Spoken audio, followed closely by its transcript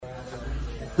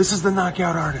This is the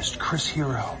knockout artist, Chris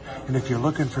Hero. And if you're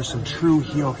looking for some true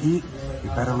heel heat, you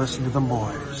better listen to the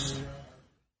boys.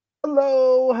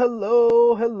 Hello,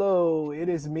 hello, hello. It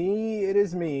is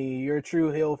me, your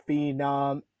True Hill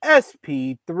Phenom,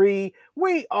 SP3.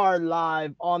 We are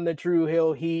live on the True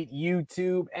Hill Heat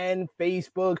YouTube and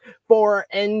Facebook for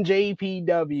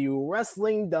NJPW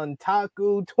Wrestling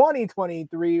Dontaku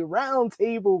 2023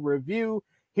 Roundtable Review.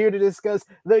 Here to discuss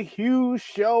the huge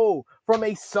show from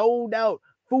a sold-out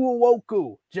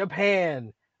Fukuoka,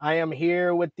 Japan. I am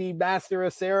here with the Master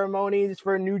of Ceremonies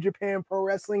for New Japan Pro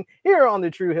Wrestling here on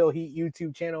the True Hill Heat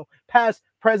YouTube channel, past,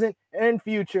 present, and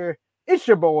future. It's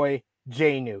your boy,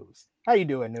 J News. How you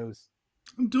doing, News?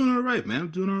 I'm doing all right, man. I'm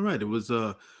doing all right. It was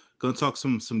gonna talk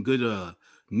some good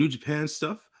New Japan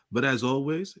stuff. But as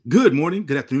always, good morning,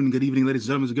 good afternoon, and good evening, ladies and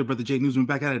gentlemen. It's a good brother J News. We're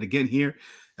back at it again here,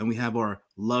 and we have our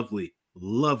lovely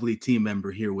team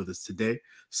member here with us today.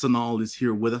 Sanal is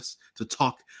here with us to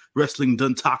talk Wrestling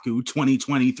Dontaku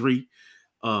 2023.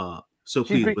 So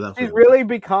please, without she's really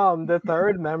become the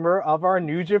third member of our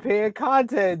New Japan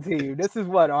content team. This is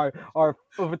what our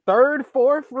third,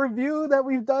 fourth review that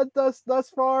we've done thus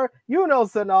far. You know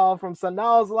Sanal from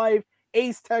Sanal's Life,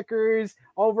 Ace Techers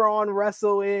over on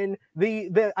Wrestle-In.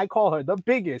 The I call her the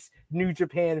biggest New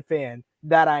Japan fan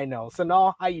that I know.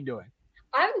 Sanal, how you doing?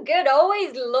 I'm good.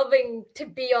 Always loving to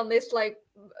be on this, like,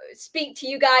 speak to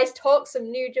you guys, talk some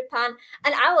New Japan,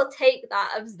 and I will take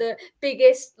that as the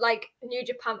biggest, like, New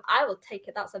Japan. I will take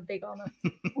it. That's a big honor.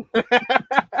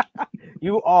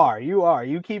 You are.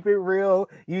 You keep it real.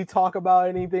 You talk about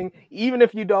anything, even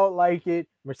if you don't like it.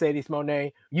 Mercedes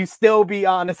Monet, you still be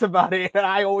honest about it, and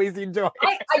I always enjoy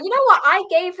it. You know what? I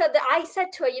gave her I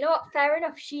said to her, you know what? Fair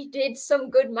enough. She did some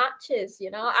good matches.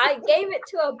 You know, I gave it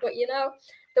to her, but you know,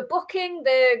 the booking,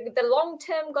 the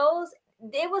long-term goals,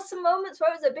 there were some moments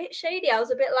where it was a bit shady. I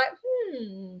was a bit like,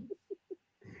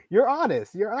 You're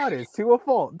honest, to a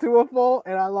fault,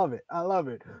 and I love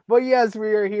it. But yes,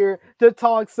 we are here to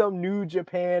talk some New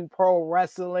Japan Pro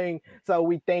Wrestling. So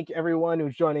we thank everyone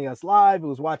who's joining us live,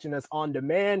 who's watching us on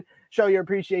demand. Show your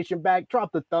appreciation back.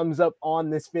 Drop the thumbs up on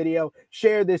this video.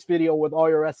 Share this video with all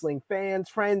your wrestling fans,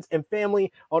 friends, and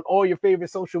family on all your favorite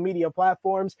social media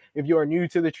platforms. If you are new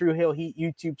to the True Hill Heat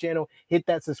YouTube channel, hit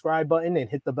that subscribe button and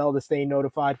hit the bell to stay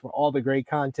notified for all the great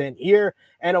content here.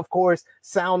 And of course,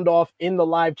 sound off in the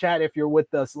live chat if you're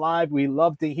with us live. We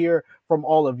love to hear from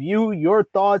all of you, your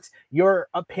thoughts, your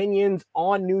opinions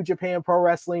on New Japan Pro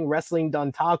Wrestling, Wrestling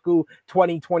Dontaku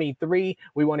 2023.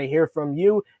 We want to hear from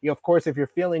you. Of course, if you're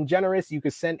feeling generous, you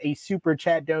can send a super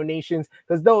chat donations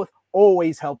because those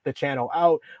always help the channel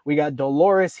out. We got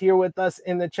Dolores here with us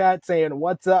in the chat saying,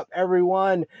 "What's up,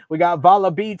 everyone?" We got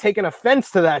Vala B taking offense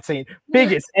to that, saying,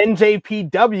 "Biggest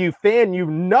NJPW fan you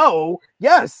know."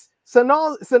 Yes,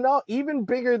 Sanal, even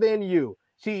bigger than you.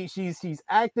 She's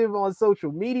active on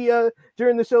social media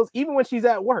during the shows, even when she's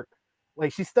at work.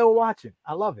 Like, she's still watching.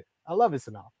 I love it,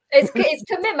 Sanal. It's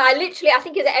commitment. I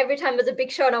think it's every time there's a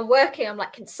big show and I'm working, I'm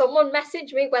like, can someone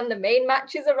message me when the main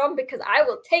matches are on? Because I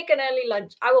will take an early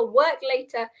lunch. I will work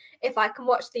later if I can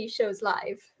watch these shows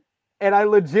live. And I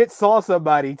legit saw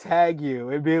somebody tag you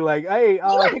and be like, "Hey,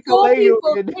 like 4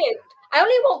 people did. I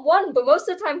only want one, but most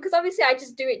of the time, because obviously I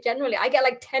just do it generally, I get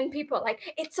like 10 people like,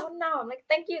 it's on now. I'm like,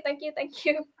 thank you.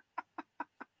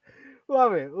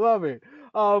 Love it.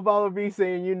 Vala B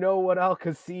saying, "You know what? I'll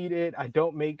concede it. I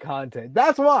don't make content."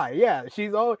 That's why. Yeah, she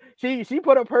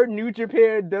put up her New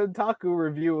Japan Dontaku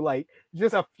review like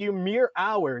just a few mere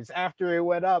hours after it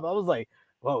went up. I was like,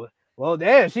 well,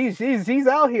 damn, she's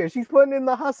out here. She's putting in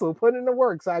the hustle, putting in the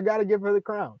work. So I got to give her the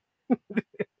crown.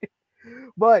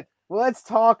 But let's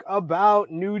talk about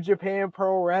New Japan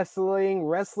Pro Wrestling,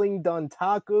 Wrestling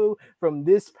Dontaku from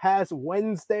this past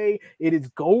Wednesday. It is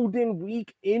Golden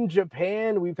Week in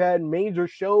Japan. We've had major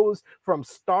shows from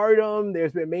Stardom.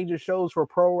 There's been major shows for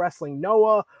Pro Wrestling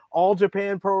Noah. All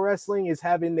Japan Pro Wrestling is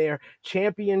having their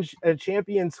Champions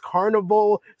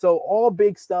Carnival. So all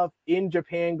big stuff in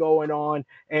Japan going on.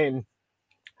 And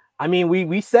I mean,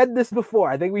 we said this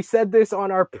before. I think we said this on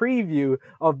our preview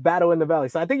of Battle in the Valley.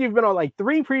 So I think you've been on like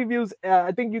 3 previews.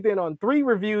 I think you've been on 3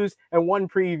 reviews and 1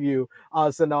 preview,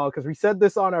 Sanal, because we said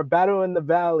this on our Battle in the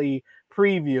Valley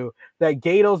preview that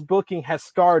Gato's booking has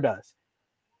scarred us.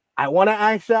 I want to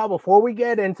ask y'all before we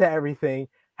get into everything,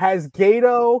 has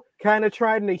Gato kind of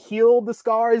trying to heal the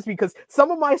scars? Because some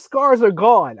of my scars are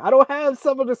gone. I don't have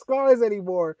some of the scars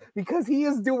anymore because he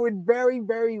is doing very,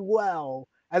 very well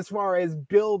as far as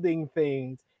building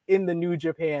things in the New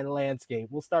Japan landscape.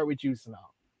 We'll start with you, Sanal.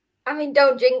 I mean,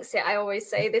 don't jinx it. I always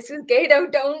say this with Gato.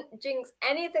 Don't jinx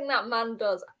anything that man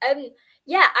does.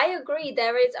 Yeah, I agree.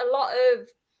 There is a lot of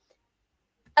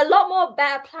a lot more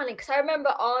better planning. Because I remember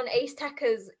on Ace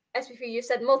Tekka's SPV, you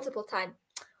said multiple times,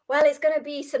 well, it's going to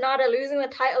be SANADA losing the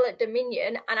title at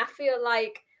Dominion. And I feel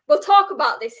like we'll talk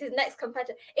about this, his next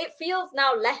competitor. It feels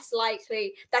now less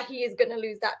likely that he is going to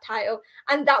lose that title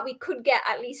and that we could get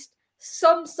at least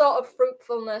some sort of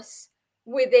fruitfulness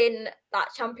within that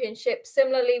championship.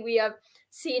 Similarly, we have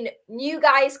seen new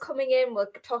guys coming in. We'll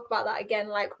talk about that again,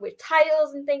 like with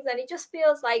titles and things. And it just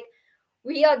feels like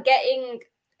we are getting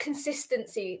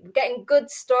consistency, getting good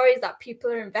stories that people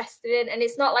are invested in. And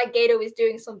it's not like Gato is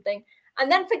doing something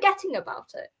and then forgetting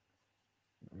about it.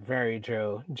 Very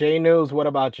true. J News, what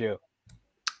about you?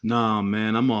 Nah,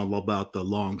 man, I'm all about the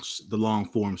long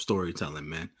form storytelling,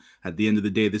 man. At the end of the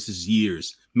day, this is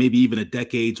years, maybe even a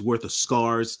decade's worth of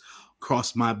scars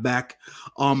across my back,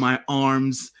 on my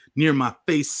arms, near my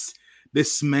face.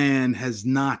 This man has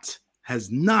not,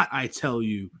 I tell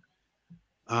you,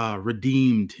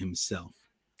 redeemed himself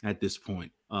at this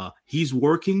point. He's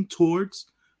working towards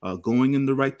going in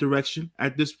the right direction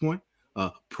at this point.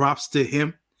 Props to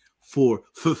him for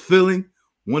fulfilling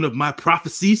one of my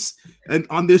prophecies and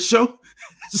on this show.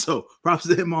 So props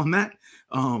to him on that.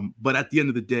 But at the end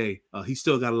of the day, he's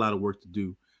still got a lot of work to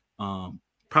do.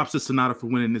 Props to SANADA for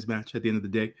winning this match at the end of the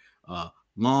day.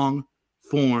 Long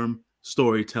form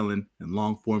storytelling and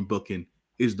long form booking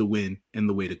is the win and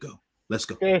the way to go. Let's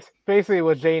go. Basically,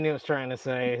 what Jane was trying to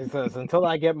say is, until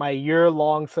I get my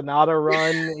year-long SANADA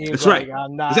run, that's right.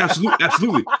 I'm not. It's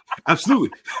absolutely.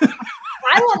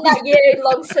 I want that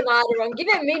year-long SANADA run. Give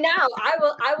it me now. I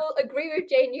will agree with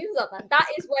Jay News on that. That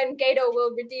is when Gato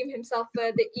will redeem himself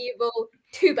for the evil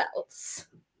 2 belts.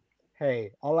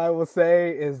 Hey, all I will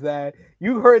say is that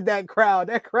you heard that crowd.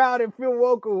 That crowd in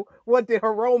Milwaukee wanted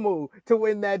Hiromu to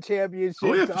win that championship.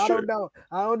 Oh, yeah, so for I sure.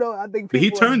 don't know. I think he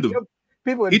turned them.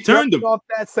 People he turned them off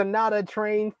that SANADA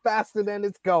train faster than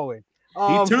it's going.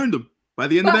 He turned them by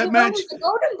the end of that match. He's the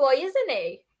golden boy, isn't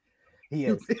he? He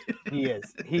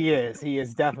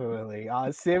is definitely.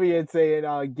 Simeon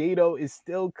saying Gato is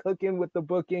still cooking with the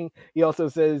booking. He also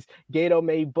says Gato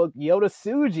may book Yota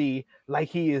Tsuji like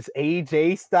he is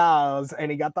AJ Styles, and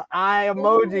he got the eye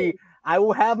emoji. Ooh. I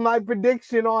will have my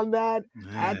prediction on that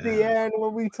at the end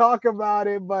when we talk about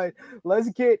it, but let's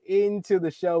get into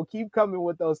the show. Keep coming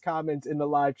with those comments in the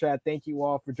live chat. Thank you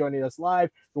all for joining us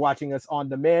live, for watching us on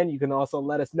demand. You can also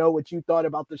let us know what you thought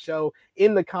about the show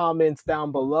in the comments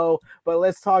down below. But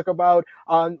let's talk about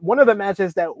one of the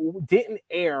matches that didn't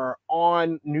air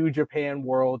on New Japan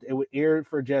World. It aired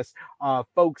for just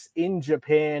folks in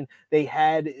Japan. They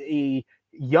had a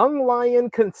Young Lion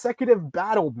consecutive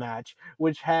battle match,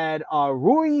 which had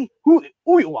Rui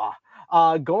Uiwa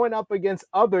going up against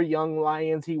other Young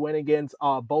Lions. He went against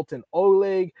Bolton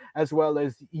Oleg, as well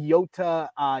as Yota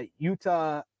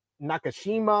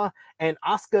Nakashima and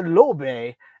Asuka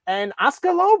Lobe. And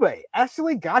Asuka Lobe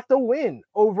actually got the win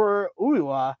over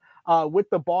Uiwa with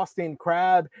the Boston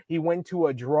Crab. He went to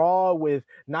a draw with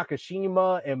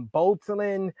Nakashima and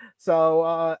Bolton. So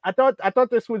I thought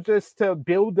this was just to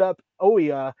build up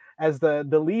Oya as the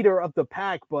leader of the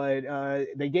pack, but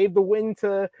they gave the win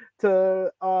to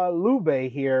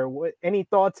Lube here. Any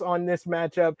thoughts on this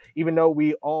matchup, even though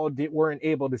we all weren't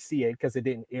able to see it because it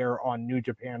didn't air on New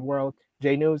Japan World?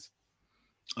 J News?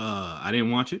 I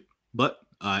didn't watch it, but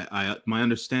I my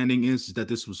understanding is that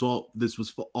this was all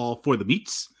for the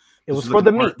meets. It was for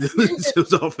the meats. It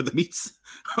was all for the meats.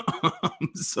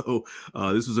 So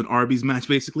this was an Arby's match,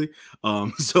 basically.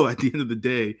 So at the end of the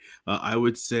day, I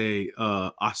would say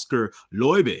Oscar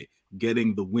Loibe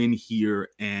getting the win here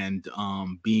and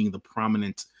being the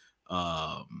prominent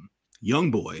young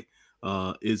boy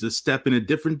is a step in a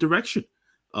different direction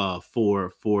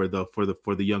for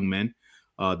the young men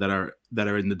that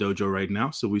are in the dojo right now.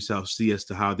 So we shall see as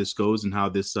to how this goes and how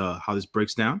this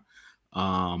breaks down.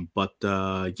 But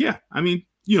yeah, I mean,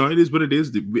 you know, it is what it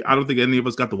is. I don't think any of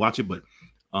us got to watch it, but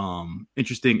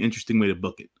interesting way to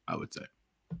book it, I would say.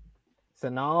 So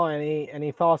now,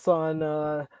 any thoughts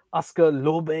on Oscar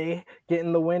Lobe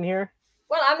getting the win here?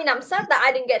 Well, I mean, I'm sad that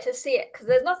I didn't get to see it because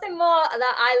there's nothing more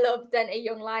that I love than a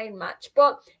Young Lion match.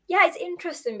 But yeah, it's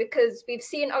interesting because we've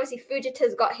seen, obviously,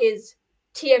 Fujita's got his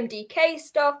TMDK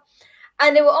stuff,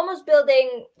 and they were almost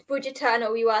building Fujita and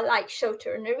Oiwa like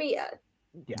Shota and Narita.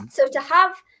 Yeah. So to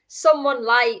have someone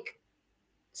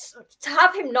to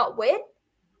have him not win,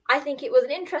 I think it was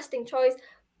an interesting choice.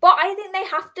 But I think they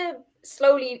have to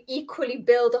slowly equally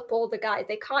build up all the guys.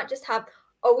 They can't just have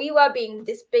Oiwa being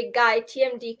this big guy,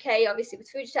 TMDK, obviously with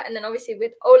Fujita, and then obviously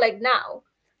with Oleg now.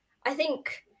 I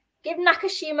think give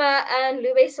Nakashima and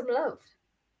Lube some love.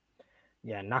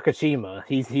 Yeah, Nakashima.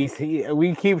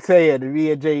 We keep saying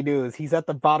me and J News, he's at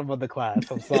the bottom of the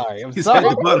class. I'm sorry. I'm He's sorry.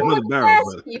 at the bottom of the barrel, first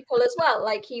brother. people as well.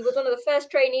 Like he was one of the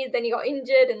first trainees, then he got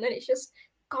injured, and then it's just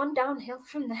gone downhill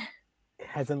from there. It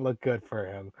hasn't looked good for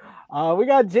him. We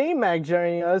got J Mac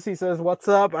joining us. He says, "What's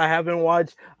up? I haven't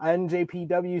watched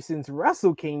NJPW since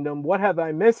Wrestle Kingdom. What have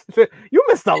I missed? You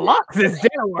missed a lot since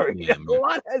January. Yeah, A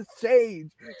lot has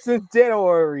changed since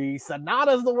January.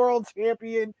 Sanada's the world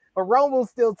champion. Hiromu's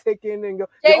still ticking and go.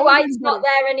 Jay White's not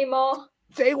there anymore.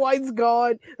 Jay White's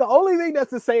gone. The only thing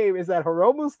that's the same is that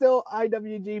Hiromu's still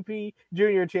IWGP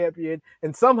Junior Champion,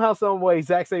 and somehow, some way,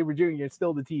 Zack Sabre Jr. is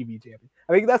still the TV champion.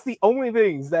 I think that's the only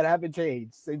things that haven't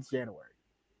changed since January.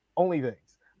 Only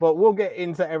things. But we'll get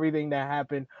into everything that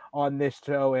happened on this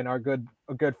show and our good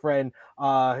friend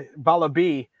Bala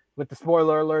B with the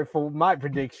spoiler alert for my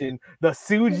prediction. The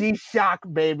Tsuji shock,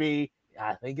 baby.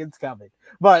 I think it's coming.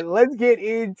 But let's get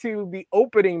into the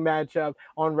opening matchup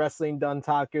on Wrestling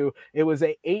Dontaku. It was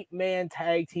an 8-man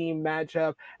tag team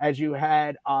matchup as you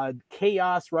had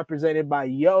Chaos represented by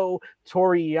Toriyanu,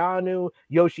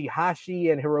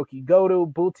 Yoshihashi, and Hiroki Goto,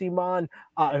 Bishamon,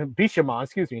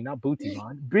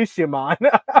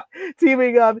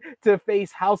 teaming up to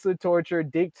face House of Torture,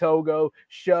 Dick Togo,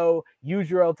 Sho,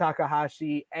 Yujiro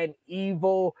Takahashi, and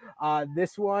Evil.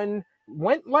 This one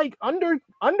went like under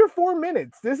 4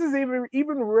 minutes. This is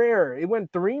even rare. It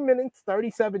went 3 minutes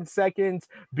 37 seconds.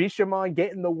 Bishamon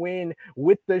getting the win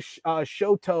with the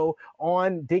Shoto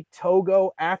on Dick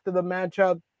Togo. After the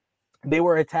matchup, they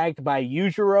were attacked by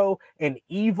Yujiro and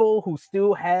Evil, who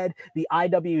still had the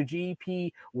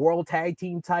IWGP World Tag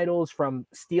Team titles from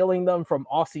stealing them from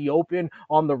Aussie Open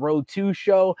on the Road 2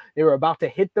 show. They were about to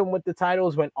hit them with the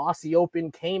titles when Aussie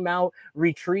Open came out,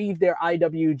 retrieved their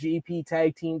IWGP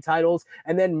Tag Team titles,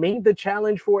 and then made the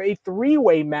challenge for a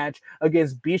 3-way match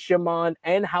against Bishamon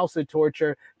and House of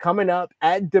Torture coming up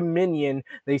at Dominion.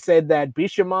 They said that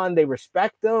Bishamon, they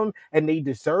respect them and they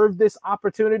deserve this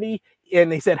opportunity. And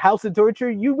they said, House of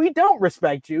Torture, we don't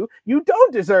respect you. You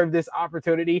don't deserve this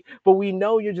opportunity, but we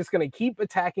know you're just going to keep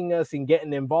attacking us and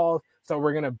getting involved. So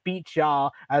we're going to beat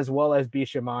y'all as well as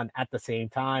Bishamon at the same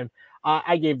time.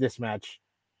 I gave this match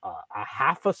a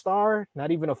half a star,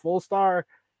 not even a full star.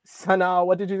 Sana,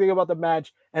 what did you think about the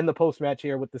match and the post-match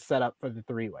here with the setup for the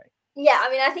 3-way? Yeah,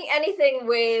 I mean, I think anything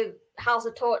with House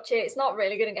of Torture, it's not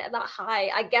really going to get that high.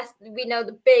 I guess we know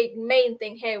the big main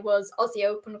thing here was Aussie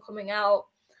Open coming out.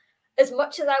 As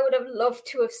much as I would have loved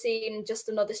to have seen just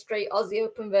another straight Aussie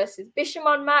Open versus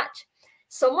Bishamon match,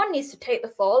 someone needs to take the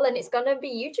fall, and it's going to be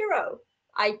Yujiro.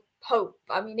 I hope.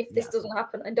 I mean, if this doesn't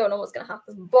happen, I don't know what's going to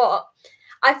happen. But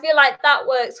I feel like that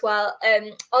works well.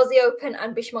 Aussie Open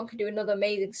and Bishamon can do another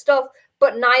amazing stuff,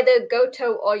 but neither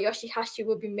Goto or Yoshihashi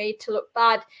will be made to look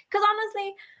bad. Because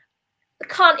honestly, I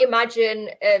can't imagine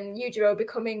Yujiro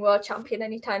becoming world champion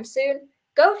anytime soon.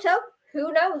 Goto,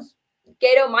 who knows?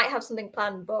 Gato might have something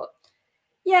planned, but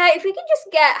yeah, if we can just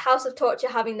get House of Torture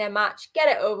having their match, get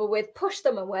it over with, push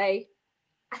them away,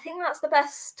 I think that's the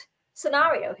best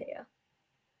scenario here.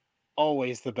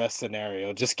 Always the best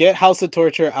scenario. Just get House of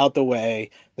Torture out the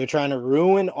way. They're trying to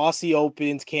ruin Aussie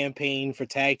Open's campaign for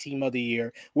Tag Team of the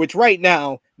Year, which right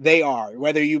now they are.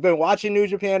 Whether you've been watching New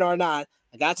Japan or not,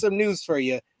 I got some news for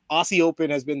you. Aussie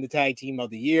Open has been the Tag Team of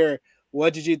the Year.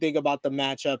 What did you think about the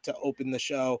matchup to open the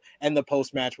show and the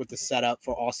post-match with the setup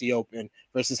for Aussie Open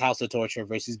versus House of Torture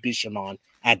versus Bishamon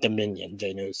at Dominion,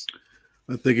 J News?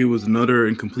 I think it was another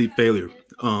incomplete failure.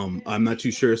 I'm not too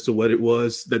sure as to what it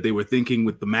was that they were thinking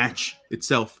with the match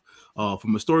itself.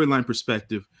 From a storyline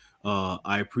perspective,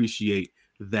 I appreciate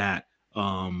that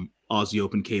Aussie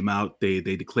Open came out. They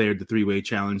declared the 3-way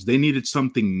challenge. They needed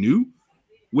something new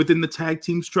within the tag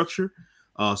team structure.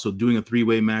 So doing a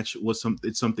 3-way match was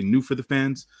something new for the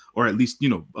fans, or at least,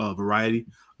 variety,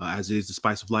 as is the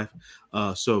spice of life.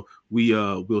 So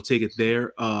we'll take it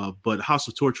there. But House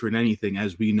of Torture and anything,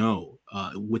 as we know,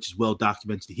 which is well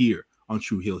documented here on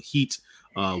True Heel Heat,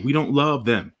 we don't love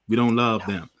them. We don't love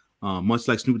them. Much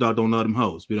like Snoop Dogg don't love them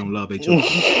hoes. We don't love HO.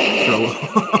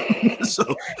 So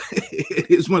it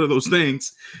is one of those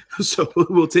things. So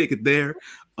we'll take it there.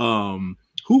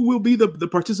 Who will be the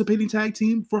participating tag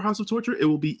team for House of Torture? It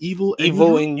will be Evil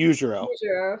and Yujiro.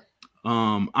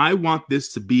 I want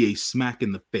this to be a smack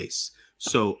in the face.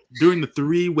 So during the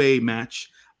 3-way match,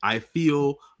 I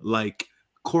feel like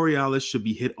Coriolis should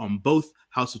be hit on both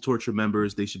House of Torture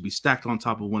members. They should be stacked on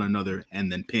top of one another and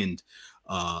then pinned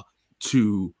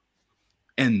to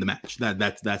end the match.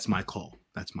 That's my call.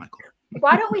 That's my call.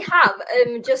 Why don't we have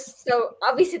just so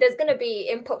obviously there's going to be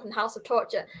input from House of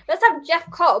Torture. Let's have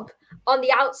Jeff Cobb on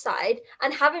the outside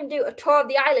and have him do a tour of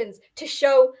the islands to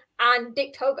Sho and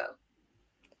Dick Togo.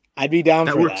 I'd be down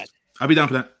That for works. that. I'd be down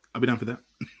for that. I'd be down for that.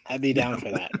 I'd be down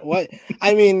for that. What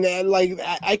I mean, like,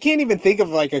 I can't even think of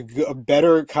like a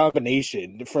better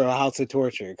combination for a House of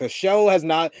Torture, because Show has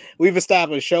not. We've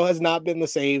established Show has not been the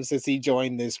same since he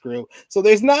joined this group. So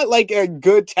there's not like a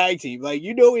good tag team. Like,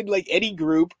 you know, in like any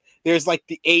group, there's like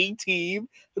the A team.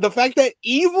 The fact that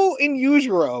Evil and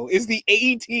Yujiro is the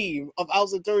A team of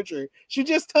House of Torture should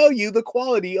just tell you the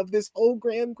quality of this whole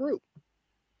grand group.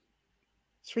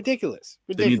 It's ridiculous.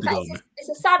 They need to Ridiculous. go, man. It's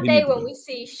a sad They day need to when go. we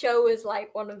see Show as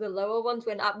like one of the lower ones,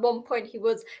 when at one point he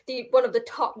was one of the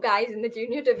top guys in the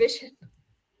junior division.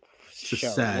 It's a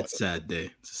sad day.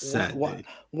 It's a sad day.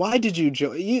 Why did you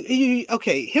join? You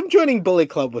okay? Him joining Bullet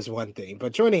Club was one thing,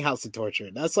 but joining House of Torture,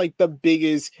 that's like the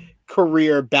biggest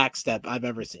career backstep I've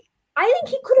ever seen. I think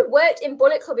he could have worked in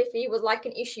Bullet Club if he was like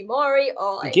an Ishimori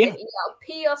or like an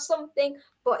ELP or something,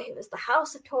 but it was the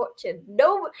House of Torture.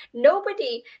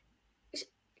 Nobody.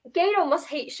 Gato must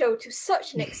hate Show to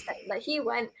such an extent that he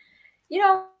went, you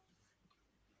know.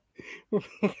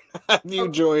 Have you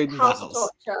joined House of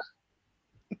Torture?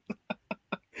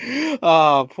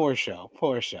 Oh, poor Show.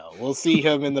 We'll see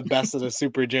him in the Best of the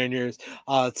Super Juniors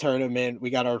tournament. We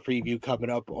got our preview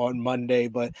coming up on Monday,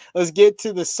 but let's get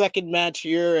to the second match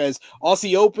here, as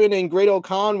Aussie Open and Great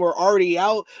Khan were already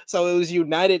out. So it was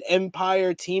United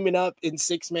Empire teaming up in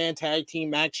 6-man tag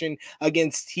team action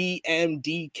against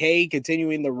TMDK,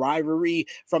 continuing the rivalry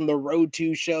from the Road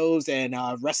 2 shows and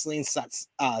Wrestling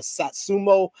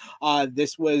Satsumo.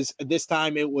 This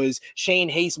time it was Shane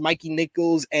Hayes, Mikey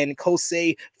Nichols, and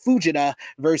Kosei Fujita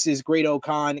versus Great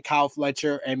Khan, Kyle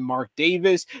Fletcher, and Mark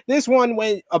Davis. This one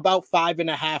went about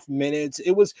 5.5 minutes.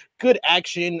 It was good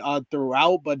action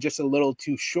throughout, but just a little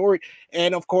too short.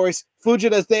 And of course,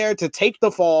 Fujita's there to take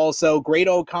the fall, so Great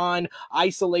Khan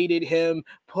isolated him,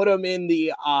 put him in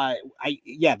the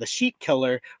sheep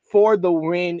killer for the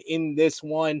win in this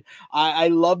one. I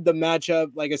love the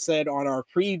matchup, like I said on our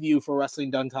preview for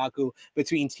Wrestling Dontaku,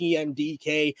 between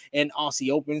TMDK and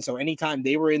Aussie Open. So anytime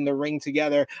they were in the ring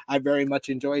together, I very much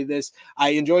enjoyed this. I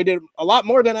enjoyed it a lot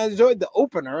more than I enjoyed the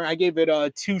opener. I gave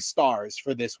it 2 stars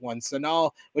for this one. So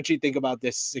now, what you think about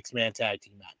this 6-man tag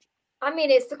team match? I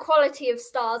mean, it's the quality of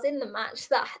stars in the match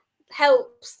that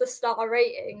helps the star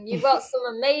rating. You've got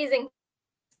some amazing,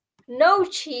 no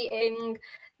cheating.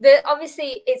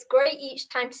 Obviously, it's great each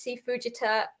time to see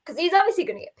Fujita, because he's obviously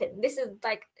going to get pinned. This is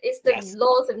like, it's the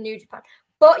laws of New Japan.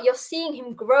 But you're seeing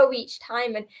him grow each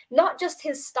time, and not just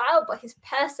his style, but his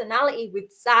personality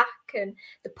with Zach and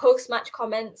the post-match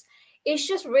comments. It's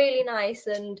just really nice.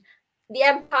 And the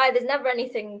Empire, there's never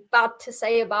anything bad to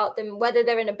say about them, whether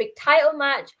they're in a big title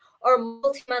match or a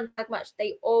multi-man tag match.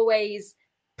 They always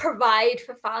provide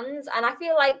for fans. And I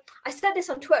feel like, I said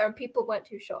this on Twitter and people weren't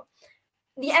too sure,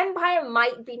 the Empire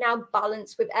might be now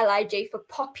balanced with LIJ for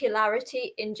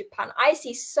popularity in Japan. I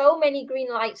see so many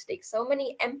green light sticks, so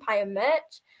many Empire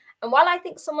merch. And while I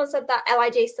think someone said that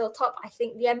LIJ is still top, I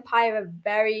think the Empire are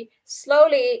very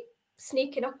slowly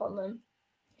sneaking up on them.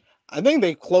 I think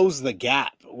they closed the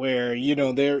gap where, you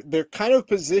know, they're kind of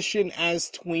positioned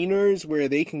as tweeners, where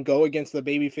they can go against the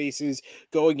baby faces,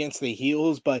 go against the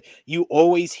heels, but you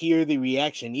always hear the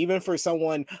reaction. Even for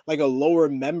someone like a lower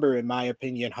member, in my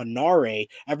opinion, Hanare,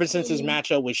 ever since his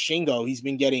matchup with Shingo, he's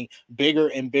been getting bigger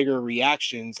and bigger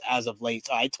reactions as of late.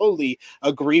 So I totally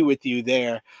agree with you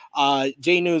there.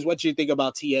 J News, what do you think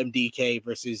about TMDK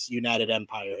versus United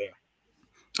Empire here?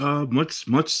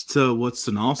 Much to what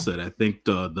Sanal said. I think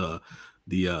the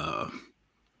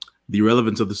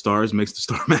relevance of the stars makes the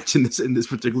star match in this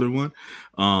particular one.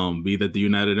 Be that the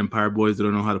United Empire boys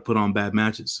don't know how to put on bad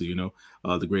matches. So, you know,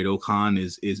 the Great Khan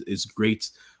is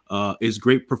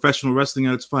great professional wrestling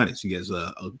at its finest. He has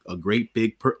a great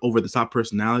big over the top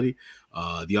personality.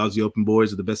 The Aussie Open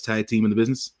boys are the best tag team in the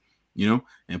business. You know,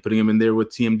 and putting him in there with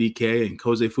TMDK and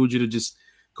Kosei Fujita's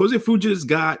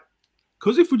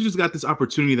got this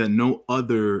opportunity that no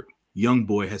other young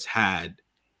boy has had,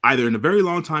 either in a very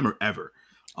long time or ever.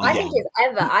 I think it's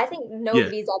ever. I think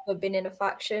nobody's ever been in a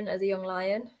faction as a young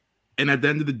lion. And at the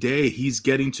end of the day, he's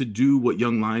getting to do what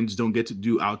young lions don't get to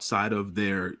do outside of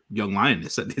their young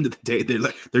lioness. At the end of the day,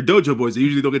 they're dojo boys. They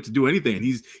usually don't get to do anything. And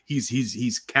he's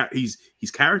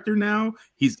character now.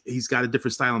 He's got a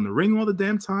different style in the ring all the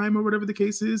damn time, or whatever the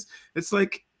case is. It's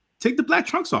like, take the black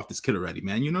trunks off this kid already,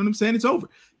 man. You know what I'm saying? It's over.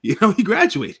 You know, he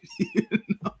graduated. You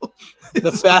know?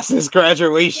 The fastest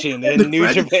graduation in New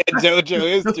Japan dojo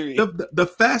history. The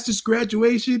fastest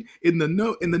graduation in the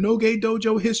Noge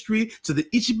dojo history, to the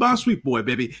Ichiban Sweet Boy,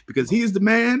 baby, because he is the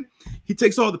man. He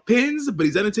takes all the pins, but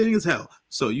he's entertaining as hell.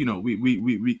 So, you know,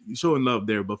 we showing love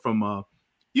there. But from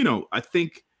you know, I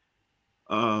think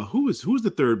who was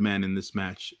the third man in this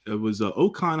match? It was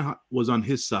Okan was on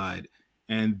his side,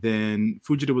 and then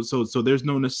Fujita was so there's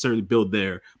no necessarily build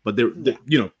there, but they're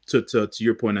you know, to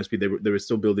your point, SP, they were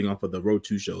still building off of the Road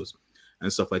 2 shows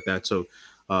and stuff like that. So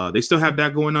they still have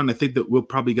that going on. I think that we'll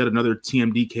probably get another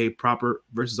TMDK proper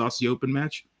versus Aussie Open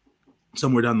match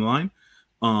somewhere down the line.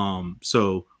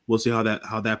 So we'll see how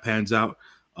that pans out.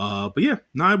 But yeah,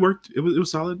 no, it worked. It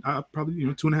was solid. Probably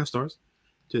 2.5 stars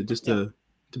to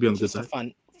be on the good side.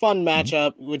 Fun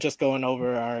matchup. We're just going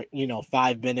over our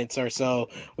 5 minutes or so.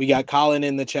 We got Colin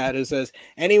in the chat who says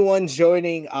anyone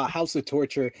joining House of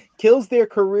Torture kills their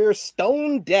career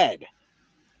stone dead.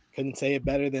 Couldn't say it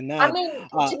better than that. I mean,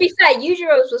 to be fair,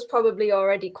 Yujiro's was probably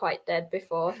already quite dead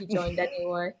before he joined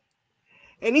anyway.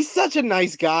 And he's such a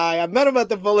nice guy. I met him at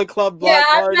the Bullet Club block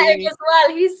party. Yeah, I met him as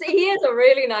well. He is a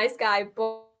really nice guy,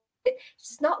 but it's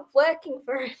just not working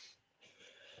for him.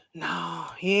 No,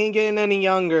 he ain't getting any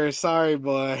younger. Sorry,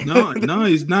 boy. No,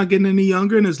 he's not getting any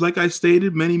younger. And it's like I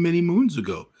stated many, many moons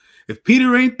ago. If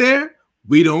Peter ain't there,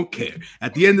 we don't care.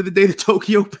 At the end of the day, the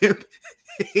Tokyo Pimp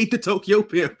ain't the Tokyo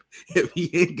Pimp if he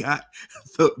ain't got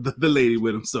the lady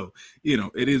with him. So,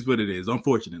 it is what it is.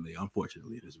 Unfortunately,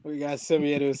 it is. We got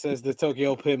Simeon who says the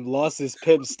Tokyo Pimp lost his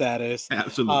pimp status.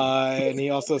 Absolutely. And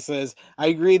he also says, I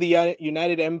agree the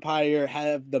United Empire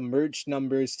have the merch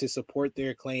numbers to support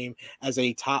their claim as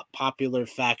a top popular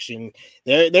faction.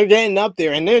 They're getting up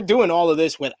there, and they're doing all of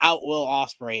this without Will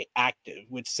Ospreay active,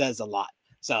 which says a lot.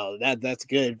 So that's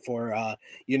good for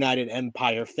United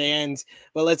Empire fans.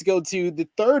 But let's go to the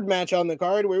third match on the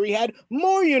card where we had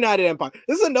more United Empire.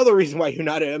 This is another reason why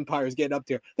United Empire is getting up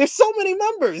there. There's so many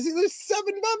members. There's 7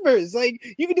 members. Like,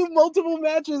 you can do multiple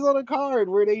matches on a card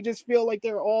where they just feel like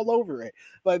they're all over it.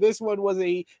 But this one was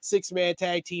a 6-man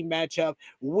tag team matchup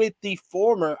with the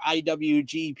former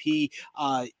IWGP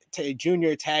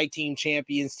Junior Tag Team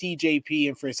Champions TJP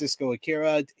and Francisco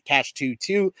Akira, Catch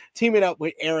 2-2, teaming up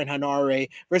with Aaron Hanare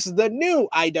versus the new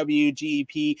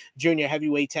IWGP Junior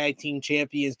Heavyweight Tag Team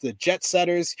Champions, the Jet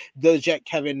Setters, the Jet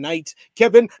Kevin Naito,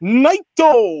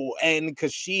 and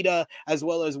Kushida, as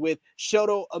well as with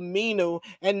Shoto Amino.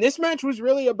 And this match was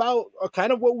really about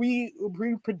kind of what we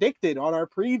predicted on our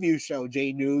preview show,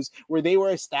 J News, where they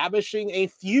were establishing a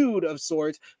feud of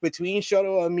sorts between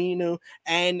Shoto Amino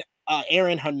and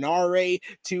Aaron Hanare,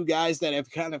 2 guys that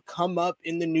have kind of come up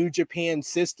in the New Japan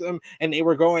system, and they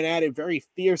were going at it very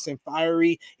fierce and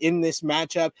fiery in this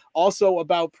matchup. Also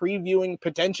about previewing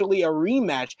potentially a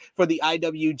rematch for the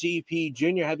IWGP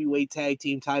Junior Heavyweight Tag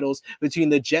Team titles between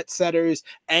the Jet Setters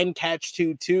and Catch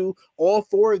 2-2. All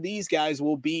 4 of these guys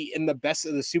will be in the Best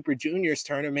of the Super Juniors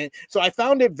tournament. So I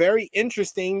found it very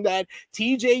interesting that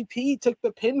TJP took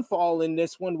the pinfall in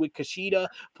this one, with Kushida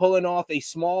pulling off a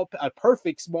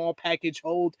perfect small package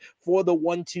hold for the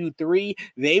 1-2-3.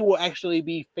 They will actually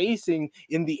be facing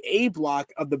in the A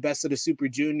block of the Best of the Super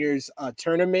Juniors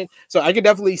tournament. So I could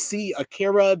definitely see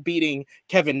Akira beating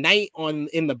Kevin Knight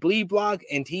in the B block,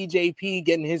 and TJP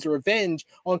getting his revenge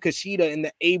on Kushida in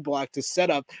the A block to set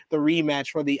up the rematch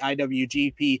for the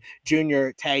IWGP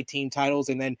Junior Tag Team titles.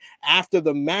 And then after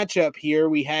the matchup here,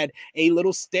 we had a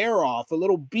little stare-off, a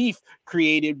little beef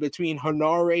created between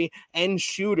Hanare and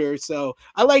Shooter. So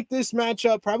I like this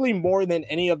matchup probably more than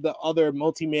any of the other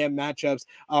multi-man matchups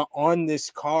on this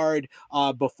card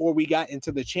before we got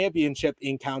into the championship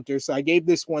encounter. So I gave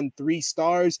this one 3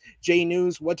 stars. J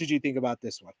News, what did you think about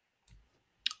this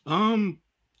one?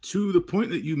 To the point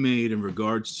that you made in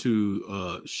regards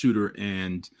to Shooter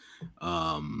and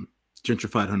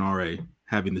Gentrified Hanare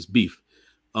having this beef,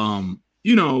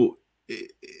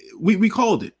 we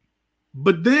called it,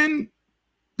 but then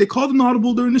they called an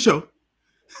audible during the show.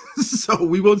 So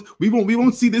we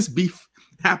won't see this beef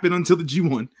happen until the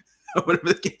G1 or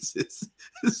whatever the case is.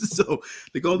 So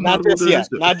they called not just yet.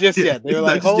 Not just yet. They were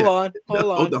like, hold on.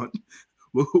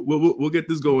 We'll get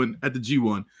this going at the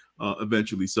G1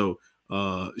 eventually. So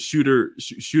Shooter,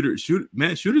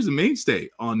 man, Shooter's a mainstay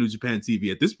on New Japan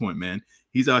TV at this point, man.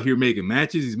 He's out here making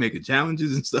matches, he's making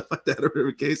challenges and stuff like that, or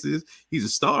whatever the case is. He's a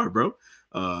star, bro.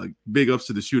 Big ups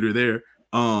to the Shooter there.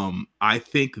 I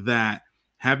think that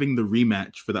having the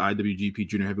rematch for the IWGP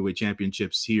Junior Heavyweight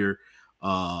Championships here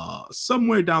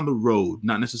somewhere down the road,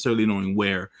 not necessarily knowing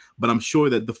where, but I'm sure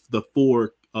that the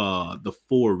four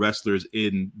wrestlers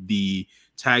in the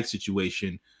tag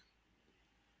situation,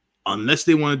 unless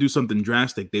they want to do something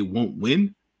drastic, they won't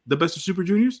win the Best of Super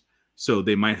Juniors. So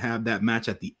they might have that match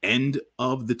at the end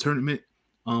of the tournament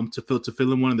to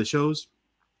fill in one of the shows.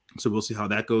 So we'll see how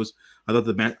that goes. I thought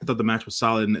the match was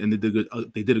solid, and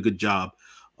they did a good job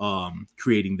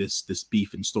creating this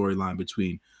beef and storyline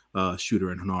between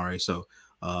Shooter and Hanare. So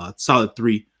solid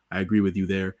 3. I agree with you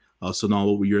there. So now,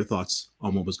 what were your thoughts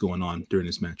on what was going on during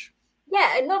this match?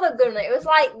 Yeah, another good one. It was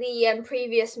like the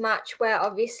previous match where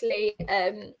obviously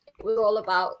it was all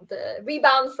about the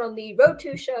rebounds from the Road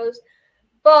 2 shows.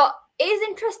 But it is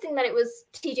interesting that it was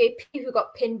TJP who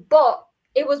got pinned, but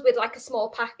it was with like a small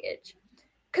package.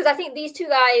 Because I think these two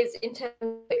guys, in terms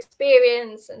of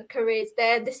experience and careers,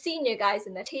 they're the senior guys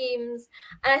in their teams.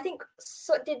 And I think,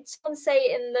 did someone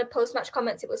say in the post-match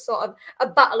comments, it was sort of a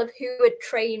battle of who had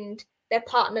trained their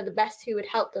partner the best, who had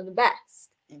helped them the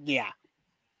best. Yeah.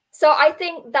 So I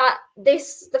think that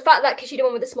the fact that Kushida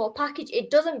won with a small package,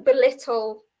 it doesn't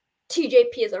belittle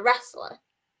TJP as a wrestler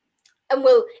and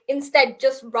will instead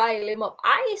just rile him up.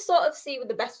 I sort of see with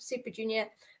the Best of Super Junior,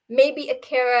 maybe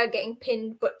Akira getting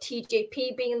pinned, but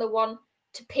TJP being the one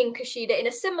to pin Kushida in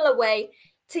a similar way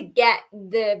to get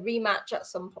the rematch at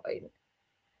some point.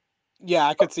 Yeah,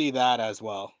 I could see that as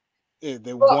well. The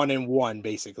 1-1,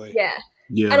 basically. Yeah.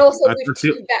 Yeah. And also with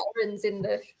two veterans in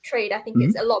the trade, I think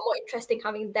it's a lot more interesting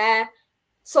having their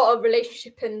sort of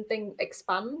relationship and thing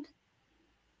expand.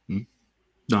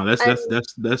 No,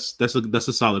 that's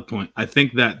a solid point. I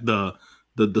think that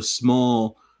the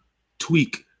small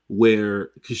tweak where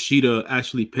Kushida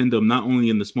actually pinned him not only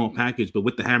in the small package but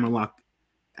with the hammerlock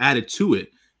added to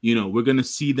it, we're gonna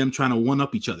see them trying to one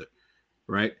up each other,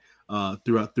 right?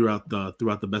 Throughout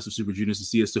the Best of Super Juniors to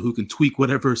see as to who can tweak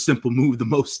whatever simple move the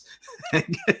most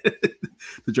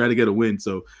to try to get a win.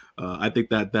 So I think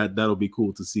that'll be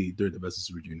cool to see during the Best of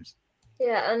Super Juniors.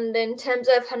 Yeah, and in terms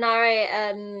of Hanare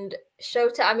and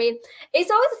Shota, I mean, it's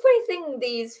always a funny thing,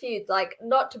 these feuds, like,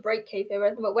 not to break kayfabe or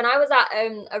anything, but when I was at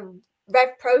a Rev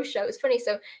Pro show, it's funny,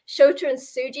 so Shota and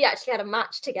Tsuji actually had a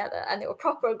match together, and they were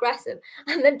proper aggressive,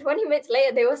 and then 20 minutes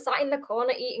later, they were sat in the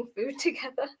corner eating food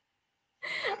together.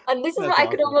 And this is what I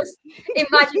could almost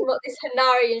imagine what this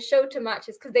Hanare and Shota match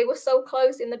is, because they were so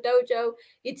close in the dojo.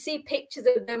 You'd see pictures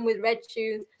of them with red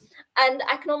shoes. And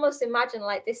I can almost imagine,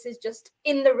 like, this is just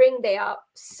in the ring. They are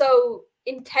so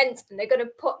intense, and they're going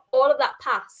to put all of that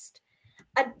past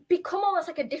and become almost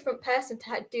like a different person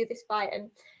to do this fight.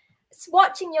 And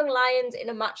watching young lions in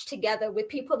a match together with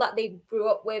people that they grew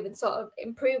up with and sort of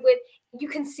improve with, you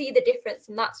can see the difference.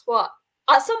 And that's what,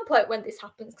 at some point when this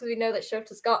happens, because we know that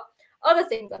Shota's got other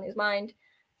things on his mind,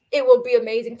 it will be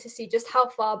amazing to see just how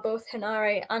far both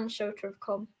Hanare and Shota have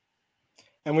come.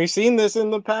 And we've seen this in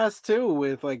the past too,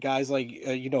 with like guys like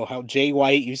how Jay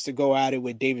White used to go at it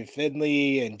with David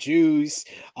Finlay and Juice.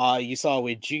 You saw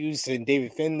with Juice and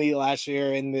David Finlay last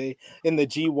year in the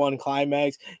G1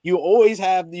 climax. You always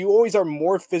are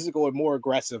more physical and more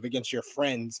aggressive against your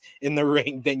friends in the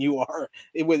ring than you are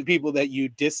with people that you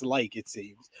dislike, it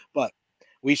seems. But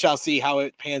we shall see how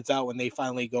it pans out when they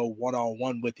finally go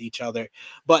one-on-one with each other.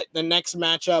 But the next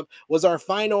matchup was our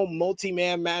final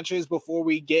multi-man matches before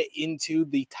we get into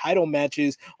the title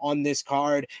matches on this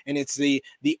card. And it's the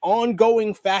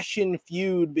ongoing fashion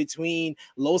feud between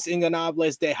Los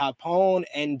Ingobernables de Japón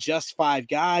and Just Five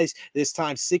Guys. This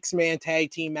time, 6-man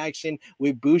tag team action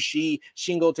with Bushi,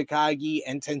 Shingo Takagi,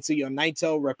 and Tetsuya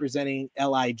Naito representing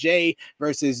LIJ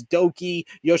versus Doki,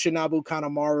 Yoshinobu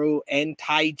Kanemaru, and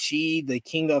Taichi, the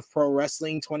King of Pro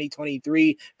Wrestling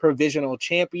 2023 provisional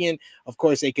champion. Of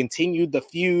course, they continued the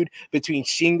feud between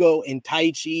Shingo and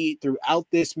Taichi throughout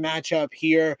this matchup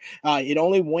here. It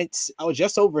only went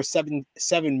just over 7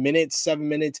 minutes, 7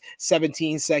 minutes,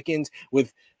 17 seconds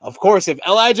with, of course, if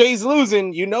LIJ's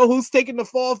losing, you know who's taking the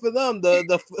fall for them.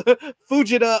 The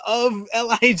Fujita of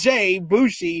LIJ,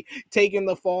 Bushi, taking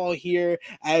the fall here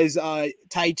as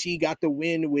Taichi got the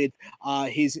win with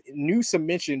his new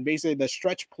submission, basically the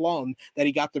stretch plum, that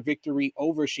he got the victory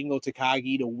over Shingo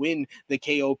Takagi to win the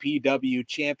KOPW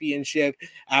championship.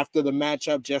 After the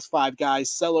matchup, Just Five Guys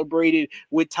celebrated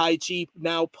with Taichi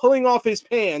now pulling off his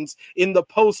pants in the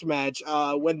post-match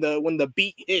when the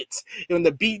beat hits. When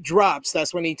the beat drops,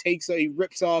 that's when he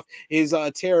rips off his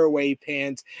tearaway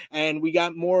pants. And we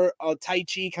got more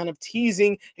Taichi kind of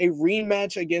teasing a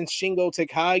rematch against Shingo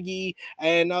Takagi.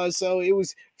 And so it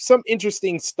was some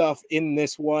interesting stuff in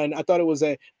this one. I thought it was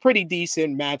a pretty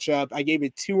decent matchup. I gave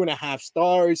it 2.5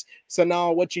 stars. So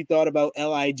now what you thought about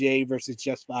LIJ versus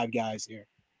Just Five Guys here?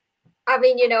 I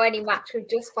mean, any match with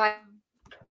Just Five,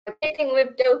 anything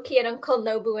with Doki and Uncle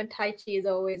Nobu and Taichi is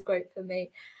always great for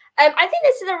me. I think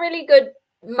this is a really good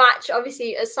match,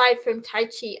 obviously, aside from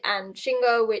Taichi and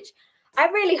Shingo, which I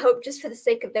really hope, just for the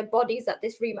sake of their bodies, that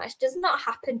this rematch does not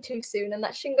happen too soon and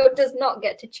that Shingo does not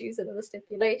get to choose another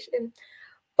stipulation.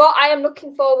 But I am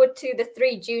looking forward to the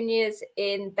 3 juniors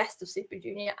in Best of Super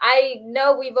Junior. I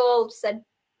know we've all said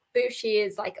Bushi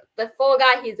is like the fall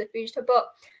guy, he's a Fujita, but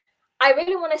I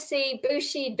really want to see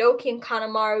Bushi, Doki, and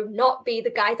Kanemaru not be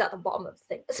the guys at the bottom of the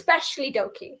thing, especially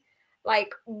Doki.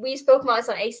 Like, we spoke about this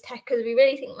on Ace Tech because we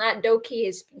really think that Doki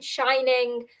has been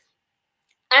shining.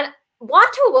 And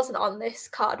Wato wasn't on this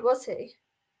card, was he?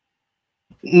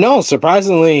 No,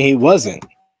 surprisingly, he wasn't.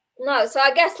 No, so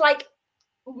I guess like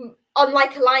on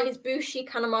like a line is Bushi,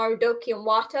 Kanemaru, Doki, and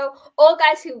Wato. All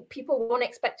guys who people won't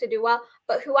expect to do well,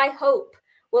 but who I hope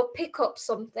will pick up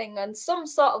something and some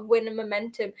sort of win and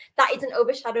momentum that isn't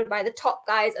overshadowed by the top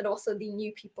guys and also the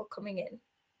new people coming in.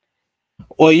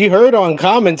 Well, you heard on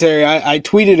commentary, I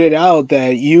tweeted it out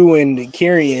that you and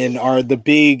Kyrian are the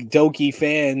big Doki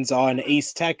fans on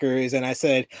Ace Techers, and I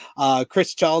said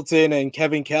Chris Charlton and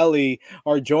Kevin Kelly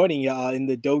are joining y'all in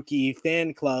the Doki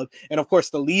fan club, and of course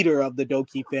the leader of the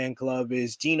Doki fan club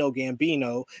is Gino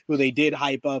Gambino, who they did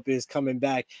hype up is coming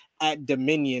back at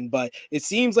Dominion, but it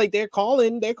seems like they're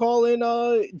calling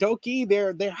Doki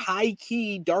their high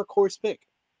key dark horse pick.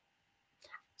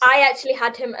 I actually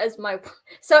had him as my...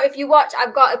 So if you watch,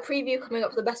 I've got a preview coming up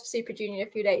for the Best of Super Junior in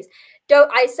a few days.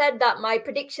 I said that my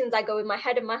predictions, I go with my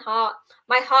head and my heart.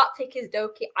 My heart pick is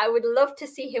Doki. I would love to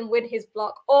see him win his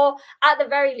block, or at the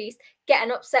very least, get an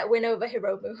upset win over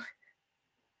Hiromu.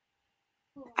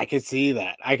 I could see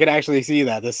that. I could actually see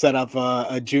that to set up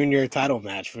a junior title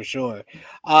match for sure.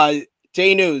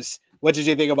 J News, what did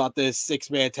you think about this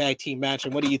 6-man tag team match,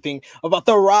 and what do you think about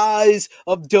the rise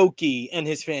of Doki and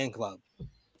his fan club?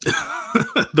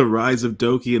 The rise of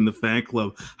Doki and the fan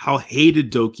club. How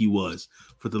hated Doki was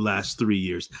for the last 3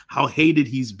 years. How hated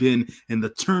he's been, and the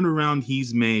turnaround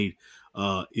he's made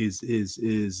is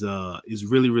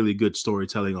really, really good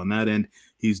storytelling on that end.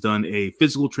 He's done a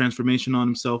physical transformation on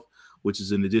himself, which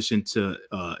is in addition to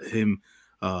him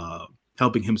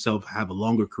helping himself have a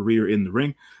longer career in the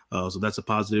ring. So that's a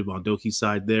positive on Doki's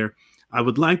side there. I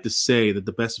would like to say that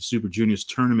the Best of Super Juniors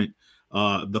tournament,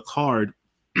 the card,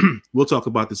 we'll talk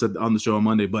about this on the show on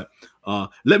Monday, but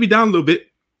let me down a little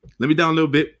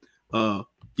bit.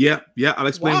 Yeah, I'll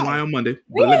explain why on Monday.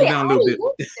 But let me down a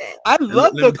little bit. I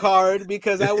love the card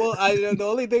because the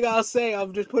only thing I'll say, I'll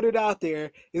just put it out there,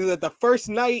 is that the first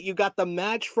night you got the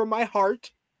match for my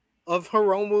heart of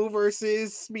Hiromu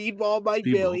versus Speedball Mike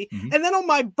Bailey. Mm-hmm. And then on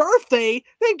my birthday,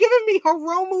 they're giving me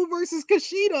Hiromu versus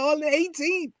Kushida on the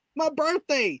 18th. My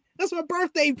birthday. That's my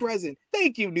birthday present.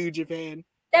 Thank you, New Japan.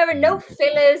 There are no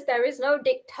fillers. There is no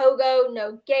Dick Togo,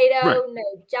 no Gato, no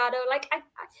Jado. Like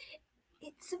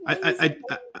it's amazing.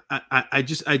 I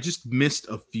just missed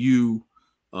a few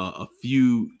of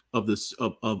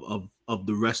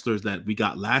the wrestlers that we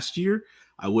got last year.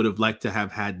 I would have liked to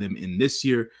have had them in this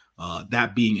year.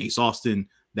 That being Ace Austin,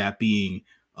 that being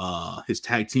his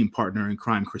tag team partner in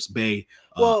crime, Chris Bay.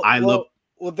 Well,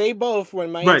 they both.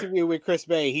 When my interview with Chris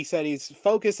Bay, he said he's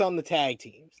focused on the tag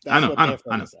teams. That's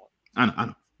I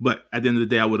know. But at the end of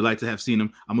the day, I would have liked to have seen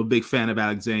him. I'm a big fan of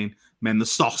Alex Zane. Man, the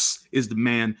sauce is the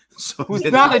man. So who's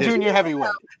not a junior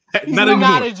heaveweight. Not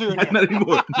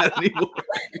anymore.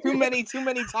 Too many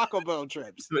Taco Bell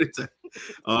trips.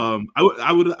 I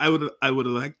would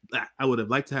have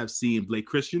liked to have seen Blake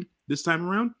Christian this time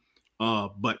around.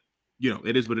 But you know,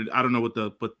 it is what it. I don't know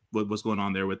what's going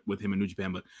on there with him in New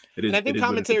Japan, but it is. And I think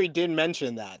commentary did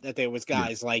mention that there was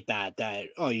guys like that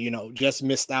just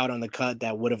missed out on the cut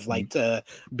that would have liked to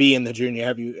be in the junior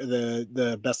heavy,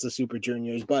 the Best of Super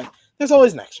Juniors. But there's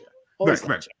always next year.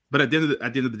 Right. But at the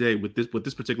end of the day, with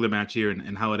this particular match here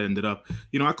and how it ended up,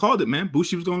 you know, I called it, man.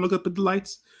 Bushi was going to look up at the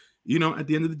lights. You know, at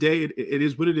the end of the day, it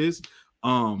is what it is.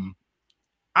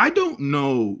 I don't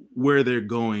know where they're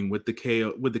going with the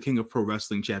King of Pro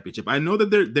Wrestling Championship. I know that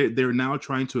they're now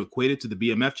trying to equate it to the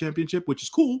BMF Championship, which is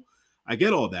cool. I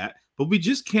get all that, but we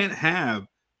just can't have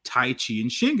Tai Chi and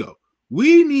Shingo.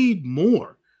 We need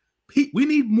more. We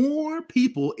need more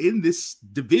people in this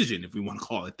division, if we want to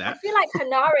call it that. I feel like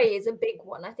Hanare is a big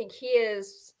one. I think he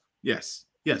is. Yes.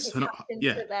 Hanare,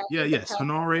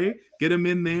 get him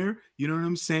in there. You know what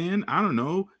I'm saying? I don't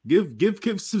know. Give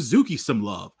Suzuki some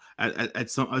love. At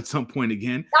some point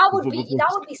again. That would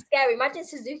be scary. Imagine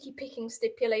Suzuki picking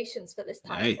stipulations for this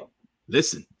title. Hey,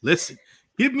 listen.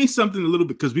 Give me something a little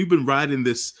bit, because we've been riding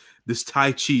this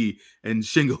Tai Chi and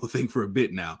Shingo thing for a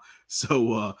bit now.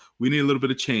 So we need a little bit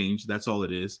of change. That's all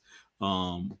it is. But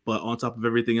on top of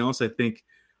everything else, I think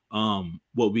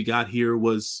what we got here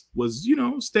was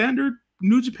standard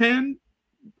New Japan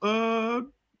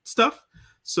stuff.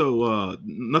 So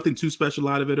nothing too special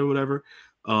out of it or whatever.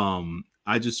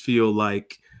 I just feel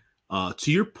like,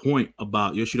 to your point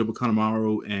about Yoshinobu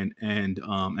Kanemaru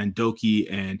and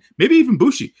Doki and maybe even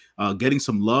Bushi getting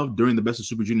some love during the Best of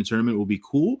Super Junior tournament will be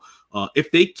cool.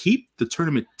 If they keep the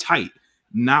tournament tight,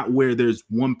 not where there's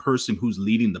one person who's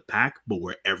leading the pack, but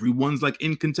where everyone's like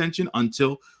in contention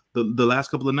until the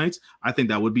last couple of nights, I think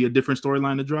that would be a different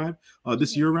storyline to drive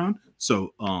this year around.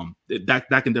 So that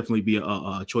can definitely be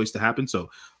a choice to happen. So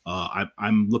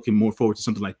I'm looking more forward to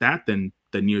something like that than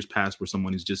years past where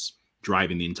someone is just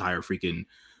driving the entire freaking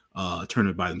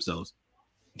tournament by themselves.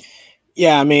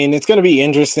 Yeah, I mean, it's going to be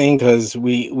interesting because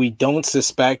we don't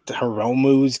suspect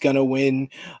Hiromu's going to win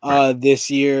this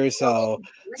year. So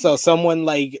someone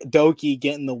like Doki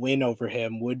getting the win over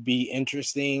him would be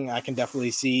interesting. I can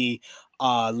definitely see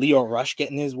Leo Rush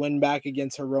getting his win back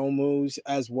against Hiromu's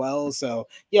as well. So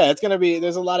yeah, it's going to be,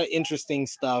 there's a lot of interesting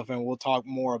stuff, and we'll talk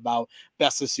more about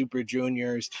Best of Super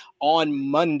Juniors on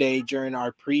Monday during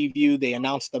our preview. They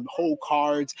announced the whole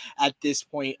cards at this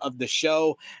point of the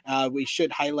show. We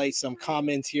should highlight some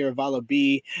comments here. Vala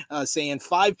B saying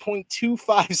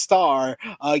 5.25 star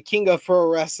King of Pro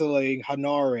Wrestling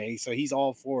Hanare. So he's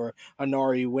all for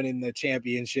Hanare winning the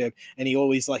championship, and he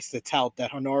always likes to tout that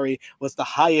Hanare was the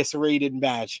highest rated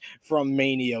match from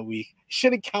Mania Week.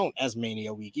 Shouldn't count as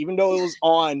Mania Week, even though it was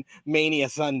on Mania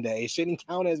Sunday. It shouldn't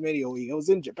count as Mania Week. It was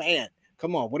in Japan.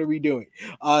 Come on, what are we doing?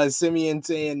 Simeon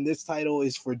saying this title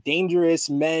is for dangerous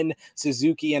men.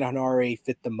 Suzuki and Hanare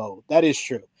fit the mold. That is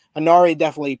true. Hanare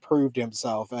definitely proved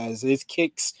himself, as his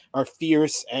kicks are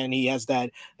fierce and he has that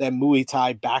Muay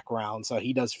Thai background, so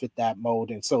he does fit that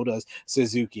mold, and so does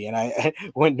Suzuki. And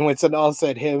when Sanal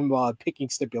said him picking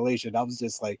stipulation, I was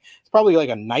just like, it's probably like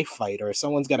a knife fight or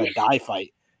someone's got a die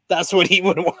fight. That's what he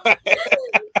would want.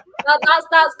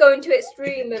 That's going to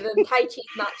extreme of Tai Chi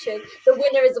matches. The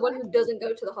winner is the one who doesn't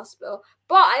go to the hospital.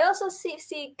 But I also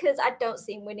see because I don't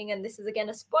see him winning, and this is again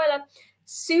a spoiler,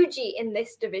 Tsuji in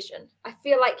this division. I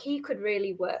feel like he could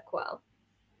really work well.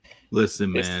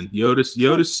 Listen, man, Yota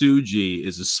Tsuji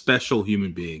is a special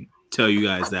human being. Tell you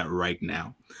guys that right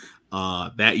now.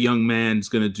 That young man is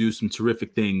going to do some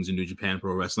terrific things in New Japan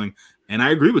Pro Wrestling, and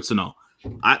I agree with Sanal.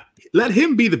 Let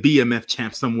him be the BMF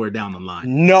champ somewhere down the line.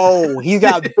 No, he's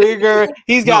got bigger.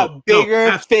 He's got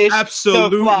bigger fish.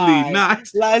 Absolutely not.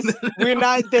 We're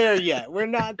not there yet. We're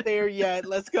not there yet.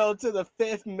 Let's go to the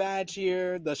fifth match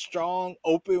here, the strong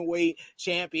open weight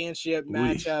championship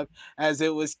matchup, as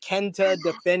it was Kenta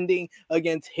defending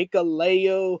against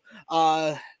Hikuleo.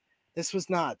 This was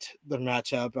not the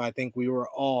matchup I think we were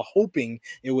all hoping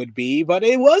it would be, but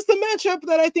it was the matchup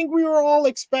that I think we were all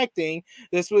expecting.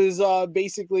 This was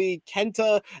basically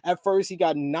Kenta. At first, he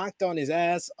got knocked on his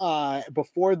ass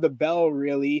before the bell,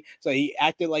 really. So he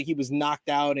acted like he was knocked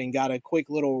out and got a quick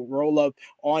little roll up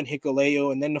on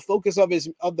Hikuleo. And then the focus of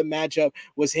the matchup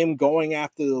was him going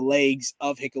after the legs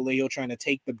of Hikuleo, trying to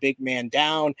take the big man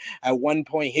down. At one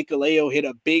point, Hikuleo hit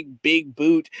a big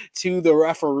boot to the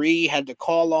referee, had to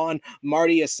call on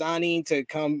Marty Asani to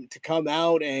come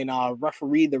out and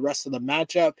referee the rest of the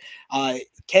matchup.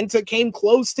 Kenta came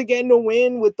close to getting a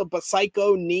win with the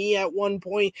Psycho knee at one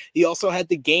point. He also had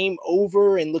the game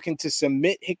over and looking to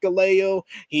submit Hikuleo.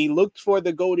 He looked for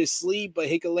the go to sleep, but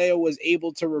Hikuleo was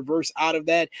able to reverse out of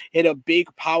that, hit a big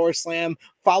power slam,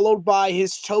 followed by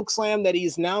his choke slam that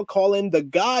he's now calling the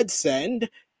Godsend.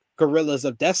 Gorillas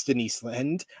of Destiny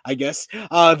send, I guess.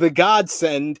 The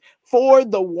Godsend for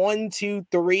the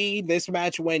 1-2-3. This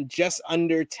match went just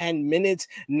under 10 minutes,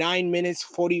 9 minutes,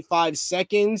 45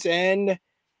 seconds, and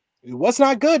it was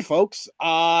not good, folks.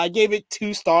 I gave it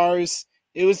 2 stars.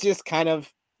 It was just kind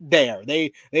of there.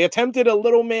 They attempted a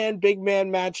little man, big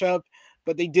man matchup,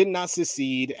 but they did not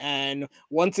succeed. And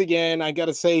once again, I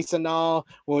gotta say, Sanal,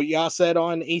 what y'all said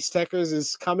on Ace Techers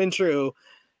is coming true.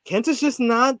 Kenta's just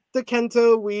not the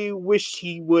Kenta we wished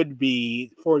he would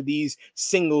be for these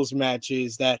singles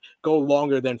matches that go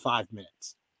longer than 5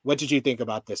 minutes. What did you think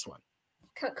about this one?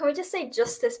 Can we just say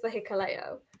justice for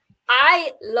Hikuleo?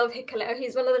 I love Hikuleo.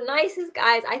 He's one of the nicest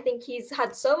guys. I think he's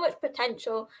had so much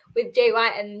potential with Jay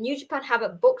White, and New Japan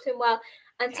haven't booked him well.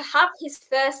 And to have his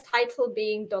first title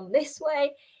being done this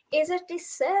way is a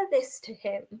disservice to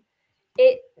him.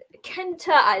 Kenta,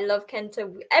 I love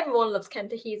Kenta. Everyone loves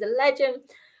Kenta. He's a legend.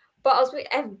 But as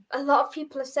a lot of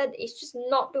people have said, it's just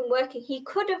not been working. He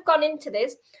could have gone into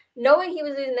this knowing he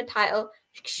was losing the title.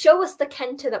 Show us the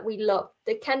Kenta that we love.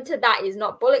 The Kenta that is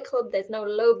not Bullet Club. There's no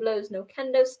low blows, no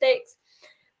kendo sticks.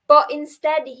 But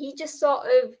instead, he just sort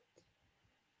of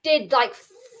did like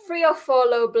 3 or 4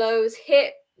 low blows,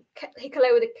 hit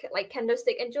Hikuleo with a kendo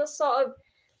stick, and just sort of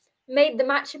made the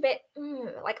match a bit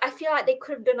I feel like they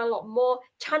could have done a lot more,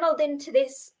 channeled into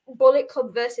this Bullet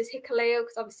Club versus Hikuleo,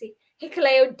 because obviously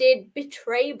Hikuleo did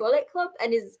betray Bullet Club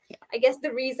and is, I guess,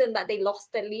 the reason that they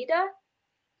lost their leader.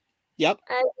 Yep.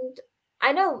 And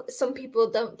I know some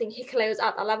people don't think Hikuleo's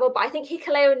at that level, but I think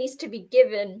Hikuleo needs to be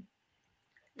given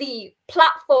the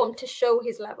platform to show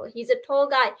his level. He's a tall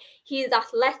guy. He's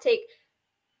athletic.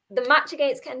 the match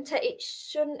against Kenta, it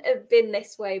shouldn't have been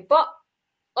this way. But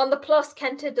on the plus,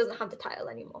 Kenta doesn't have the title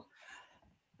anymore.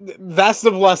 That's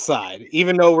the plus side,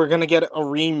 even though we're going to get a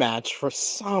rematch for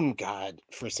some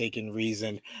godforsaken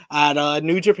reason at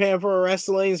New Japan Pro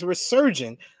Wrestling's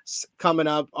Resurgence coming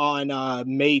up on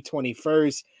May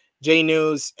 21st. J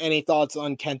News, any thoughts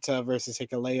on Kenta versus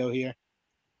Hikuleo here?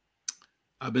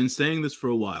 I've been saying this for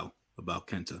a while about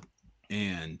Kenta,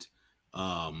 and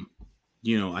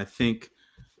I think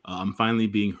I'm finally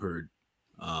being heard.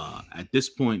 At this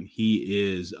point,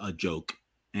 he is a joke,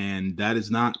 and that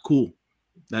is not cool.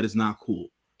 That is not cool.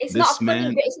 It's not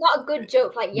funny, but it's not a good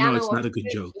joke like Yano. No, it's not a good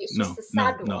joke. It's just a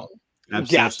sad one.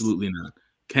 Absolutely not.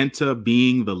 Kenta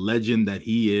being the legend that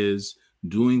he is,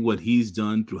 doing what he's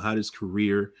done throughout his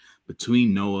career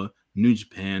between Noah, New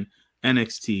Japan,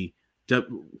 NXT,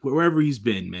 wherever he's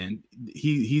been, man,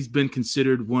 he's been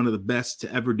considered one of the best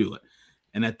to ever do it.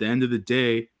 And at the end of the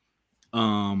day,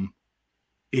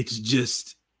 it's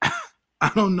just,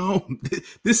 I don't know.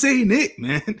 This ain't it,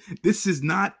 man. This is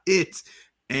not it.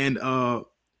 And, I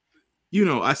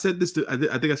said this, I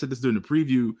think I said this during the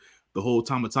preview, the whole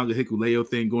Tama Tonga Hikuleo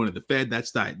thing going to the Fed,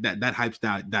 that hype's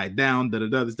died down,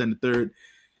 this, then the third.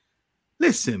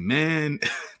 Listen, man,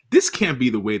 this can't be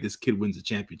the way this kid wins a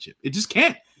championship. It just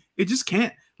can't. It just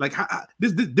can't. Like,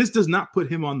 this does not put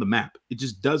him on the map. It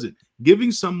just doesn't.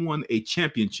 Giving someone a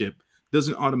championship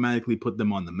doesn't automatically put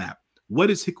them on the map. What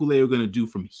is Hikuleo going to do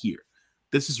from here?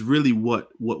 This is really what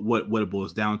it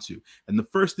boils down to. And the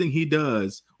first thing he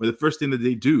does, or the first thing that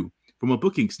they do from a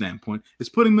booking standpoint, is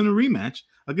put him in a rematch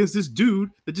against this dude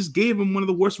that just gave him one of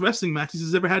the worst wrestling matches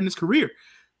he's ever had in his career.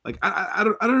 Like, I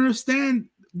don't understand.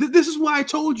 This is why I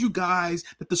told you guys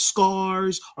that the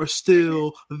scars are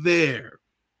still there.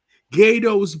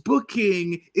 Gato's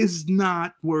booking is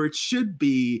not where it should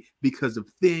be because of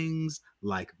things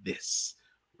like this,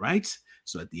 right?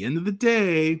 So at the end of the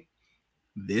day,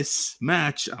 this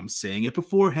match, I'm saying it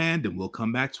beforehand, and we'll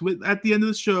come back to it at the end of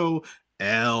the show,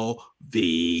 LVP.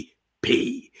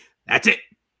 That's it.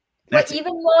 But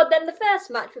even more than the first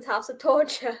match with House of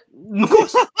Torture. Of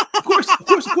course.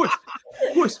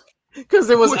 Because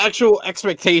there was actual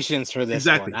expectations for this.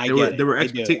 Exactly. One. There were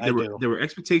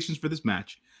expectations for this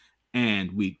match,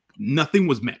 and nothing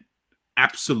was met.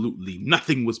 Absolutely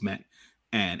nothing was met.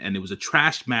 And it was a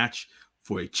trash match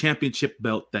for a championship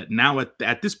belt that now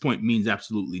at this point means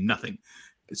absolutely nothing.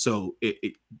 So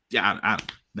I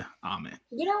don't, man.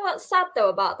 You know what's sad though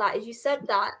about that is you said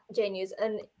that, J News,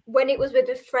 and when it was with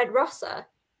Fred Rosser,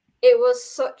 it was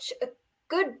such a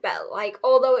good belt. Like,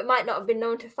 although it might not have been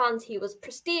known to fans, he was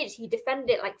prestige. He defended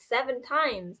it like 7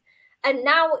 times. And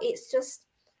now it's just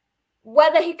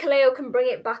whether Hikuleo can bring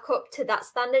it back up to that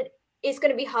standard. It's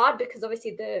going to be hard because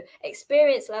obviously the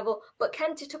experience level, but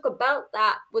Kenta took a belt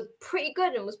that was pretty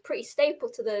good and was pretty staple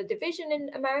to the division in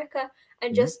America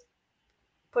and just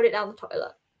put it down the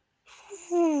toilet.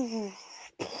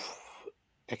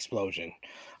 Explosion.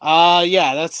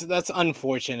 Yeah, that's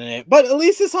unfortunate, but at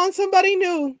least it's on somebody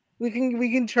new. We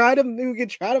can try to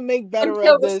make better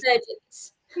Until of this.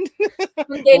 Resurgence.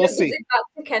 We'll see. Back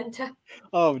to Kenta.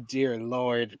 Oh dear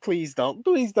Lord! Please don't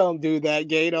do that,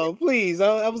 Gato. Please,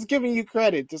 I was giving you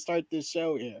credit to start this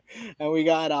show here, and we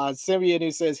got Simeon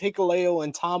who says Hikuleo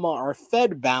and Tama are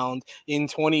Fed bound in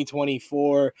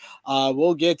 2024.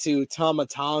 We'll get to Tama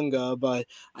Tonga, but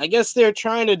I guess they're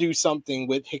trying to do something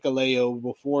with Hikuleo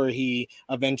before he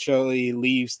eventually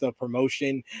leaves the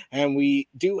promotion. And we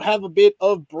do have a bit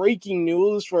of breaking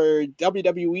news for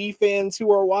WWE fans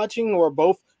who are watching, or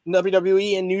both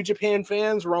WWE and New Japan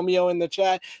fans. Romeo in the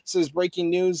chat says breaking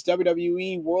news: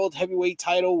 WWE World Heavyweight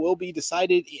title will be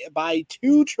decided by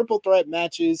 2 triple threat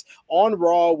matches on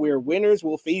Raw, where winners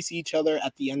will face each other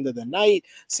at the end of the night.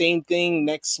 Same thing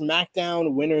next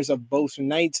SmackDown, winners of both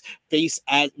nights face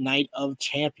at Night of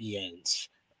Champions.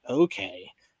 Okay,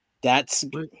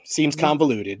 seems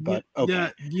convoluted, but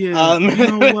okay. Yeah. You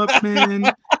know what,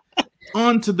 man?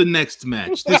 On to the next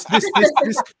match. This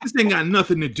ain't got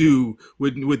nothing to do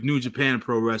with New Japan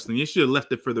Pro Wrestling. You should have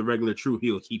left it for the regular True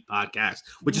Heel Heat podcast,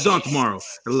 which is on tomorrow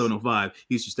at 11:05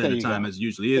 Eastern Standard Time, as it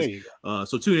usually is.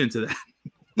 So tune into that.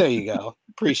 There you go.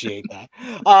 Appreciate that.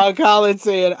 Colin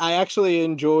said, I actually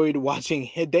enjoyed watching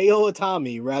Hideo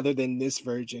Itami rather than this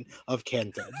version of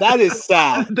Kenta. That is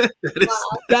sad.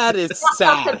 That is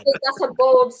sad. That's a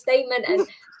bold statement, and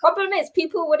problem is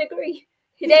people would agree.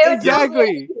 Hideo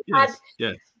exactly.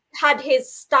 had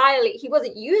his style. He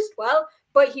wasn't used well,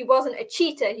 but he wasn't a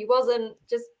cheater. He wasn't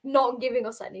just not giving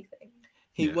us anything.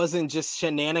 He wasn't just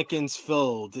shenanigans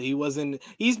filled.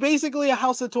 He's basically a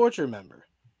House of Torture member.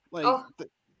 Like,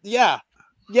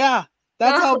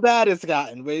 That's how bad it's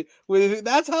gotten.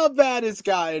 That's how bad it's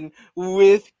gotten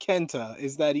with Kenta,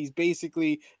 is that he's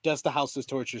basically just a House of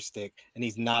Torture stick, and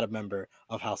he's not a member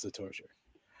of House of Torture.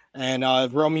 And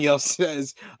Romeo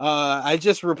says, I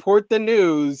just report the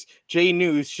news. J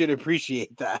News should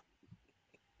appreciate that.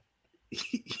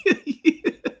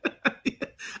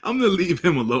 I'm going to leave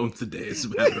him alone today, as a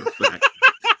matter of fact.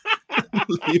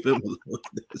 Leave him alone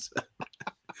today.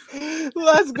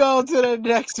 Let's go to the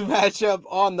next matchup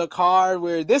on the card,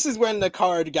 where this is when the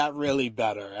card got really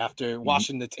better after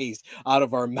washing the taste out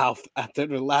of our mouth after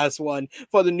the last one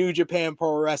for the New Japan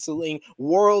Pro Wrestling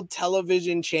World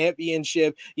Television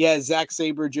Championship. Yeah, Zack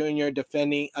Sabre Jr.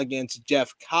 defending against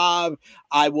Jeff Cobb.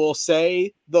 I will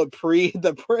say the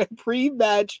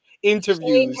pre-match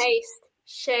interviews.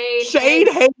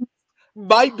 Shane Hayes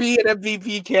might be an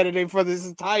MVP candidate for this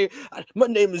entire. My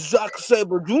name is Zack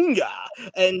Sabre Jr.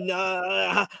 and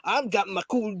I've got my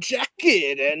cool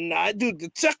jacket and I do the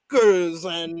checkers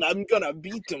and I'm gonna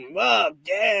beat them up,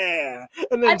 yeah.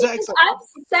 And then I've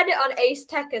said it on Ace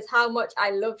Techers how much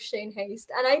I love Shane Hayes,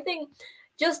 and I think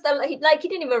just he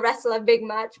didn't even wrestle a big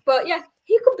match, but yeah,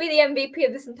 he could be the MVP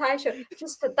of this entire show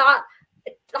just for that,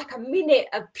 like a minute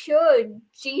of pure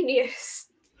genius.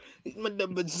 My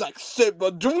name is Zack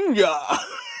Sabre Jr.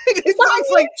 It's on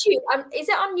YouTube. Is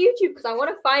it on YouTube? Because I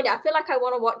want to find it. I feel like I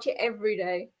want to watch it every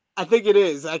day. I think it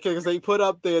is, because they put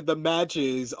up the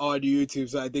matches on YouTube,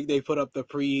 so I think they put up the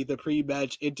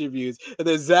pre-match interviews, and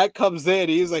then Zach comes in.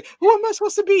 He's like, "Who am I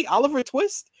supposed to be? Oliver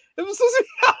Twist? It was supposed to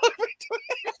be Oliver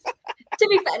Twist." To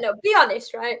be fair, no. Be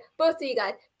honest, right? Both of you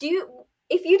guys.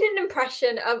 If you did an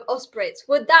impression of us Brits,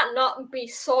 would that not be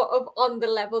sort of on the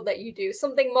level that you do?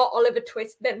 Something more Oliver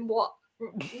Twist than what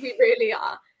we really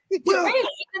are. Well, really,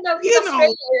 even though he's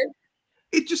Australian.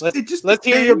 It just let's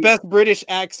hear your best British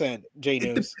accent, J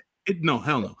News. No,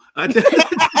 hell no.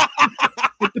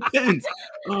 It depends.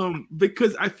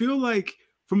 Because I feel like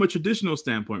from a traditional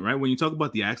standpoint, right? When you talk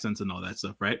about the accents and all that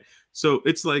stuff, right? So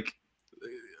it's like,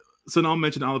 so now I'll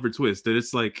mention Oliver Twist, that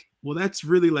it's like, well, that's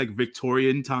really like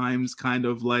Victorian times kind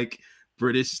of like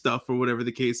British stuff or whatever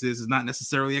the case is. It's not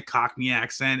necessarily a Cockney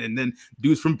accent, and then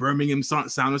dudes from Birmingham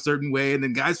sound a certain way, and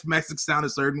then guys from Essex sound a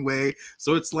certain way.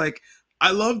 So it's like, I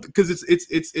love, because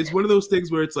it's one of those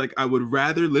things where it's like, I would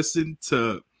rather listen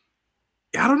to,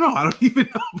 I don't know, I don't even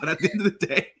know, but at the end of the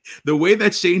day, the way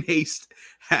that Shane Hayes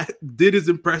did his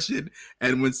impression,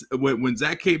 and when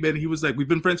Zach came in, he was like, "We've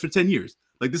been friends for 10 years.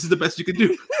 Like, this is the best you can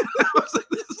do." I was like,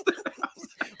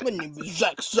 my name is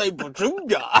Zack Sabre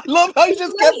Jr. I love how he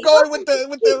just kept going with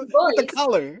the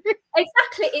color.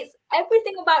 Exactly, it's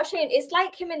everything about Shane. It's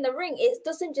like him in the ring. It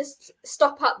doesn't just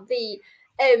stop at the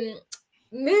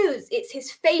moves. It's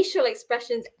his facial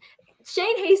expressions.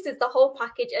 Shane Hayes is the whole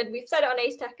package, and we've said it on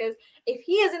Ace Techers. If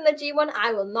he is in the G1,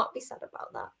 I will not be sad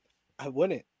about that. I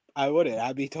wouldn't.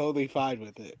 I'd be totally fine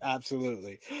with it.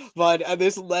 Absolutely. But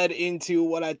this led into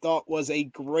what I thought was a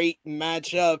great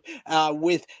matchup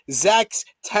with Zack's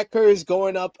Techers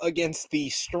going up against the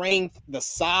strength, the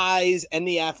size, and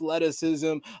the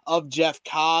athleticism of Jeff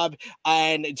Cobb.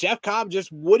 And Jeff Cobb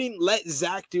just wouldn't let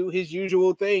Zack do his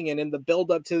usual thing. And in the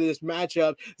build up to this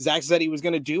matchup, Zack said he was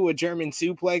going to do a German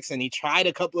suplex, and he tried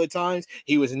a couple of times.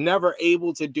 He was never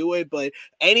able to do it. But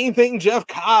anything Jeff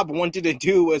Cobb wanted to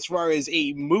do as far as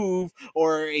a move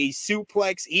or a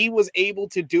suplex, he was able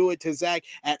to do it to Zack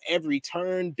at every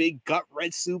turn. Big gut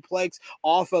wrench suplex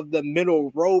off of the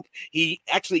middle rope. He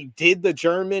actually did the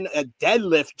German, a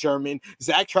deadlift German.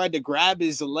 Zack tried to grab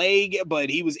his leg, but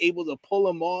he was able to pull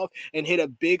him off and hit a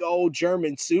big old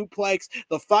German suplex.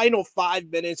 The final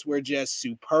 5 minutes were just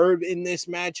superb in this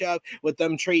matchup, with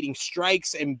them trading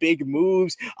strikes and big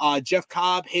moves. Jeff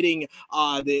Cobb hitting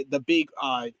the big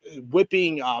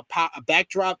whipping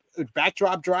backdrop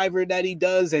driver that he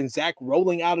does, and Zack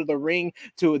rolling out of the ring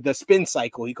to the spin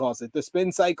cycle, he calls it the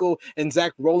spin cycle, and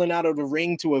Zack rolling out of the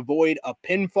ring to avoid a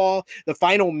pinfall. The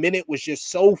final minute was just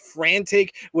so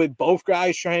frantic, with both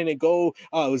guys trying to go,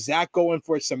 Zack going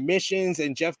for submissions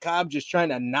and Jeff Cobb just trying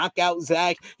to knock out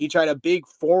Zack. He tried a big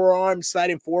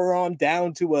sliding forearm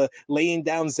down to laying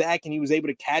down Zack, and he was able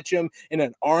to catch him in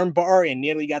an arm bar and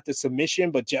nearly got the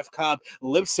submission, but Jeff Cobb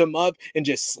lifts him up and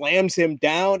just slams him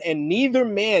down. And neither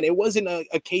man, it wasn't a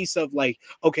case of like,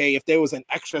 okay, if there was an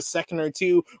extra second or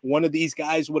two, one of these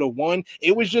guys would have won.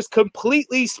 It was just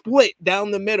completely split down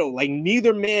the middle. Like,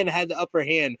 neither man had the upper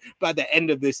hand by the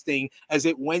end of this thing, as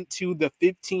it went to the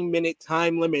 15-minute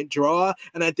time limit draw.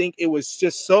 And I think it was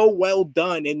just so well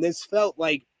done. And this felt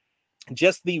like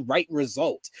just the right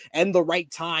result and the right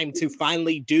time to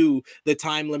finally do the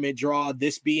time limit draw,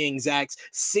 this being Zach's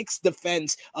 6th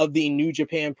defense of the New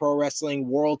Japan Pro Wrestling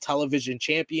World Television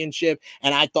Championship.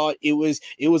 And I thought it was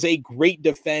a great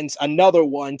defense, another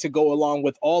one to go along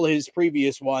with all his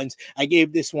previous ones. I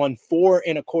gave this one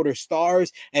 4.25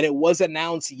 stars, and it was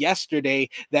announced yesterday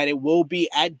that it will be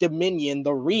at Dominion,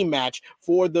 the rematch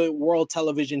for the World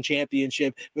Television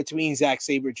Championship between Zack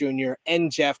Sabre Jr.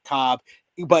 and Jeff Cobb.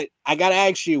 But I gotta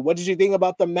ask you, what did you think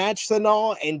about the match,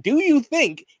 Sanal? And do you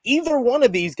think either one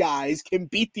of these guys can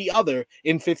beat the other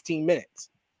in 15 minutes?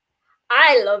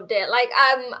 I loved it. Like,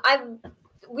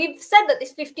 we've said that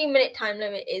this 15-minute time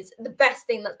limit is the best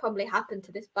thing that's probably happened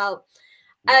to this belt.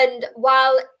 And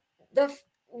while the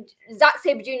Zack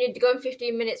Sabre Jr. going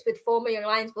 15 minutes with former Young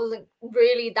Lions wasn't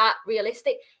really that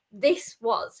realistic, this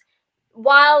was.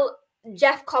 While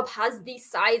Jeff Cobb has the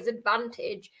size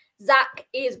advantage, Zach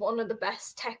is one of the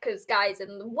best Tekkers guys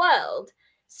in the world.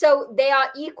 So they are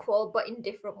equal, but in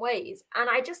different ways. And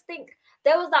I just think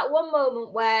there was that one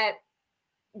moment where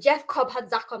Jeff Cobb had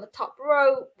Zach on the top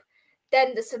rope,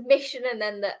 then the submission, and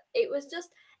then it was just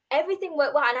everything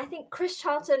worked well. And I think Chris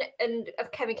Charlton and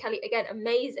Kevin Kelly, again,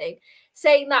 amazing,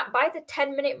 saying that by the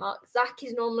 10-minute mark, Zach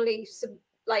is normally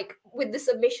like with the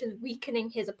submissions weakening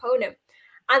his opponent.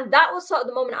 And that was sort of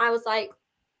the moment I was like,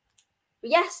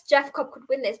 yes, Jeff Cobb could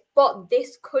win this, but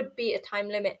this could be a time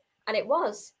limit. And it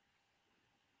was.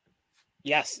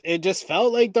 Yes, it just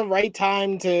felt like the right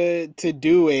time to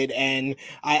do it. And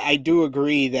I do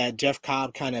agree that Jeff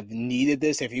Cobb kind of needed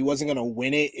this. If he wasn't going to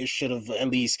win it, it should have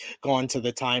at least gone to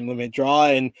the time limit draw.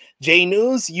 And Jay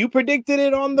News, you predicted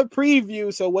it on the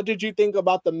preview. So what did you think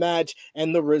about the match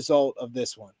and the result of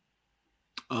this one?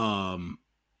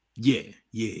 Yeah.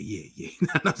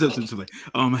 At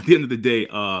the end of the day,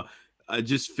 I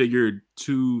just figured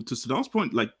to Sadal's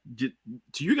point, like to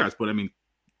you guys' point, I mean,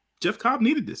 Jeff Cobb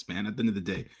needed this, man, at the end of the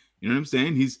day. You know what I'm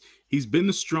saying? He's been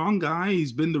the strong guy.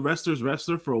 He's been the wrestler's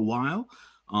wrestler for a while.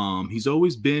 He's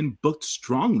always been booked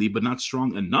strongly, but not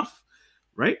strong enough,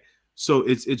 right? So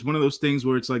it's one of those things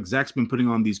where it's like Zach's been putting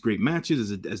on these great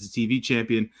matches as a TV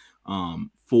champion.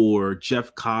 For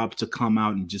Jeff Cobb to come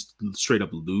out and just straight up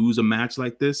lose a match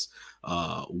like this,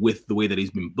 with the way that he's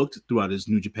been booked throughout his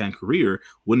New Japan career,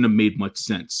 wouldn't have made much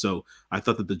sense. So I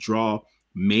thought that the draw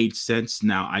made sense.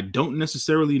 Now, I don't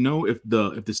necessarily know if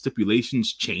the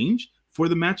stipulations change for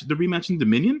the rematch in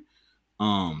Dominion,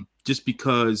 just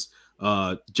because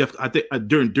Jeff, I think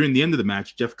during the end of the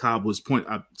match, Jeff Cobb was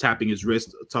tapping his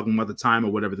wrist, talking about the time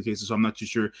or whatever the case is. So I'm not too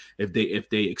sure if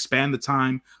they expand the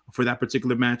time for that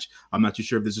particular match. I'm not too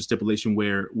sure if there's a stipulation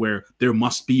where there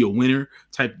must be a winner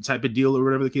type of deal or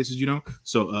whatever the case is, you know.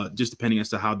 So just depending as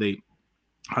to how they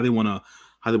want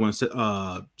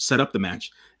to set up the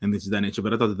match and things of that nature.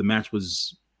 But I thought that the match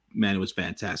was, man, it was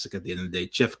fantastic at the end of the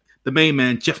day. The main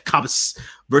man, Jeff Cobb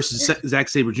versus Zack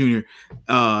Sabre Jr.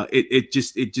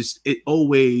 It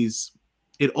always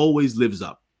lives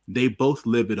up. They both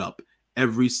live it up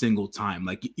every single time.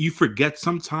 Like, you forget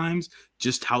sometimes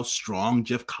just how strong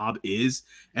Jeff Cobb is,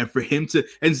 and for him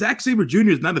and Zack Sabre Jr.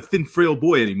 is not a thin, frail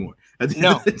boy anymore. At the end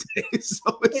of the day,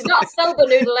 so he's not Silver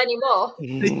Noodle anymore.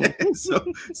 Yeah,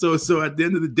 so at the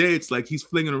end of the day, it's like he's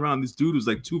flinging around this dude who's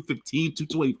like 215,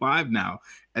 225 now,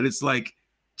 and it's like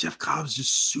Jeff Cobb's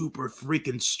just super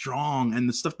freaking strong, and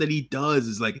the stuff that he does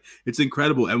is like, it's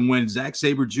incredible. And when Zack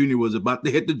Sabre Jr. was about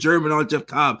to hit the German on Jeff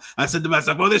Cobb, I said to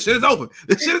myself, "Oh, this shit is over.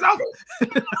 This shit is over."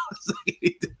 And I was like,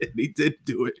 he did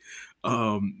do it.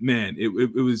 Man, it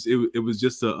was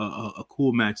just a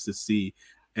cool match to see,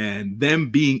 and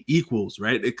them being equals,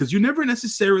 right? Because you never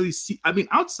necessarily see. I mean,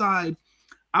 outside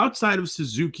of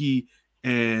Suzuki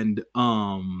and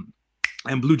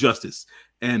Blue Justice.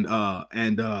 And fuck,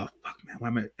 man, why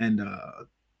am I?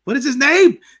 What is his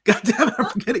name? God damn it, I'm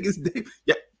forgetting his name.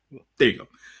 Yeah, there you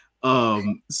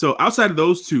go. So outside of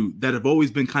those two that have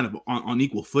always been kind of on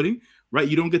equal footing, right?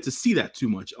 You don't get to see that too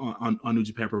much on New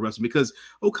Japan Pro Wrestling, because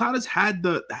Okada's had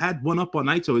one up on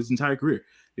Naito his entire career.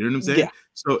 You know what I'm saying? Yeah.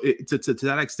 So to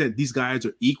that extent, these guys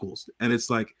are equals, and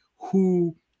it's like,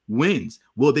 who wins?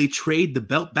 Will they trade the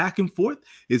belt back and forth?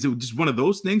 Is it just one of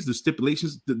those things? The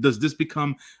stipulations, does this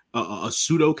become a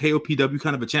pseudo KOPW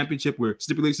kind of a championship where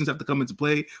stipulations have to come into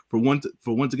play for one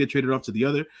to get traded off to the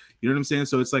other? You know what I'm saying?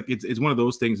 So it's like it's one of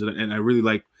those things, and I really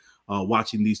like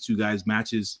watching these two guys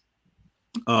matches.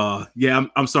 Yeah,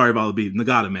 I'm sorry about the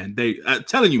Nagata, man. I'm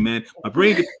telling you, man, my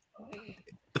brain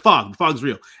the fog's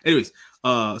real. Anyways,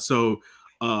 so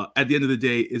at the end of the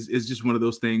day, is just one of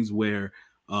those things where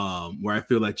I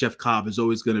feel like Jeff Cobb is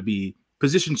always going to be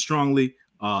positioned strongly.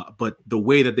 But the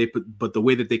way that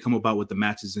they come about with the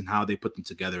matches and how they put them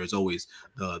together is always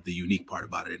the unique part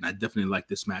about it. And I definitely like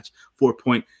this match.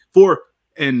 4.4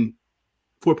 and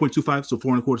 4.25, so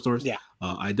 4.25 stars. Yeah,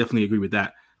 I definitely agree with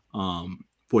that.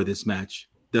 For this match,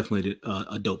 definitely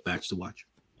a dope match to watch.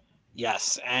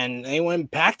 Yes, and they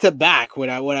went back to back what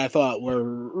I thought were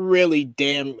really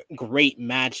damn great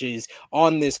matches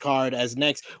on this card. As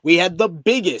next we had the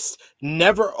biggest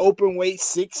never open weight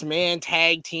 6-man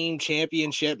tag team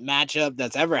championship matchup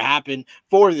that's ever happened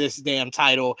for this damn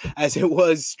title, as it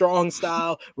was Strong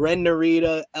Style, Ren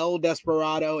Narita, El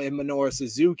Desperado, and Minoru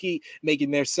Suzuki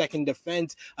making their second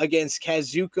defense against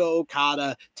Kazuchika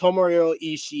Okada, Tomohiro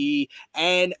Ishii,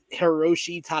 and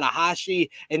Hiroshi Tanahashi.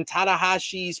 And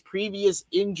Tanahashi's previous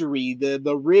injury,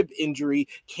 the rib injury,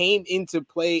 came into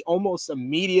play almost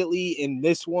immediately in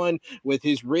this one, with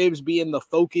his ribs being the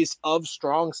focus of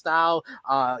Strong Style.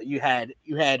 You had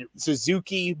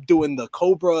Suzuki doing the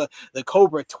Cobra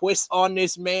twist on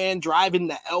this man, driving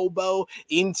the elbow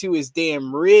into his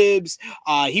damn ribs.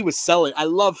 He was selling. I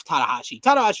love Tanahashi.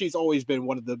 Tanahashi's always been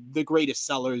one of the greatest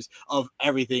sellers of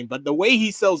everything, but the way he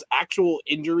sells actual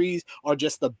injuries are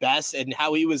just the best. And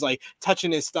how he was like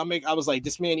touching his stomach, I was like,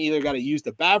 this man either got to use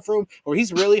the bathroom or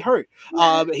he's really hurt.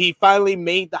 He finally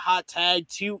made the hot tag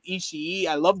to Ishii.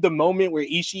 I love the moment where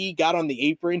Ishii got on the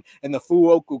apron and the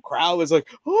Fuoku crowd was like,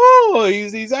 oh,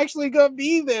 he's actually gonna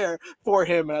be there for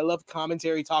him. And I love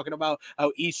commentary talking about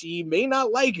how Ishii may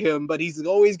not like him, but he's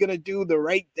always gonna do the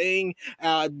right thing.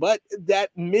 But that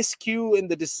miscue and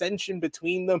the dissension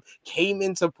between them came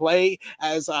into play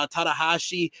as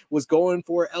Tanahashi was going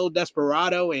for El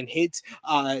Desperado and hit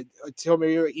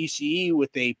Tomohiro Ishii with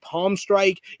a palm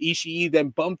strike. Ishii then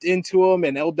bumped into him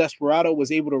and El Desperado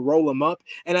was able to roll him up.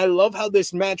 And I love how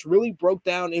this match really broke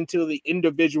down into the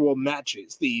individual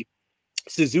matches. The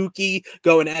Suzuki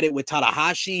going at it with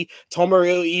Tanahashi,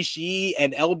 Tomohiro Ishii,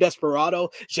 and El Desperado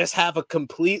just have a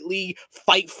completely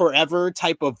fight forever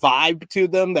type of vibe to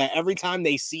them, that every time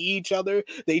they see each other,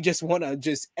 they just want to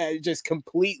just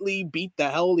completely beat the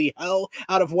hell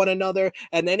out of one another.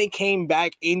 And then it came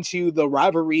back into the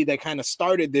rivalry that kind of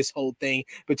started this whole thing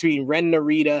between Ren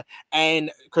Narita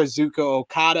and Kazuchika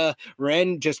Okada.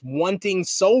 Ren just wanting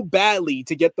so badly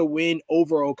to get the win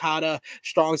over Okada.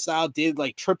 Strong Style did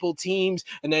like triple teams,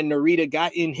 and then Narita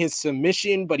got in his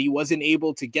submission, but he wasn't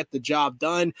able to get the job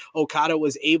done. Okada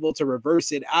was able to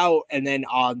reverse it out, and then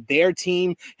their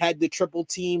team had the triple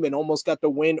team and almost got the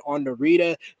win on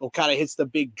Narita. Okada hits the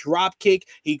big drop kick.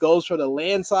 He goes for the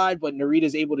landslide, but Narita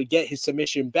is able to get his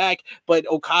submission back, but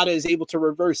Okada is able to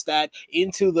reverse that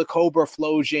into the Cobra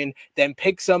Flosion, then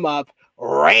picks him up.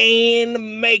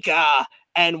 Rainmaker.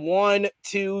 And 1,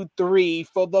 2, 3,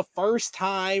 for the first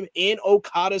time in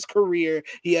Okada's career,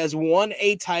 he has won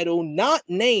a title not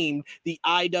named the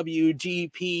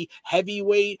IWGP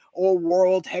Heavyweight or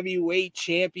World Heavyweight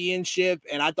Championship.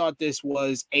 And I thought this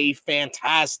was a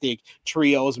fantastic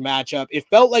trios matchup. It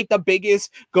felt like the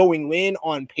biggest going in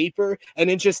on paper,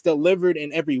 and it just delivered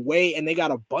in every way. And they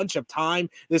got a bunch of time.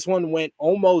 This one went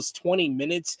almost 20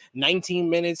 minutes, 19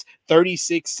 minutes,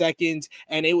 36 seconds,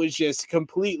 and it was just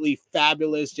completely fabulous.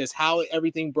 Just how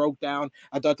everything broke down.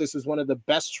 I thought this was one of the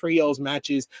best trios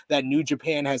matches that New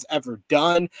Japan has ever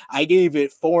done. I gave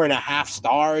it 4.5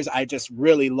 stars. I just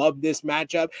really loved this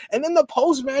matchup. And then the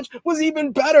post match was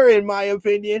even better, in my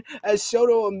opinion, as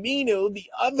Shota Umino, the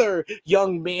other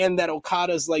young man that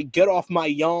Okada's like, get off my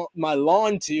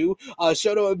lawn to.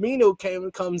 Shota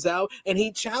Umino comes out and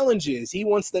he challenges. He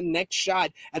wants the next shot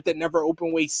at the never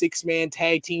openweight 6-man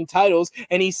tag team titles,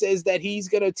 and he says that he's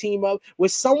gonna team up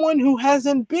with someone who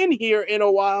hasn't been here in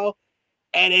a while,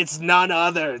 and it's none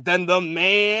other than the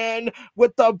man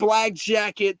with the black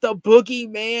jacket, the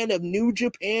boogeyman of New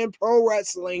Japan Pro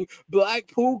Wrestling,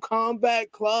 Blackpool Combat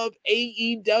Club,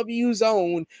 AEW's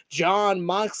own Jon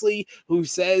Moxley, who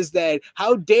says that,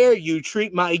 how dare you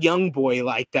treat my young boy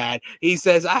like that? He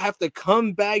says, I have to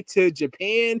come back to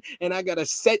Japan and I got to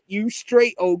set you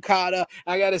straight, Okada.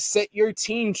 I got to set your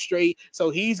team straight. So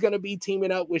he's going to be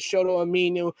teaming up with Shota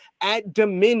Umino at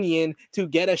Dominion to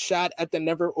get a shot at the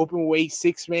never openweight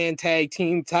 6-man tag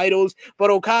team titles. But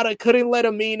Okada couldn't let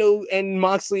Umino and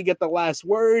Moxley get the last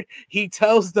word. He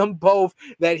tells them both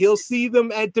that he'll see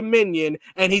them at Dominion,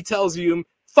 and he tells you,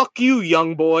 fuck you,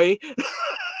 young boy.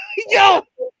 Yo,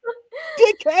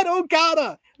 dickhead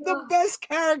Okada. the best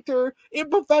character in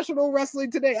professional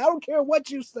wrestling today. I don't care what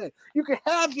you say. You can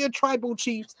have your tribal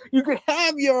chiefs. You can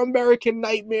have your American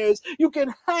Nightmares. You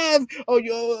can have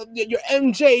your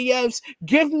MJFs.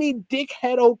 Give me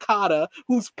Dickhead Okada,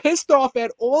 who's pissed off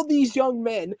at all these young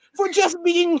men for just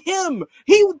being him.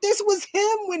 This was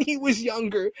him when he was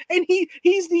younger, and he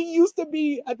used to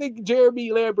be. I think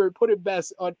Jeremy Lambert put it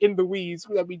best on In the Weeds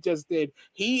that we just did.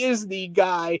 He is the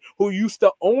guy who used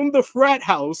to own the frat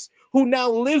house, who now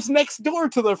lives next door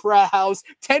to the frat house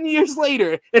 10 years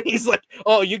later. And he's like,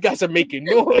 oh, you guys are making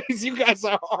noise. You guys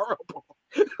are horrible.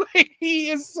 Like, he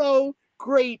is so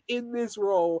great in this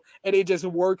role, and it just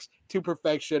works to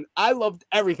perfection. I loved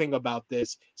everything about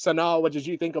this. Sanaa, what did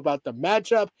you think about the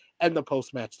matchup and the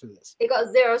post-match to this? It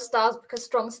got 0 stars because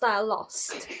Strong Style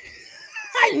lost.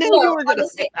 I knew you were going to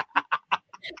say that.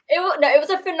 It was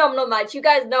a phenomenal match. You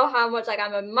guys know how much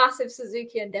I'm a massive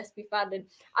Suzuki and Despy fan, and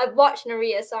I've watched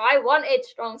Narita, so I wanted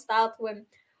Strong Style to win.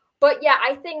 But yeah,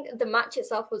 I think the match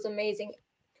itself was amazing.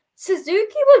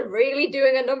 Suzuki was really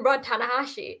doing a number on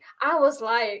Tanahashi. I was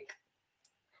like,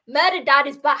 Murder Dad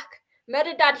is back.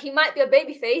 Murder Dad, he might be a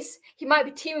babyface. He might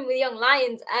be teaming with Young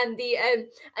Lions and the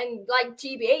and like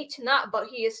GBH and that, but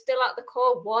he is still at the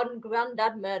core one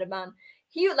granddad murder man.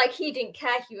 He didn't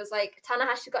care. He was like,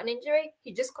 Tanahashi got an injury.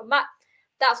 He just come back.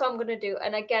 That's what I'm gonna do.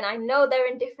 And again, I know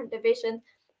they're in different divisions,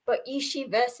 but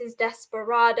Ishii versus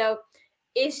Desperado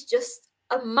is just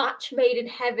a match made in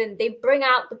heaven. They bring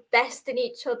out the best in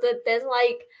each other. There's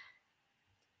like,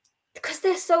 because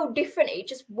they're so different, it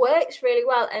just works really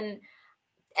well. And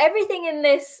everything in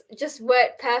this just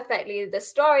worked perfectly. The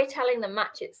storytelling, the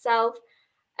match itself.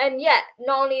 And yeah,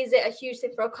 not only is it a huge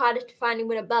thing for Okada to finally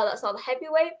win a belt that's not the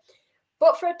heavyweight,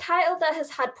 but for a title that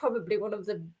has had probably one of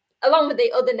the, along with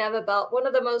the other Never belt, one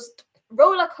of the most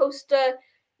roller coaster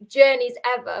journeys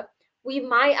ever, we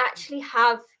might actually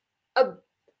have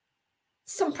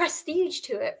some prestige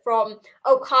to it, from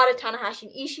Okada, Tanahashi,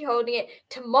 and Ishii holding it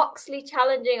to Moxley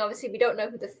challenging. Obviously, we don't know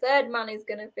who the third man is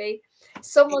going to be.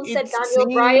 Someone said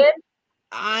Daniel Bryan.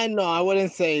 I know, I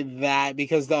wouldn't say that,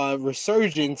 because the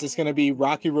resurgence is going to be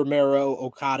Rocky Romero,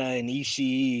 Okada, and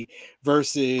Ishii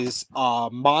versus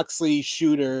Moxley,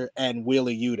 Shooter, and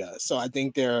Wheeler Yuta. So I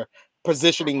think they're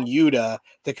positioning Yuta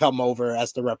to come over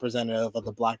as the representative of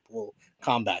the Blackpool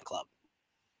Combat Club.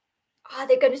 Are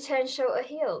they going to turn Shota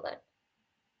heel then?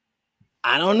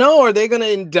 I don't know. Are they going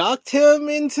to induct him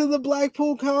into the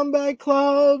Blackpool Combat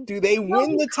Club? Do they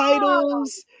win the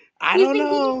titles? I don't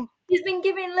know. He's been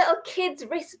giving little kids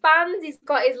wristbands. He's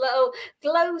got his little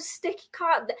glow sticky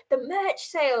card. The merch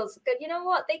sales. You know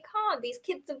what? They can't. These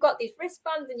kids have got these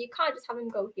wristbands, and you can't just have him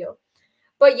go heel.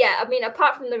 But yeah, I mean,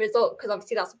 apart from the result, because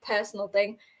obviously that's a personal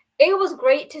thing, it was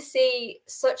great to see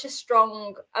such a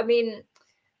strong. I mean,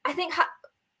 I think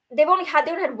they only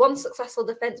had one successful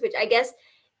defense, which I guess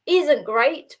isn't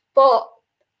great, but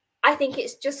I think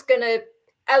it's just gonna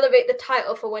elevate the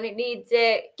title for when it needs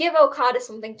it. Give Okada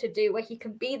something to do where he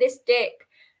can be this dick,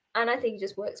 and I think it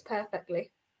just works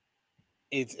perfectly.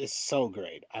 It's so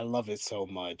great. I love it so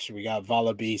much. We got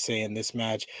Vala B saying this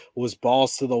match was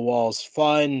balls to the walls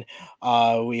fun.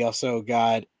 We also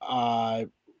got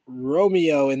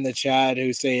Romeo in the chat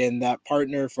who's saying that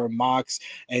partner for Mox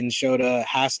and Shota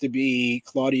has to be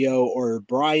Claudio or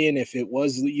Brian. If it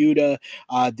was Yuta,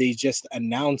 they just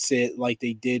announce it like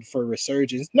they did for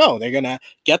Resurgence. No, they're gonna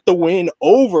get the win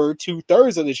over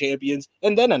 2/3 of the champions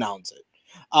and then announce it.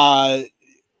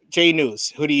 Jay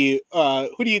News, who do you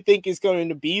think is going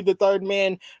to be the third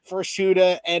man for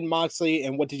Shota and Moxley,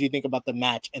 and what did you think about the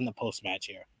match and the post match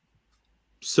here?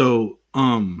 So,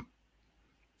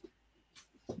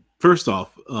 first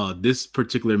off, this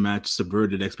particular match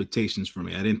subverted expectations for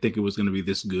me. I didn't think it was going to be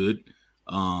this good,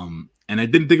 and I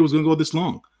didn't think it was going to go this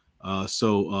long.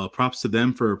 So props to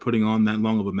them for putting on that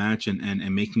long of a match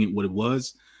and making it what it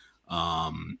was.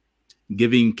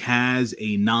 Giving Kaz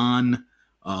a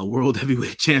non-World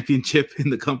Heavyweight Championship in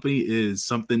the company is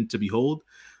something to behold.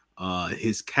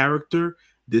 His character,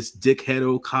 this dickhead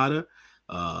Okada,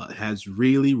 has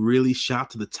really, really shot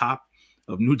to the top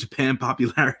of New Japan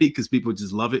popularity because people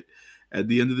just love it at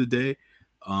the end of the day.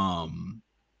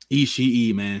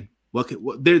 Ishii, man.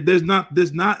 There's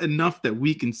not enough that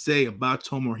we can say about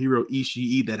Tomohiro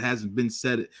Ishii that hasn't been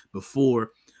said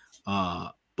before.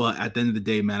 But at the end of the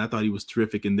day, man, I thought he was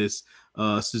terrific in this.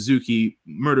 Suzuki,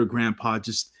 Murder Grandpa,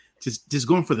 just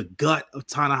going for the gut of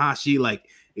Tanahashi, like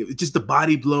just the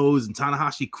body blows and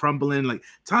Tanahashi crumbling, like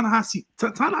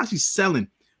Tanahashi's selling.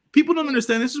 People don't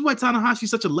understand. This is why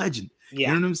Tanahashi's such a legend. Yeah.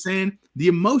 You know what I'm saying? The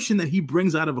emotion that he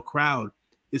brings out of a crowd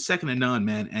is second to none,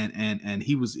 man. And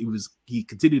he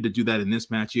continued to do that in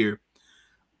this match here.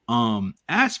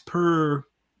 As per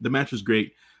The match was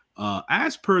great.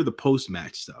 As per the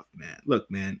post-match stuff, man. Look,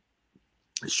 man,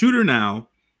 Shooter now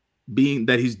being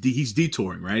that he's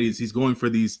detouring, right? He's going for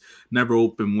these never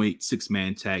open weight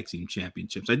 6-man tag team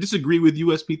championships. I disagree with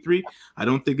USP3. I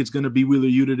don't think it's going to be Wheeler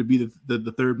Yuta to be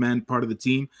the third man part of the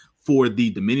team for the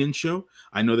Dominion show.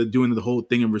 I know they're doing the whole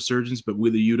thing in Resurgence, but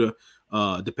Wheeler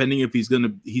Yuta, depending if he's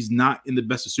not in the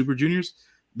best of Super Juniors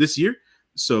this year.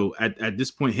 So at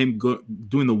this point, him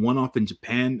doing the one-off in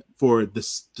Japan for the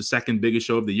second biggest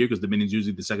show of the year, because Dominion's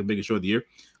usually the second biggest show of the year,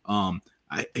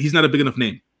 he's not a big enough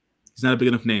name. He's not a big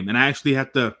enough name. And I actually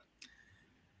have to,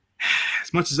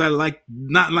 as much as I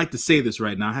not like to say this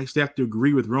right now, I actually have to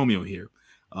agree with Romeo here.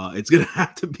 It's going to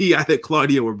have to be either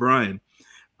Claudio or Brian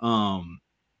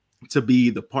to be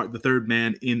the third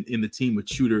man in the team with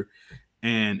Shooter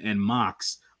and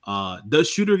Mox. Does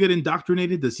Shooter get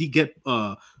indoctrinated? Does he get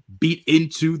beat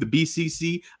into the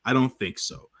BCC? I don't think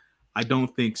so.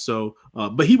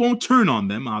 But he won't turn on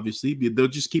them, obviously. They'll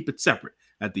just keep it separate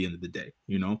at the end of the day,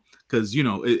 because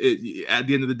at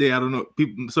the end of the day, I don't know.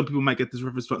 Some people might get this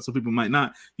reference, some people might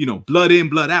not. Blood in,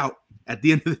 blood out. At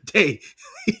the end of the day,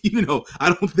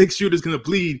 I don't think Shooter's gonna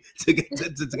bleed to get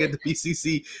the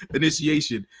BCC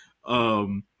initiation.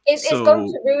 It's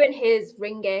going to ruin his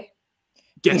ringe.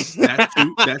 Yes, that's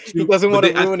true. He doesn't want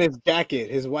to ruin his jacket,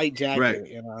 his white jacket.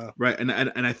 Right, right. And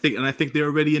I think they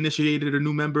already initiated a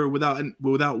new member without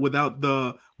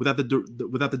the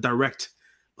direct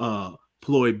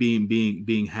ploy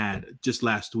being had just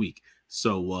last week.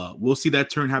 So we'll see that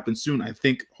turn happen soon. I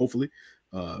think, hopefully,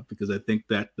 because I think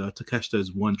that Takeshita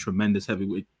is one tremendous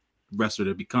heavyweight wrestler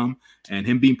to become, and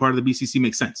him being part of the BCC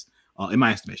makes sense in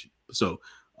my estimation. So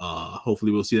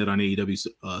hopefully we'll see that on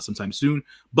AEW sometime soon.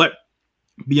 But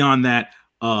beyond that,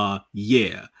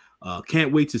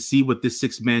 can't wait to see what this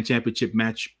 6-man championship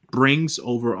match brings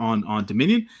over on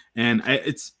Dominion. And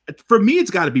for me,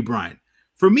 it's got to be Brian.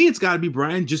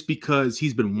 Just because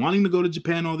he's been wanting to go to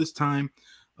Japan all this time.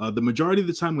 The majority of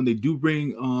the time when they do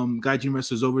bring Gaijin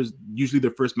wrestlers over, usually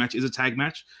their first match is a tag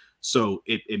match. So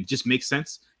it just makes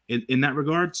sense in that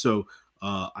regard. So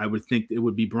I would think it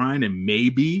would be Brian, and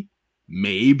maybe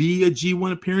a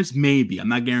G1 appearance. Maybe. I'm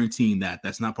not guaranteeing that.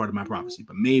 That's not part of my prophecy,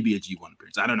 but maybe a G1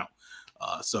 appearance. I don't know.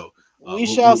 We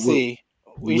shall see.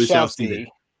 We shall see.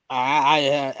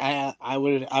 I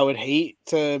would hate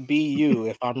to be you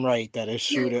if I'm right that it's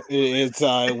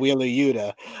Wheeler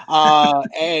Yuta.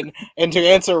 And to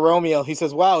answer Romeo, he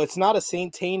says, "Wow, it's not a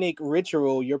satanic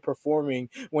ritual you're performing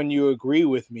when you agree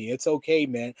with me. It's okay,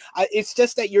 man. It's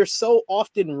just that you're so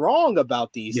often wrong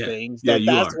about these things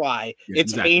that's why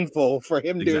it's painful for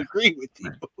him to agree with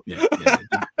you." Right.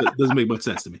 It doesn't make much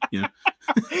sense to me.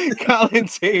 Colin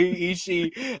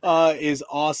Ishii is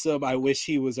awesome. I wish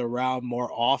he was around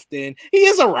more often. He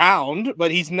is around, but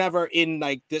he's never in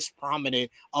like this prominent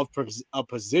of a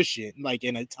position, like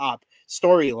in a top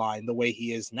storyline the way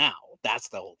he is now. That's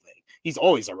the whole thing. He's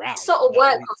always around. Sort of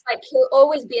work. Like he'll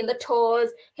always be in the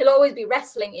tours. He'll always be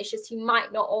wrestling. It's just he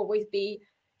might not always be.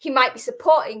 He might be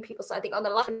supporting people. So I think on the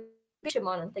live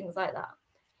Shimon and things like that.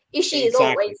 Ishii is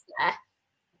always there.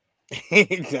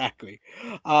 Exactly.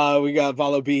 We got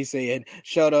Valo B saying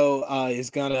Shoto is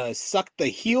gonna suck the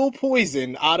heel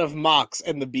poison out of Mox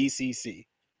and the BCC.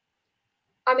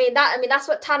 I mean that's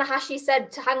what Tanahashi said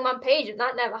to Hangman Page, and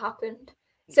that never happened.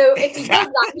 So if he does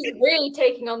that, he's really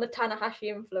taking on the Tanahashi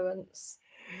influence.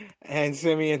 And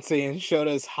Simeon saying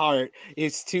Shota's heart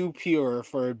is too pure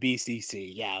for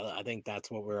BCC. Yeah, I think that's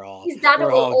what we're all. His dad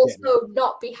will also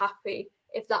not be happy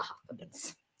if that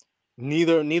happens.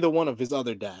 Neither one of his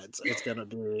other dads. It's gonna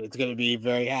be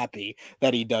very happy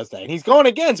that he does that. And he's going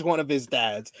against one of his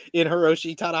dads in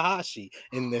Hiroshi Tanahashi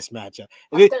in this matchup.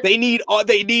 They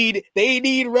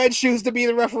need Red Shoes to be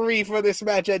the referee for this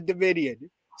match at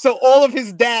Dominion. So all of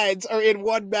his dads are in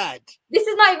one match. This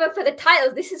is not even for the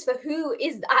titles. This is for who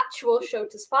is the actual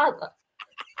Shota's father.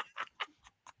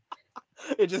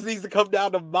 It just needs to come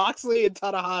down to Moxley and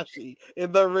Tanahashi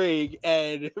in the ring,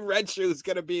 and Red Shoe's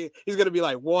gonna be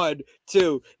like 1,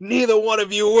 2, neither one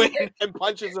of you win, and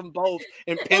punches them both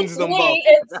and pins them both.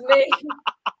 It's me.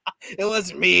 It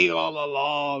was me all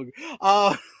along.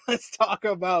 Let's talk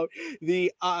about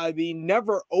the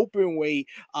never open weight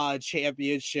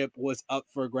championship was up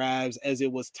for grabs, as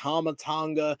it was Tama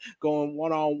Tonga going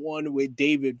one-on-one with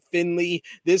David Finlay.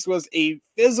 This was a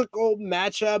physical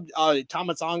matchup.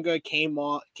 Tama Tonga came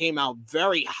out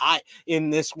very hot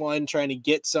in this one, trying to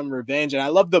get some revenge. And I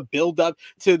love the build up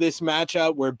to this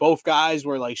matchup where both guys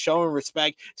were like showing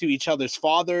respect to each other's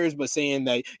fathers, but saying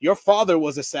that your father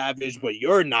was a savage, but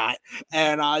you're not.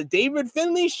 And David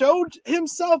Finlay showed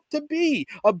himself enough to be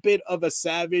a bit of a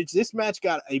savage. This match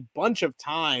got a bunch of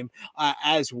time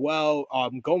as well,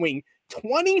 going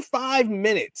 25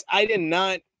 minutes. I did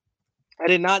not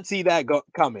see that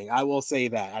coming. I will say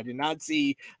that. I did not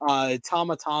see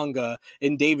Tama Tonga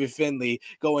and David Finlay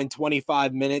going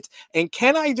 25 minutes. And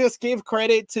can I just give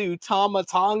credit to Tama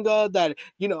Tonga that,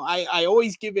 I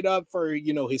always give it up for,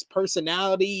 his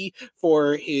personality,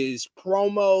 for his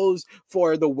promos,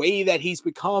 for the way that he's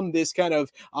become this kind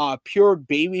of pure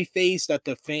baby face that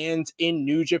the fans in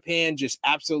New Japan just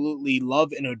absolutely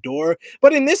love and adore.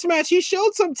 But in this match, he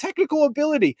showed some technical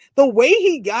ability. The way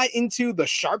he got into the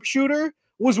sharpshooter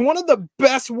was one of the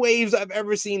best waves I've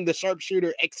ever seen the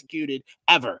sharpshooter executed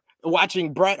ever.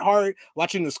 Watching Bret Hart,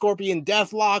 watching the Scorpion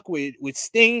Deathlock with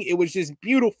Sting, it was just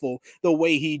beautiful the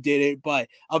way he did it. But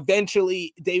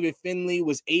eventually, David Finlay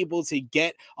was able to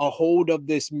get a hold of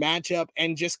this matchup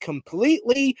and just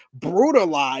completely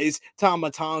brutalize Tama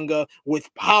Tonga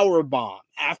with powerbomb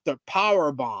after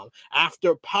powerbomb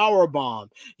after powerbomb.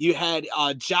 You had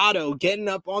Jado getting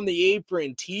up on the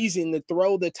apron, teasing to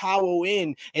throw the towel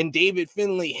in, and David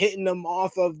Finlay hitting him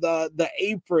off of the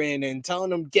apron and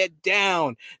telling him get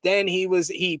down. Then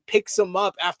he picks him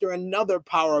up after another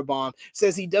powerbomb,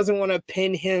 says he doesn't want to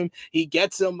pin him. He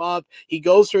gets him up. He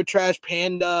goes for Trash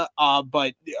Panda,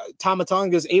 but Tama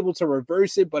Tonga is able to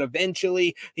reverse it, but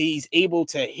eventually he's able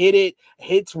to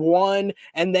hits one,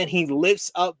 and then he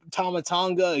lifts up Tama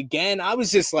Tonga again. I was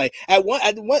just like,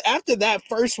 after that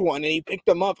first one, and he picked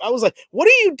him up, I was like, what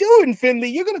are you doing, Finlay?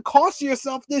 You're going to cost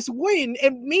yourself this win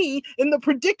and me in the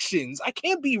predictions. I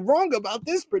can't be wrong about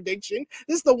this prediction.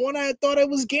 This is the one I thought I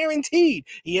was guaranteed.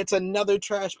 He hits another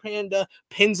Trash Panda,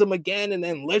 pins him again, and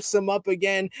then lifts him up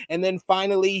again. And then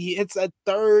finally, he hits a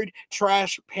third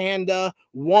Trash Panda.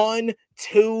 1,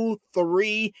 2,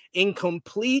 3 in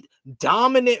complete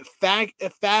dominant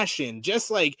fashion.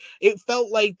 Just like it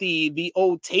felt like the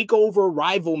old takeover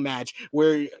rival match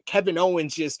where Kevin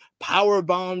Owens just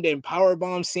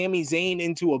powerbombed Sami Zayn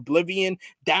into oblivion.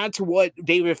 That's what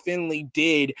David Finlay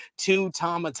did to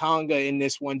Tama Tonga in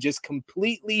this one. Just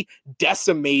completely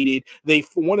decimated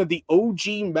one of the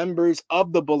OG members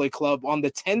of the Bullet Club. On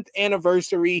the 10th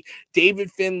anniversary, David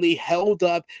Finlay held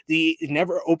up the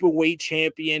never openweight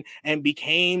champion and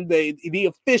became the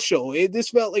official. This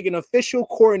felt like an official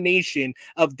coronation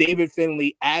of David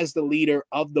Finlay as the leader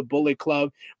of the Bullet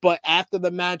Club. But after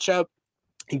the matchup,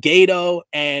 Gato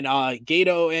and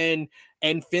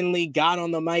Finlay got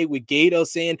on the mic with Gato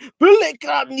saying, Bullet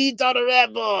Club needs a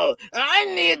rebel. I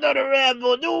need a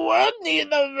rebel. The world needs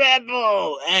a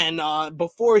rebel. And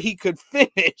before he could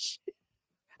finish,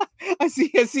 I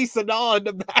see SANADA in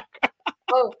the back.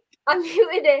 Oh, I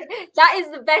muted it. That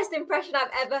is the best impression I've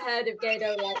ever heard of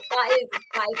Gato. That is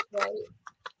great.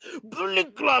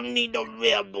 Bullet Club need a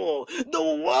rebel.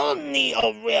 The world need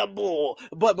a rebel.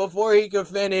 But before he could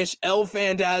finish, El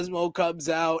Phantasmo comes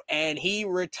out and he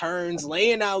returns,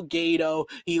 laying out Gato.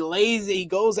 He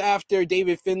goes after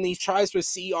David Finlay, tries for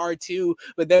CR2,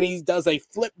 but then he does a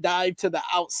flip dive to the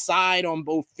outside on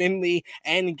both Finlay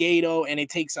and Gato, and it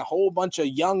takes a whole bunch of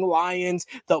young lions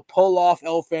to pull off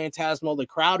El Phantasmo. The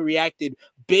crowd reacted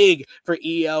big for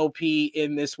ELP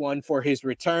in this one for his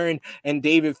return, and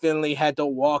David Finlay had to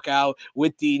walk out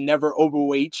with the never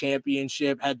overweight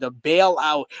championship, had to bail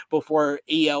out before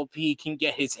ELP can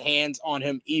get his hands on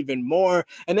him even more.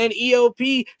 And then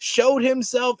ELP showed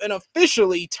himself and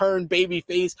officially turned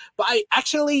babyface by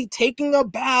actually taking a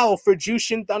bow for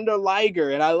Jushin Thunder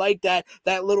Liger. And I like that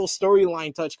little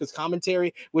storyline touch, because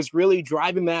commentary was really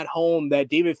driving that home, that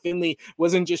David Finlay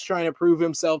wasn't just trying to prove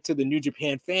himself to the New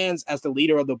Japan fans as the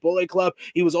leader of the Bullet Club.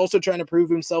 He was also trying to prove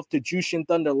himself to Jushin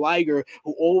Thunder Liger,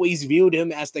 who always viewed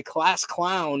him as the class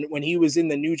clown when he was in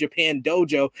the New Japan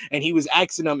dojo, and he was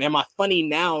asking him, am I funny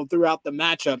now, throughout the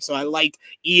matchup. So I liked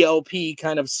ELP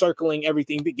kind of circling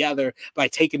everything together by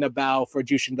taking a bow for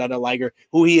Jushin Thunder Liger,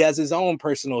 who he has his own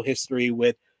personal history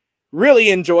with. Really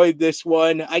enjoyed this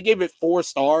one. I gave it 4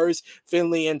 stars,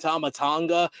 Finlay and Tama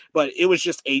Tonga, but it was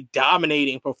just a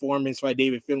dominating performance by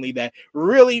David Finlay that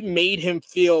really made him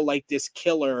feel like this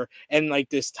killer and like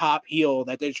this top heel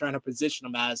that they're trying to position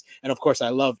him as. And of course, I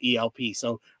love ELP,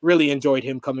 so really enjoyed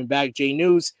him coming back. Jay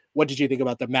News, what did you think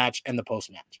about the match and the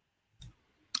post-match?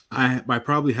 I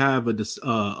probably have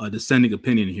a descending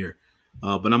opinion here,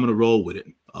 but I'm going to roll with it.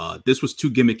 This was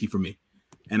too gimmicky for me,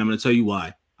 and I'm going to tell you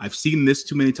why. I've seen this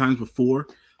too many times before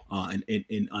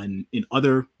in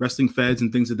other wrestling feds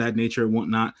and things of that nature and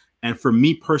whatnot. And for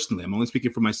me personally, I'm only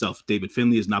speaking for myself, David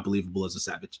Finlay is not believable as a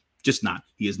savage. Just not.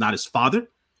 He is not his father.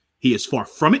 He is far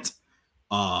from it.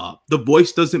 The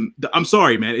voice doesn't. I'm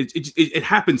sorry, man. It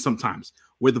happens sometimes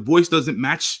where the voice doesn't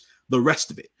match the rest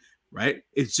of it. right?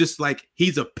 It's just like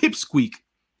he's a pipsqueak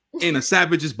in a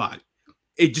savage's body.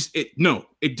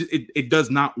 It does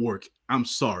not work. I'm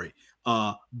sorry.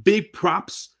 Big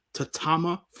props to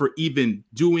Tama for even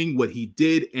doing what he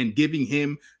did and giving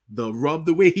him the rub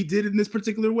the way he did in this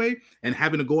particular way and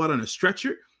having to go out on a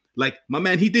stretcher. Like, my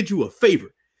man, he did you a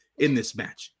favor in this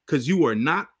match because you are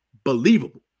not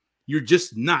believable. You're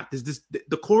just not.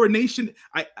 The coronation.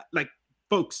 I like,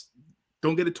 folks,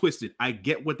 don't get it twisted. I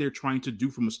get what they're trying to do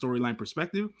from a storyline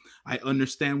perspective. I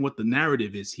understand what the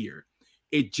narrative is here.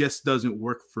 It just doesn't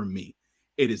work for me.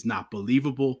 It is not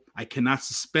believable. I cannot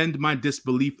suspend my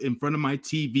disbelief in front of my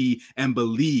TV and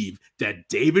believe that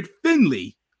David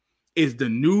Finlay is the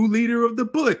new leader of the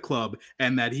Bullet Club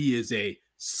and that he is a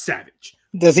savage.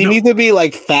 Does he need to be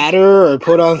like fatter or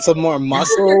put on some more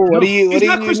muscle? What do you? He's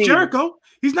not Chris Jericho.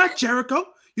 He's not Jericho.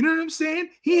 You know what I'm saying?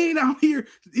 He ain't out here.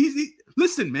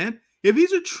 Listen, man. If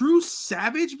he's a true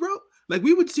savage, bro, like,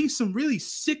 we would see some really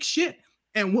sick shit.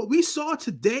 And what we saw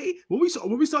today, what we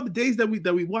saw the days that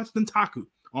we watched Dontaku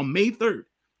on May 3rd,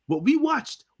 what we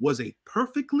watched was a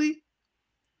perfectly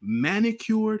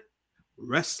manicured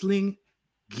wrestling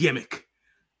gimmick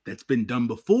that's been done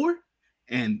before,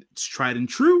 and it's tried and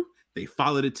true. They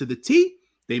followed it to the T.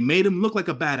 They made him look like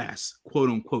a badass, quote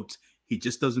unquote. He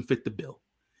just doesn't fit the bill.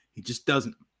 He just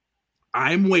doesn't.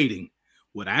 I'm waiting.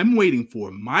 What I'm waiting for,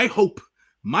 my hope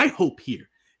here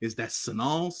is that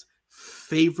Sanal's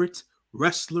favorite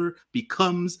wrestler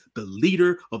becomes the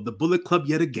leader of the Bullet Club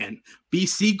yet again.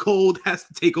 BC Cold has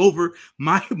to take over.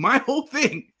 My whole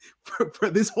thing for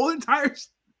this whole entire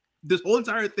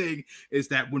thing is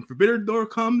that when Forbidden Door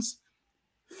comes,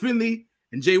 Finlay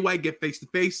and Jay White get face to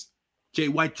face. Jay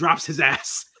White drops his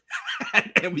ass,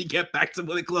 and we get back to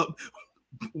Bullet Club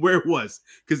where it was,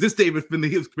 because this David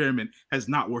Finlay experiment has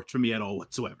not worked for me at all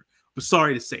whatsoever. But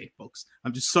sorry to say, folks.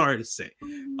 I'm just sorry to say.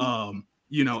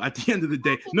 You know, at the end of the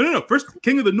day, no. First,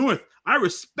 King of the North. I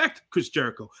respect Chris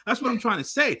Jericho. That's what I'm trying to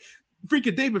say.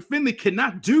 Freaking David Finlay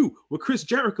cannot do what Chris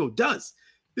Jericho does.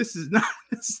 This is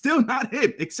still not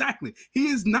him. Exactly. He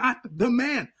is not the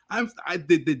man. I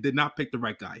did not pick the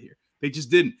right guy here. They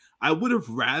just didn't. I would have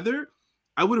rather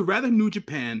New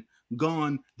Japan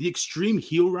gone the extreme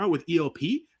heel route with ELP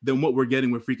than what we're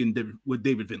getting with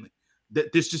David Finlay.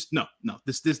 This just no.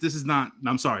 This is not.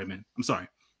 I'm sorry, man. I'm sorry,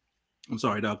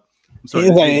 dog. I'm sorry.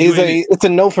 It's a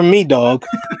no from me, dog.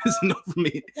 It's a no from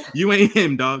me. You ain't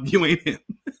him, dog. You ain't him.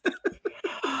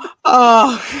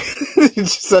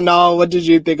 So now, what did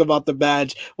you think about the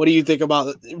badge? What do you think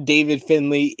about David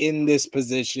Finlay in this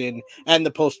position and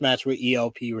the post-match with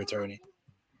ELP returning?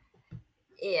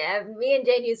 Yeah, me and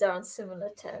Janius are on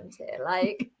similar terms here.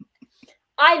 Like,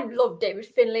 I love David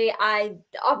Finlay. I've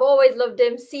always loved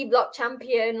him. C Block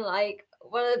champion. Like,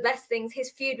 one of the best things.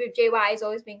 His feud with JY has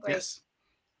always been great. Yes.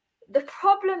 The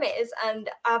problem is, and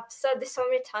I've said this so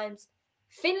many times,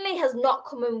 Finlay has not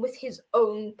come in with his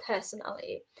own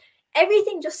personality.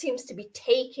 Everything just seems to be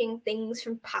taking things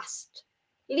from past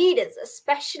leaders,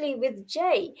 especially with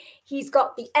Jay. He's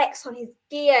got the X on his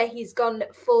gear. He's gone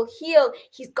full heel.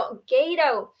 He's got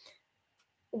Gato.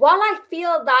 While I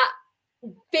feel that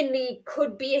Finlay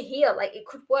could be a heel, like, it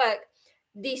could work,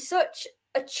 there's such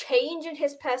a change in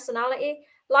his personality.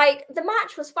 Like, the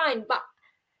match was fine, but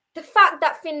the fact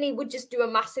that Finlay would just do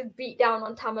a massive beatdown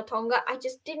on Tama Tonga, I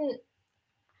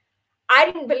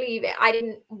didn't believe it. I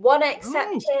didn't want to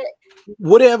accept it.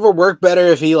 Would it ever work better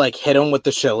if he like hit him with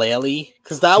the shillelagh?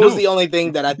 Because that was the only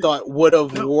thing that I thought would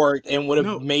have worked and would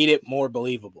have made it more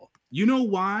believable. You know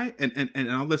why? And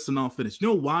I'll let Sanal finish. You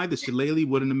know why the shillelagh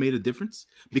wouldn't have made a difference?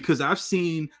 Because I've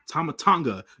seen Tama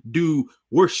Tonga do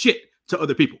worse shit to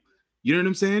other people. You know what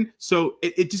I'm saying? So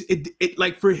it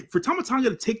like for Tama Tonga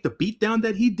to take the beat down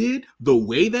that he did, the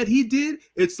way that he did,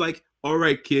 it's like, all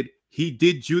right, kid, he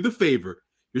did you the favor.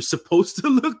 You're supposed to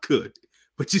look good,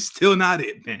 but you're still not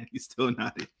it, man. You're still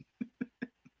not it.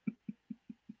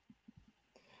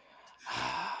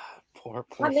 Poor.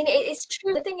 I mean, it's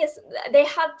true. The thing is, they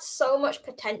had so much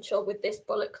potential with this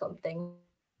Bullet Club thing.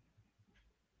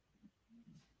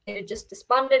 They just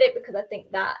disbanded it because I think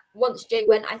that once Jay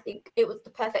went, I think it was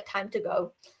the perfect time to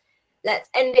go. Let's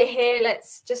end it here.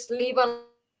 Let's just leave on.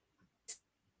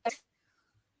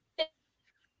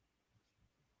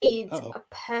 Needs a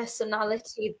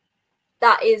personality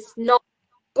that is not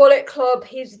Bullet Club,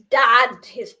 his dad,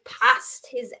 his past,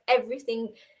 his everything.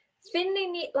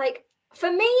 Finlay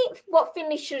for me, what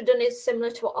Finlay should have done is similar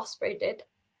to what Ospreay did,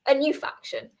 a new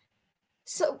faction.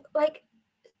 So like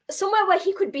somewhere where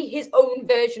he could be his own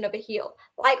version of a heel,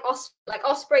 like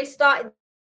Ospreay started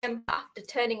after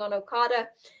turning on Okada,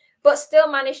 but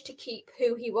still managed to keep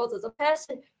who he was as a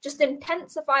person, just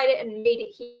intensified it and made it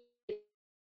heel.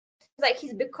 like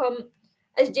he's become,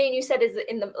 as JNU said, is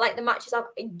in the like the matches are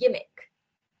a gimmick.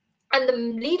 And the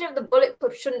leader of the Bullet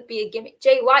Club shouldn't be a gimmick.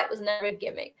 Jay White was never a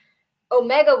gimmick.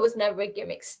 Omega was never a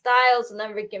gimmick. Styles was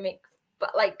never a gimmick.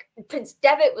 But like Prince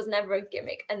Devitt was never a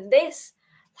gimmick. And this,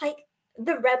 like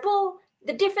the Rebel,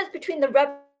 the difference between the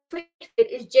Rebel and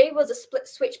Switchblade is Jay was a split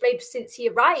Switchblade since he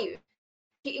arrived.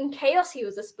 In Chaos, he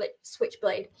was a split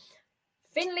Switchblade.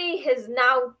 Finley has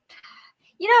now,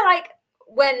 you know, like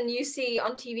when you see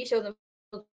on TV shows and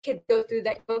kids go through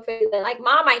that phase, they're like,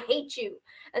 "Mom, I hate you,"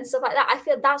 and stuff like that. I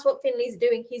feel that's what Finley's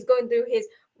doing. He's going through his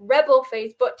rebel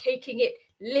phase, but taking it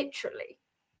literally.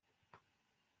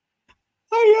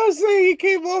 I gotta say, he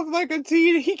came off like a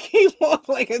teen. He came off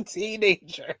like a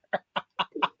teenager.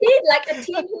 He did, like a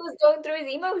teen who was going through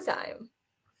his emo time.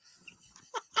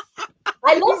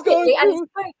 I love Finley, and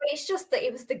it's great, but it's just that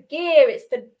it was the gear. It's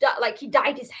the like he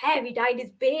dyed his hair, he dyed his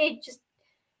beard, just.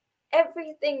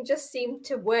 Everything just seemed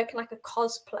to work like a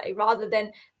cosplay rather than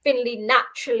Finley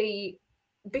naturally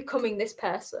becoming this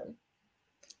person.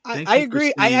 I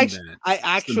agree. I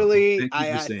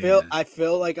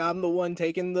feel like I'm the one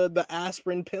taking the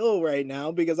aspirin pill right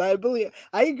now because I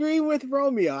agree with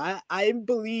Romeo. I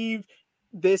believe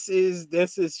this is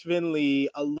Finley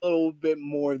a little bit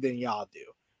more than y'all do.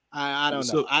 I don't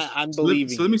know. I'm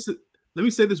believing. So let me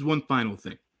say this one final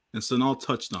thing, and Sanal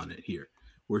touched on it here,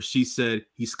 where she said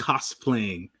he's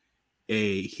cosplaying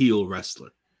a heel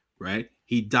wrestler, right?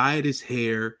 He dyed his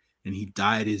hair and he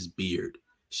dyed his beard.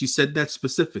 She said that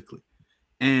specifically.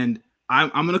 And I'm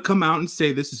going to come out and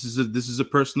say this is a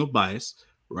personal bias,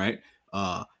 right?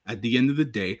 At the end of the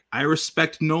day, I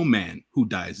respect no man who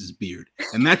dyes his beard.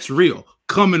 And that's real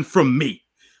coming from me.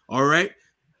 All right?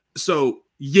 So,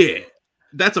 yeah,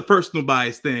 that's a personal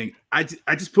bias thing. I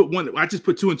just put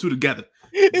two and two together.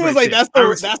 It was like that's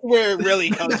where it really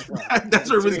comes from. That's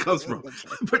where it really comes from.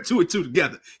 Put two and two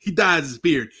together. He dyes his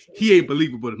beard. He ain't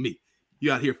believable to me.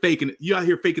 You out here faking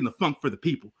the funk for the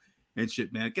people and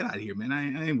shit, man. Get out of here, man.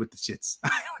 I ain't with the shits. I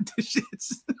ain't with the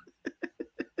shits.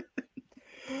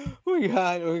 we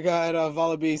got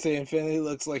Volabi saying Finley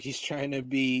looks like he's trying to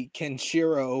be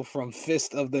Kenshiro from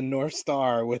Fist of the North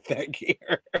Star with that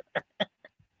gear.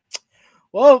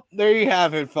 Well, there you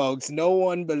have it, folks. No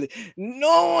one believes in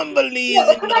no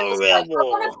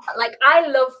rebel. Like, I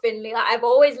love Finley. Like, I've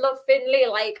always loved Finley.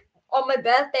 Like, on my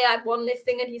birthday, I won this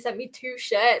thing, and he sent me 2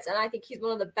 shirts, and I think he's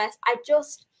one of the best. I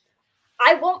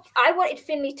wanted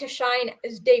Finley to shine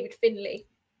as David Finley.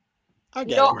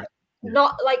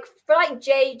 Not like for like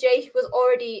Jay was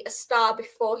already a star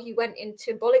before he went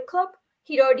into Bullet Club.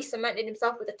 He'd already cemented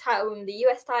himself with a title in the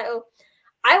US title.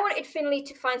 I wanted Finley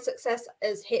to find success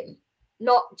as him.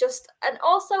 Not just, and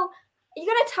also, you're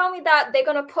going to tell me that they're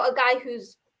going to put a guy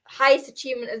whose highest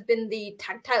achievement has been the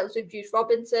tag titles with Juice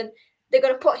Robinson, they're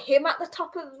going to put him at the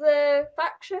top of the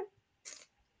faction?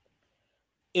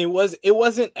 It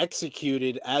wasn't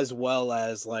executed as well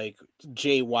as like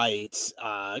Jay White's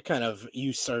kind of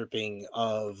usurping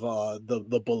of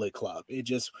the Bullet Club. It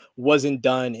just wasn't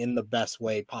done in the best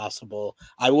way possible.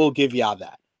 I will give y'all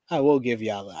that.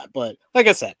 But like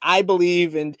I said, I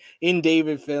believe in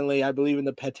David Finley. I believe in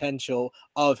the potential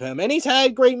of him. And he's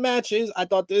had great matches. I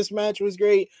thought this match was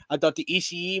great. I thought the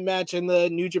Ishii match in the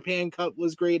New Japan Cup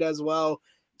was great as well.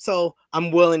 So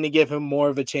I'm willing to give him more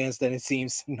of a chance than it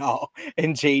seems Sanal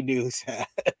and J News has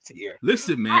here.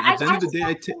 Listen, man, at the end of the day,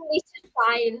 I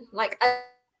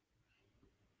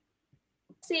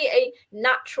see a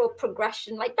natural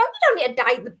progression. Like, you don't need to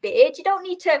dye the beard. You don't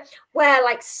need to wear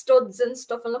like studs and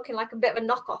stuff and looking like a bit of a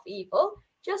knockoff Evil.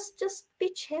 Just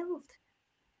be chilled.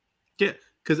 Yeah,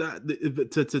 because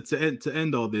to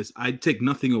end all this, I'd take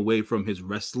nothing away from his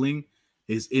wrestling,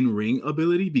 his in-ring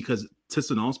ability, because to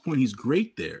Sanal's point, he's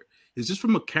great there. It's just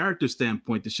from a character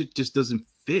standpoint, the shit just doesn't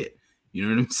fit. You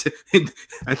know what I'm saying?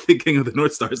 I think King of the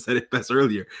North Star said it best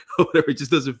earlier. Or whatever, it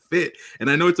just doesn't fit. And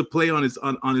I know it's a play on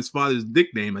his father's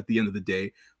nickname at the end of the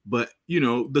day, but you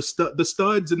know the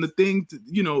studs and the things.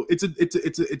 You know, it's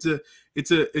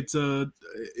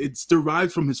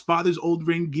derived from his father's old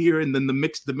ring gear, and then the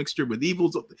mixture with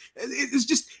Evil's. It's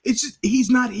just he's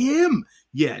not him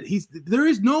yet. There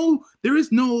is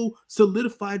no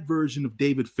solidified version of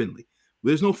David Finley.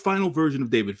 There's no final version of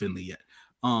David Finley yet.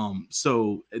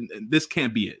 So and this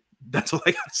can't be it. That's all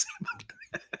I gotta say about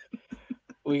that.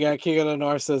 We got King of the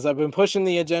North says, I've been pushing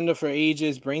the agenda for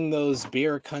ages. Bring those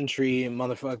beer country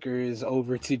motherfuckers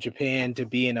over to Japan to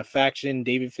be in a faction.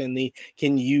 David Finley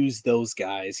can use those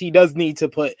guys. He does need to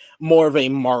put more of a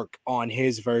mark on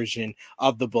his version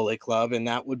of the Bullet Club, and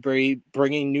that would be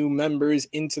bringing new members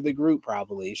into the group.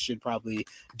 Should probably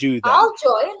do that.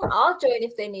 I'll join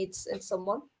if they need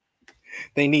someone.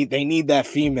 They need that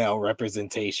female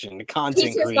representation. The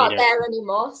content Teacher's creator. not there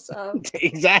anymore, so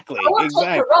Exactly. I won't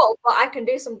take a role, but I can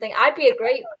do something. I'd be a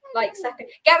great second.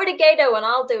 Get rid of Gado and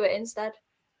I'll do it instead.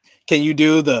 Can you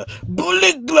do the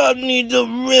Bullet Club needs a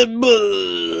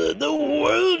rebel? The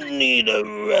world need a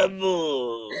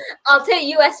rebel. I'll take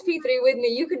USP3 with me.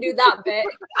 You can do that bit.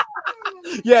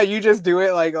 Yeah, you just do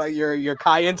it like your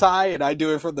Kai and Tai, and I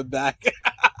do it from the back.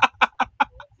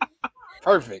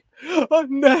 Perfect.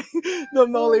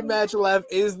 The only match left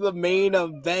is the main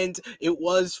event. It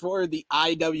was for the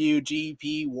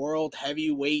IWGP World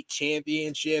Heavyweight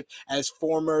Championship as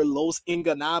former Los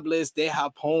Ingobernables de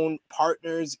Japón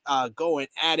partners going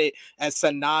at it as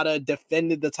SANADA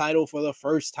defended the title for the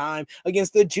first time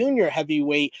against the junior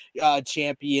heavyweight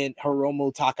champion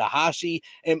Hiromu Takahashi.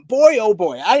 And boy, oh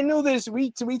boy, I knew this. We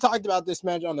talked about this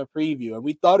match on the preview and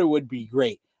we thought it would be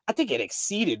great. I think it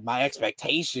exceeded my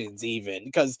expectations even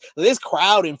because this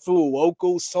crowd in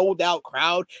Fukuoka, sold out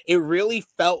crowd, it really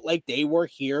felt like they were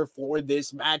here for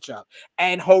this matchup.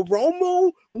 And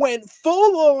Hiromu went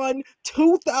full on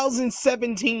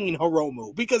 2017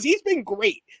 Hiromu because he's been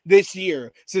great this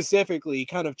year, specifically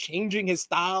kind of changing his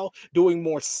style, doing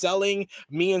more selling.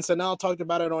 Me and Sanal talked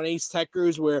about it on Ace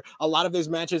Techers where a lot of his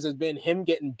matches has been him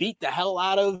getting beat the hell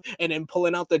out of and then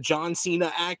pulling out the John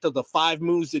Cena act of the 5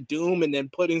 moves to doom and then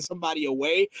putting somebody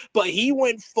away. But he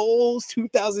went full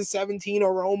 2017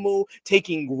 Hiromu,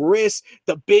 taking risks,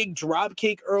 the big drop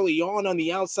kick early on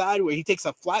the outside where he takes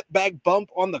a flat back bump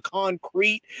on the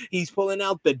concrete. He's pulling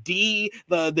out the D,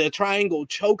 the triangle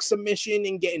choke submission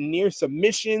and getting near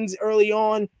submissions early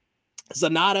on.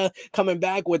 SANADA coming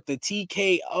back with the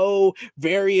TKO,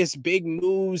 various big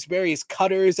moves, various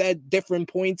cutters at different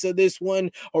points of this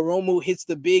one. Hiromu hits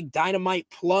the big dynamite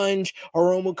plunge.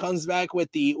 Hiromu comes back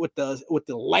with the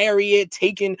lariat,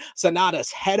 taking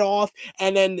SANADA's head off,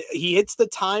 and then he hits the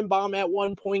time bomb at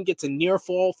one point, gets a near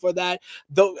fall for that.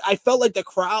 Though I felt like the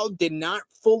crowd did not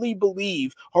fully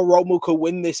believe Hiromu could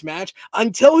win this match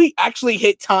until he actually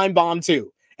hit time bomb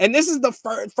 2. And this is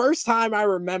the first time I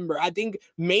remember. I think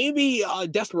maybe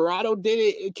Desperado did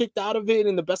it, kicked out of it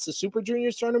in the Best of Super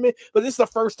Juniors tournament. But this is the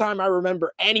first time I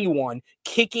remember anyone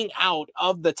kicking out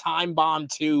of the time bomb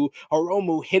to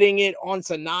Hiromu hitting it on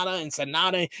SANADA and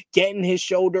SANADA getting his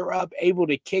shoulder up, able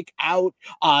to kick out.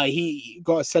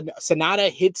 SANADA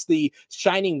hits the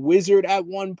Shining Wizard at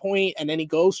one point, and then he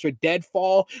goes for dead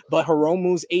fall. But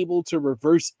Hiromu's able to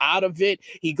reverse out of it.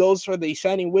 He goes for the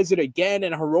Shining Wizard again,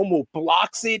 and Hiromu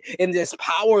blocks it and just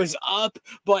powers up,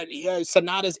 but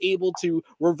SANADA's able to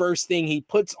reverse thing. He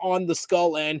puts on the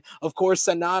skull, and of course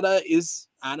SANADA is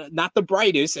not the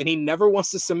brightest, and he never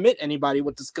wants to submit anybody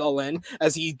with the skull end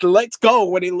as he lets go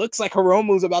when it looks like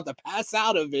Hiromu's about to pass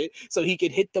out of it so he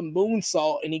could hit the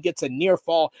moonsault, and he gets a near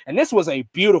fall. And this was a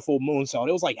beautiful moonsault.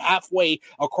 It was like halfway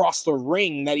across the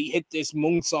ring that he hit this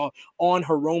moonsault on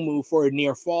Hiromu for a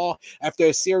near fall. After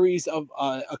a series of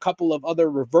a couple of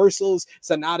other reversals,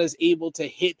 SANADA's able to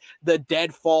hit the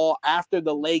dead fall after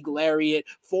the leg lariat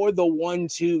for the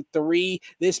 1-2-3.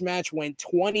 This match went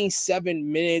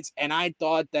 27 minutes, and I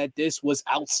thought that this was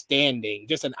outstanding.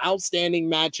 Just an outstanding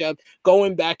matchup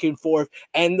going back and forth.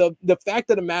 And the fact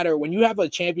of the matter, when you have a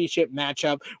championship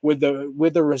matchup where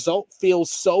the result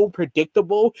feels so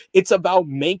predictable, it's about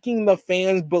making the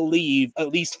fans believe, at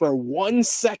least for 1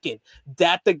 second,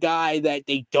 that the guy that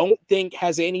they don't think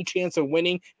has any chance of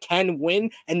winning can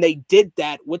win. And they did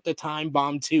that with the time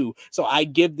bomb too. So I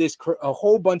give this a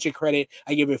whole bunch of credit.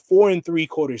 I give it 4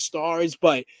 3/4 stars,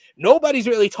 but nobody's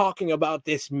really talking about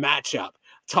this matchup,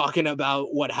 talking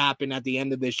about what happened at the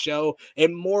end of this show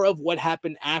and more of what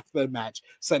happened after the match.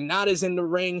 SANADA's in the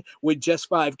ring with just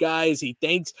 5 guys. He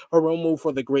thanks Hiromu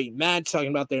for the great match, talking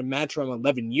about their match from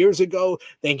 11 years ago,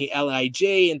 thanking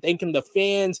LIJ and thanking the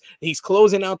fans. He's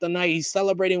closing out the night. He's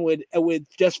celebrating with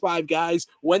just 5 guys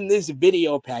when this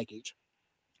video package.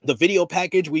 The video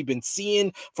package we've been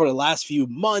seeing for the last few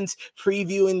months,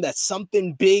 previewing that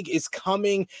something big is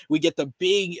coming. We get the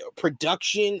big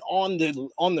production on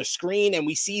the screen, and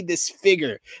we see this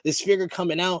figure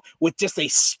coming out with just a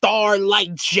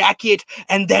star-like jacket,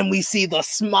 and then we see the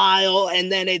smile,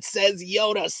 and then it says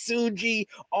Yota Tsuji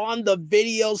on the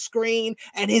video screen,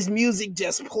 and his music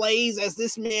just plays as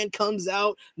this man comes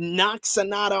out, knocks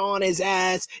SANADA on his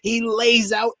ass. He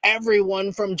lays out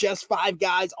everyone from just 5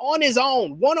 guys on his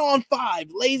own, 1-on-5,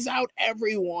 lays out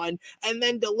everyone, and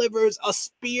then delivers a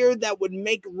spear that would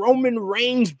make Roman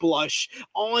Reigns blush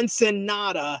on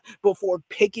SANADA before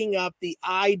picking up the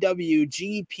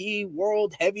IWGP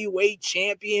World Heavyweight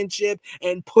Championship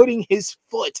and putting his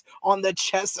foot on the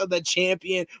chest of the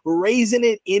champion, raising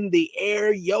it in the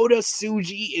air. Yota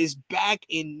Tsuji is back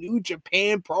in New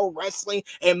Japan Pro Wrestling,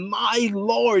 and my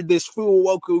lord, this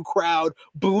Fuwoku crowd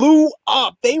blew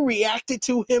up. They reacted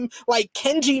to him like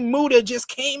Kenji Muda just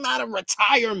came out of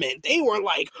retirement. They were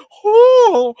like,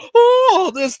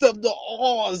 oh, this the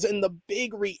awes and the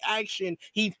big reaction.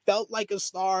 He felt like a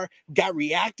star, got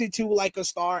reacted to like a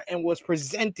star, and was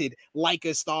presented like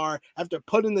a star. After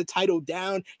putting the title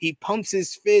down, he pumps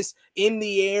his fist in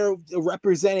the air,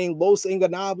 representing Los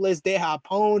Ingobernables de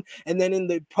Japón. And then in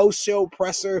the post-show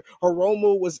presser,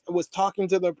 Hiromu was talking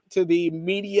to the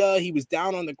media. He was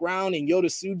down on the ground, and Yota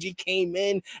Tsuji came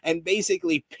in and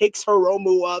basically picks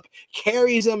Hiromu up,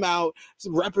 carries him out,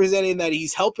 representing that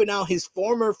he's helping out his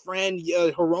former friend.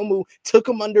 Hiromu took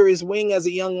him under his wing as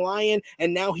a young lion,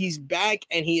 and now he's back,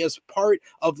 and he is part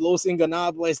of Los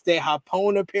Ingobernables de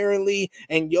Japón, apparently.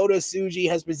 And Yota Tsuji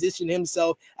has positioned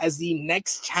himself as the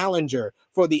next challenger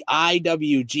for the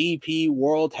IWGP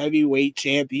World Heavyweight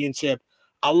Championship.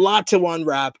 A lot to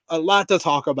unwrap, a lot to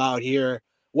talk about here.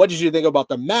 What did you think about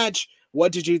the match?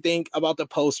 What did you think about the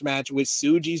post-match with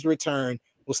Tsuji's return?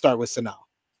 We'll start with Sanal.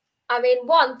 I mean,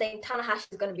 one thing, Tanahashi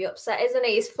is going to be upset, isn't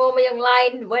he? His former young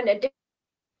lion went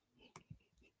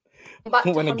back to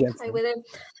Honkai with him.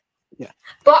 Yeah.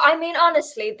 But I mean,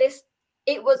 honestly,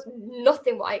 it was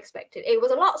nothing what I expected. It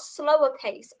was a lot slower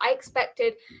pace. I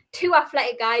expected two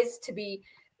athletic guys to be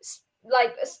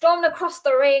like storming across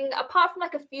the ring, apart from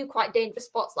like a few quite dangerous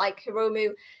spots like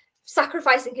Hiromu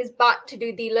sacrificing his back to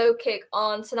do the low kick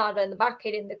on SANADA in the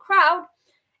barricade in the crowd.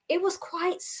 It was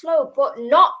quite slow, but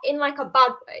not in like a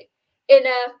bad way.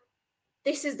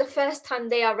 This is the first time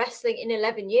they are wrestling in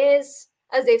 11 years.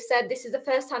 As they've said, this is the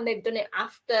first time they've done it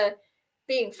after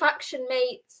being faction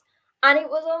mates. And it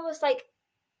was almost like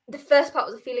the first part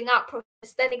was a feeling out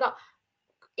process. Then they got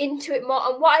into it more.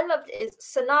 And what I loved is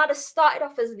SANADA started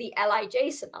off as the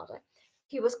LIJ SANADA.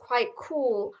 He was quite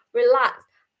cool, relaxed.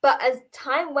 But as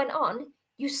time went on,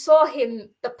 you saw him,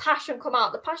 the passion come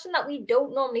out, the passion that we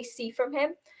don't normally see from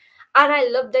him. And I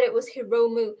loved that it was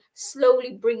Hiromu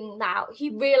slowly bringing that out. He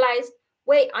realized,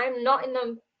 wait, I'm not in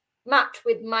a match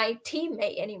with my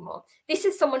teammate anymore. This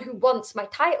is someone who wants my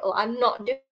title. I'm not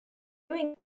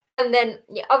doing. And then,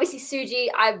 yeah, obviously Tsuji,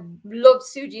 I've loved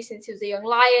Tsuji since he was a young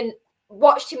lion.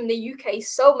 Watched him in the UK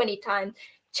so many times.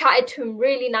 Chatted to him,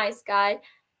 really nice guy.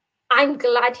 I'm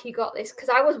glad he got this because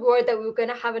I was worried that we were going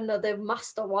to have another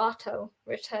Master Wato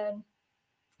return.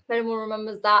 If anyone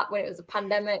remembers that when it was a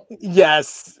pandemic.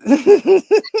 Yes. This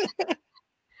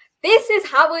is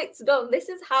how it's done. This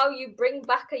is how you bring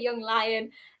back a young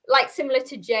lion, like similar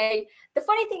to Jay. The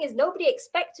funny thing is nobody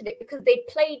expected it because they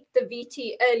played the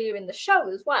VT earlier in the show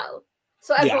as well.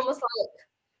 So everyone was like,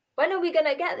 when are we going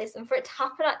to get this? And for it to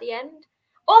happen at the end.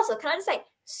 Also, can I just say,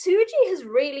 Tsuji has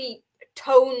really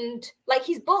toned, like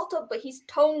he's bulked up, but he's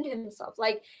toned himself.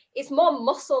 Like it's more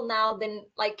muscle now than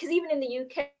like, because even in the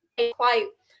UK, quite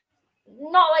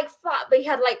not like fat, but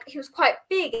he was quite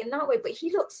big in that way. But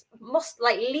he looks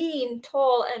like lean,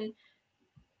 tall, and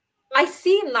I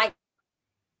see him like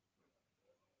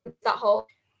that whole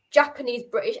Japanese,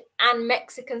 British, and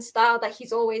Mexican style that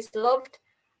he's always loved.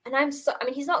 And I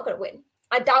mean, he's not going to win.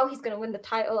 I doubt he's going to win the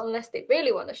title unless they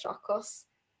really want to shock us.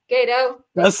 Gato.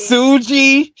 The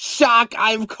Tsuji shock.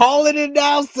 I'm calling it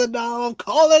now, Sanal. I'm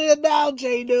calling it now,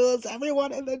 J News.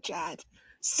 Everyone in the chat.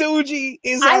 Tsuji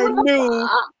is our new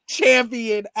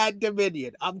champion at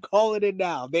Dominion. I'm calling it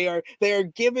now. They are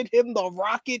giving him the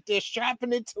rocket. They're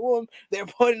strapping it to him. They're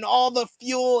putting all the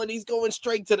fuel, and he's going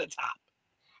straight to the top.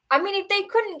 I mean, if they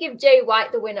couldn't give Jay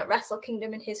White the win at Wrestle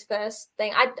Kingdom in his first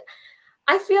thing,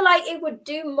 I feel like it would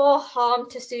do more harm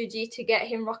to Tsuji to get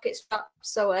him rocket strapped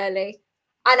so early.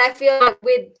 And I feel like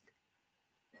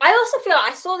I also feel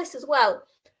like I saw this as well.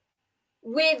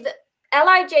 With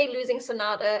LIJ losing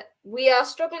SANADA, we are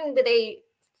struggling with a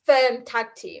firm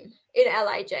tag team in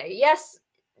LIJ. Yes,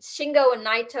 Shingo and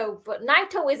Naito, but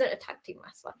Naito isn't a tag team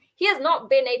wrestler. He has not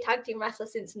been a tag team wrestler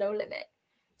since No Limit.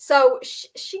 So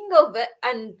Shingo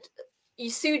and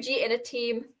Tsuji in a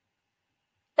team,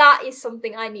 that is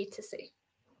something I need to see.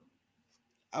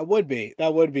 That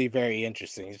would be very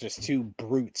interesting. It's just two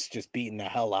brutes just beating the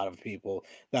hell out of people.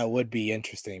 That would be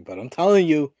interesting. But I'm telling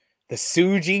you, the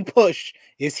Tsuji push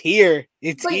is here.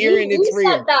 It's here and it's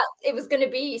real. You said that it was going to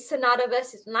be SANADA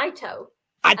versus Naito.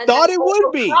 I thought it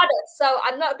would be. So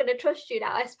I'm not going to trust you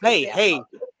now. Hey.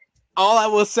 All I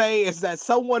will say is that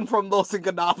someone from Los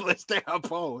Ingobernables de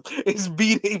Japón is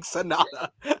beating SANADA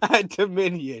at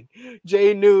Dominion.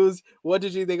 J News, what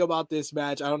did you think about this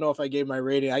match? I don't know if I gave my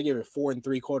rating. I gave it 4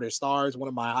 3/4 stars, one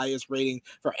of my highest ratings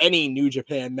for any New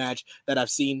Japan match that I've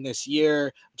seen this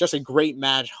year. Just a great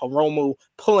match. Hiromu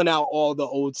pulling out all the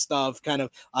old stuff. Kind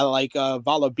of, I like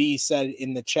Vala B said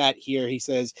in the chat here. He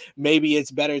says, maybe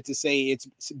it's better to say it's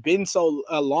been so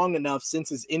long enough since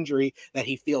his injury that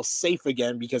he feels safe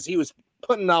again, because he was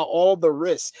putting out all the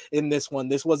risks in this one.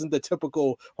 This wasn't the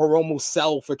typical Hiromu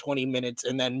sell for 20 minutes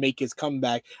and then make his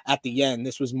comeback at the end.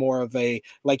 This was more of a,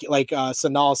 like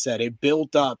Sanal said, it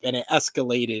built up and it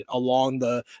escalated along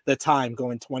the time,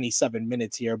 going 27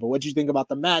 minutes here. But what do you think about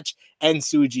the match and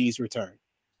Tsuji's return?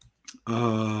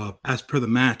 As per the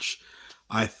match,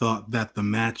 I thought that the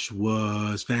match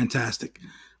was fantastic.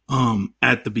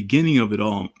 At the beginning of it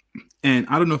all, and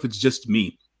I don't know if it's just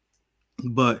me,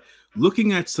 but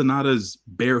looking at SANADA's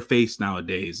bare face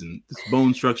nowadays and this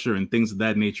bone structure and things of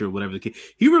that nature, whatever the case,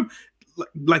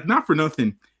 like not for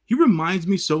nothing, he reminds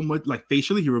me so much, like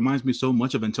facially, he reminds me so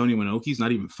much of Antonio Inoki. He's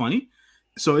not even funny.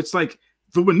 So it's like,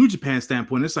 from a New Japan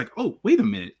standpoint, it's like, oh, wait a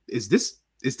minute, is this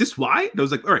why? And I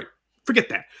was like, all right, forget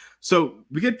that. So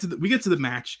we get to the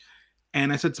match,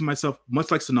 and I said to myself,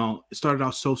 much like Sanal, it started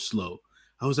out so slow.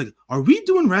 I was like, are we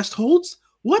doing rest holds?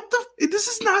 What this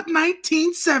is not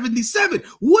 1977.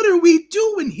 What are we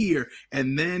doing here?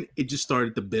 And then it just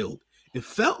started to build. It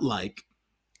felt like,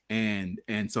 and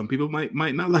some people might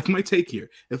not like my take here,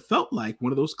 it felt like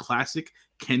one of those classic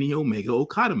Kenny Omega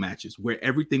Okada matches where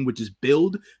everything would just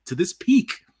build to this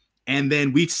peak, and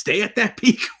then we'd stay at that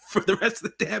peak for the rest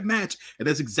of the damn match. And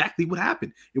that's exactly what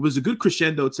happened. It was a good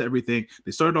crescendo to everything.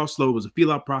 They started off slow. It was a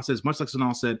feel-out process, much like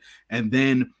Sanal said. And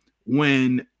then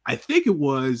when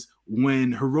Hiromu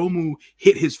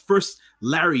hit his first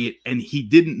lariat and he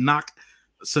didn't knock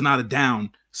SANADA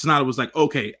down, SANADA was like,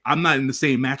 okay, I'm not in the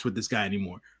same match with this guy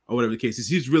anymore, or whatever the case is.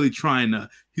 He's really trying to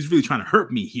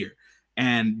hurt me here.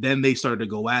 And then they started to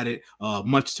go at it,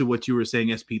 much to what you were saying,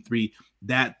 SP3,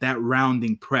 that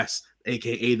rounding press,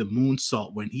 aka the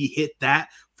moonsault. When he hit that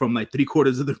from like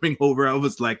 3/4 of the ring over, I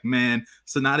was like, man,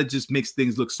 SANADA just makes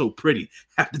things look so pretty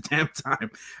half the damn time,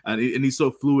 and he's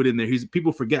so fluid in there.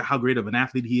 People forget how great of an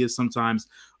athlete he is sometimes,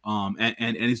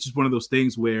 and it's just one of those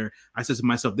things where I said to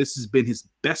myself, this has been his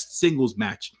best singles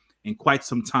match in quite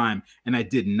some time, and I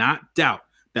did not doubt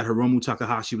that Hiromu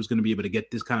Takahashi was going to be able to get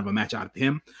this kind of a match out of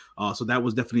him. So that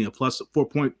was definitely a plus. 4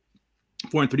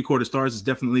 3/4 stars is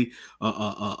definitely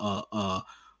a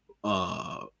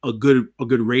good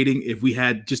rating. If we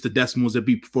had just the decimals, it'd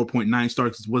be 4.9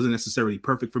 stars. It wasn't necessarily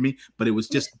perfect for me, but it was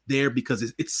just there because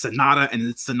it's SANADA, and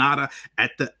it's SANADA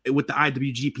with the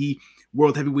IWGP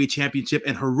World Heavyweight Championship,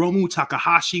 and Hiromu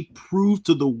Takahashi proved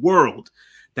to the world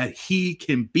that he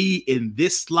can be in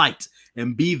this light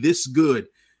and be this good.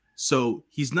 So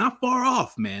he's not far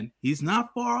off, man. He's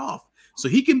not far off. So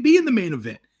he can be in the main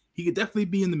event. He could definitely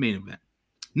be in the main event.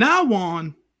 Now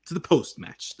on to the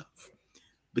post-match stuff.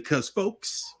 Because,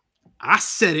 folks, I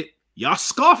said it. Y'all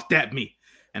scoffed at me.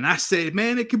 And I said,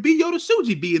 man, it could be Yota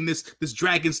Tsuji being this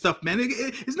dragon stuff, man.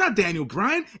 It's not Daniel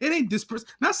Bryan. It ain't this person.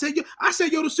 And I said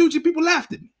Yota Tsuji. People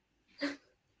laughed at me.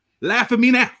 Laugh at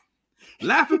me now.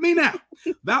 Laugh at me now.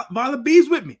 Vala B's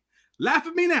with me. Laugh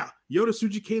at me now. Yota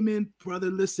Tsuji came in.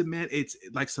 Brother, listen, man. It's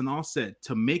like Sanal said,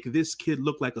 to make this kid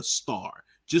look like a star.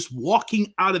 Just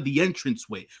walking out of the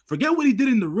entranceway. Forget what he did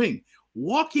in the ring.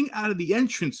 Walking out of the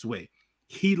entranceway,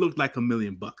 he looked like $1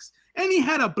 million. And he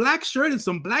had a black shirt and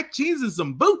some black jeans and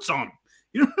some boots on him.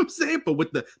 You know what I'm saying? But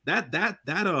with that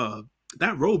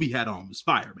robe he had on was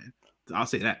fire, man. I'll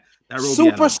say that. That robe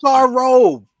superstar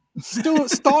robe.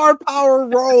 Star power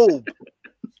robe.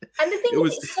 And the thing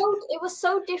is, it was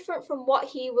so different from what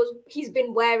he's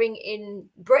been wearing in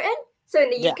Britain. So in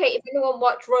the UK, if anyone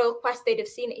watched Royal Quest, they'd have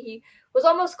seen it. He was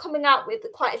almost coming out with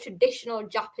quite a traditional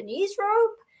Japanese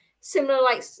robe, similar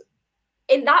like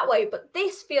in that way. But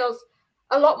this feels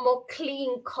a lot more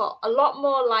clean cut, a lot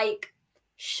more like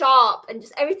sharp, and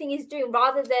just everything he's doing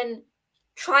rather than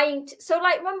trying to. So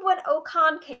like, remember when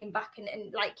Okan came back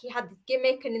and like he had this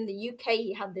gimmick, and in the UK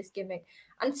he had this gimmick,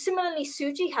 and similarly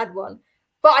Tsuji had one.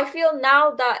 But I feel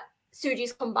now that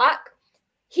Tsuji's come back,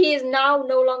 he is now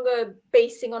no longer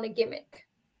basing on a gimmick.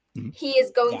 Mm-hmm. He is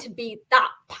going to be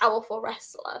that powerful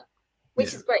wrestler,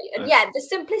 which is great. And the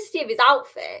simplicity of his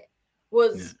outfit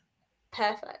was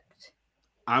perfect.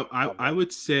 I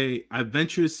would say, I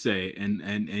venture to say,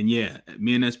 and yeah,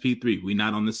 me and SP3, we're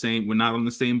not on the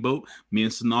same boat. Me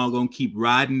and Sanal gonna keep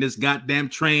riding this goddamn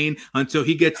train until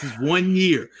he gets his 1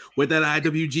 year with that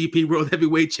IWGP World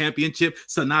Heavyweight Championship.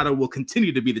 SANADA will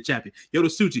continue to be the champion. Yota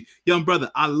Tsuji, young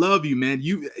brother, I love you, man.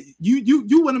 You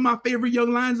one of my favorite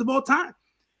young lions of all time.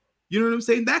 You know what I'm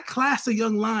saying? That class of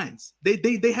young lions, they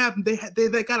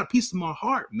got a piece of my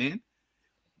heart, man.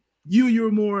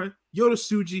 You're more Yota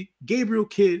Tsuji, Gabriel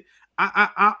Kidd.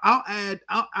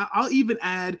 I'll even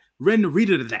add Ren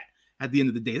Narita to that at the end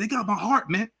of the day. They got my heart,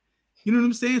 man. You know what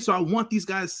I'm saying? So I want these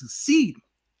guys to succeed.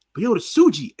 But Yota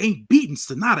Tsuji ain't beating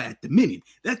SANADA at Dominion.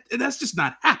 That's just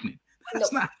not happening.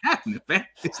 That's not happening, man.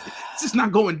 It's just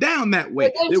not going down that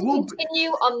way. They're going to continue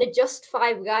on the Just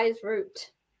Five Guys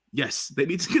route. Yes, they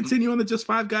need to continue on the Just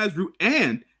Five Guys route.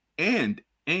 And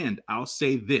I'll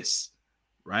say this,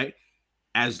 right?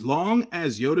 As long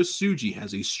as Yota Tsuji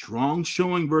has a strong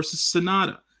showing versus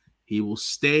SANADA, he will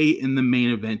stay in the main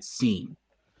event scene.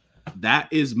 That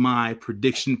is my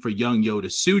prediction for young Yota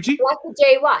Tsuji. Like the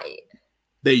Jay White.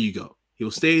 There you go. He'll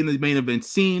stay in the main event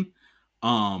scene.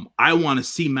 I want to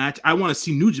see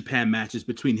New Japan matches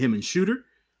between him and Shooter.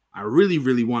 I really,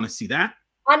 really want to see that.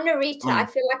 And Narita, I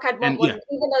feel like I'd want one,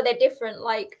 even though they're different,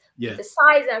 like the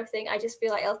size and everything. I just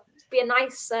feel like it'll be a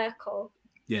nice circle.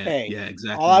 Yeah, yeah,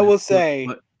 exactly. All I will say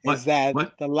is that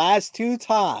the last 2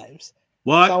 times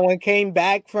someone came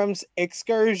back from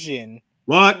excursion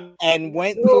and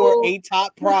went for a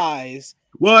top prize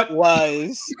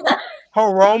was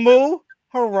Hiromu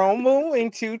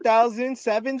in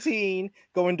 2017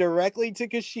 going directly to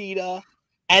Kushida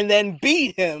and then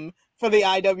beat him for the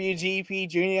IWGP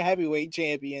Junior Heavyweight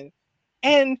Champion.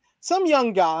 And some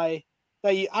young guy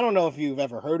that I don't know if you've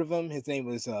ever heard of him. His name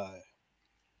was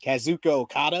Kazuka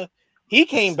Okada. He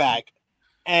came back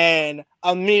and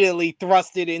immediately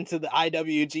thrusted into the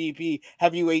IWGP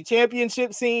Heavyweight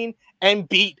Championship scene and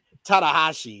beat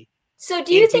Tanahashi. So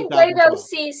do you think Godo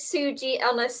sees Tsuji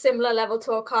on a similar level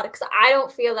to Okada? Because I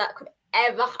don't feel that could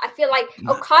ever. I feel like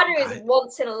Okada is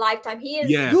once in a lifetime. He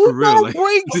is. Yeah, you for real. don't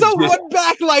bring someone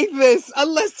back like this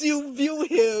unless you view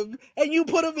him and you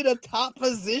put him in a top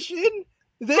position.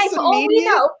 This all we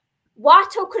know,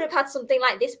 Wato could have had something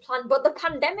like this planned, but the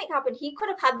pandemic happened. He could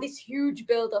have had this huge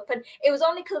build-up, and it was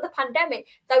only because of the pandemic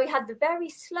that we had the very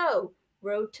slow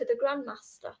road to the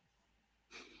Grandmaster.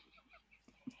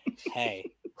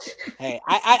 Hey,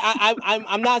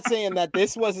 I'm not saying that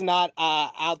this was not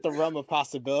out the realm of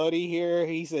possibility here.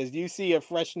 He says, you see a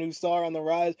fresh new star on the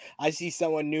rise. I see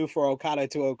someone new for Okada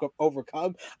to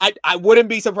overcome. I wouldn't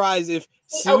be surprised if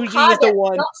Tsuji is the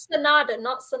one. Not SANADA.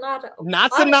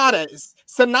 Not SANADA.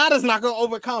 SANADA's not going to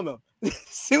overcome him.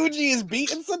 Tsuji is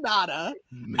beating SANADA.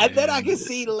 And then I can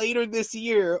see later this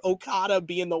year Okada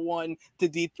being the one to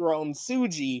dethrone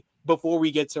Tsuji before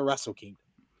we get to Wrestle Kingdom.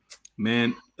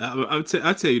 Man, I'll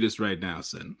tell you this right now,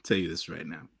 son. I'll tell you this right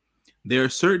now. There are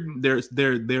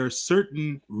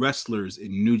certain wrestlers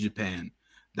in New Japan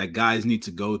that guys need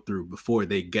to go through before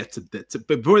they get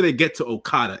to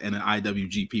Okada in an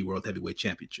IWGP World Heavyweight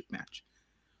Championship match.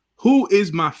 Who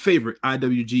is my favorite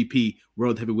IWGP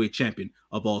World Heavyweight Champion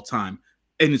of all time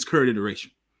in its current iteration?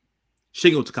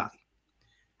 Shingo Takagi.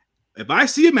 If I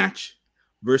see a match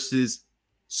versus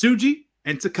Tsuji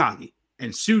and Takagi,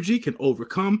 and Tsuji can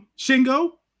overcome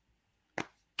Shingo,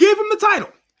 give him the title.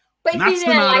 But if he's in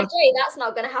LIJ, that's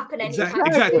not going to happen anytime.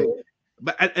 Exactly.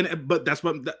 But that's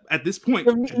what at this point.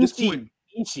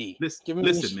 Ishii.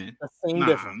 Listen, man.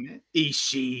 Man.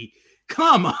 Ishii.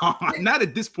 Come on. Not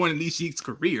at this point in Ishii's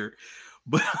career.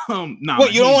 But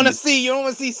What you don't want to see? You don't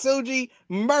want to see Tsuji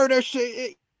murder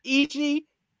Ishii?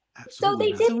 So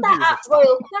they did that at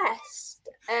Royal Quest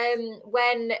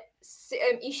when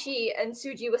Ishii and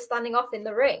Tsuji were standing off in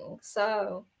the ring.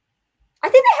 So I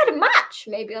think they had a match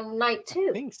maybe on night 2.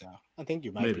 I think so. I think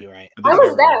you might be right. I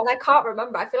was there and I can't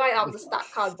remember. I feel like that was a stat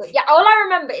card. But yeah, all I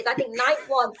remember is I think night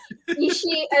 1,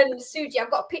 Ishii and Tsuji, I've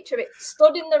got a picture of it,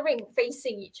 stood in the ring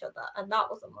facing each other. And that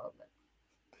was a moment.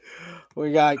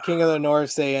 We got King of the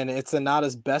North saying it's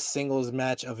SANADA's best singles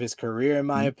match of his career, in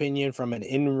my opinion, from an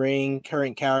in-ring,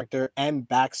 current character, and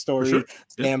backstory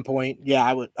standpoint. Yeah,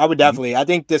 I would definitely. I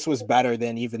think this was better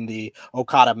than even the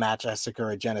Okada match at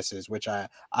Sakura Genesis, which I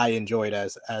enjoyed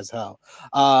as hell.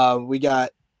 We got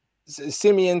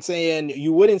Simeon saying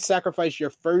you wouldn't sacrifice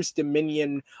your first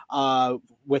Dominion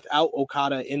without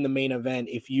Okada in the main event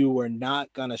if you were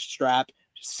not gonna strap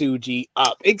Tsuji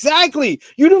up. Exactly.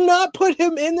 You do not put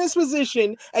him in this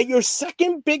position at your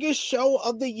second biggest show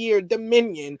of the year,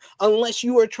 Dominion, unless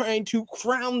you are trying to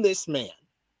crown this man.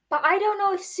 But I don't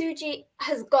know if Tsuji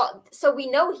has got. So we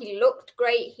know he looked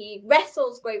great. He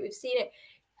wrestles great. We've seen it.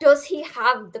 does he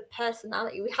have the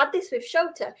personality? We had this with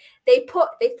Shota. They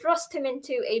thrust him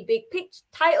into a big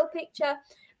title picture,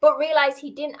 but realized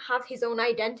he didn't have his own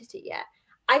identity yet.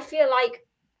 I feel like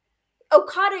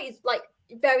Okada is like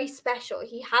very special.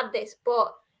 He had this,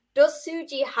 but does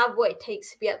Tsuji have what it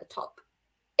takes to be at the top?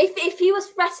 If he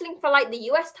was wrestling for like the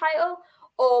US title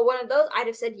or one of those, I'd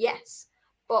have said yes.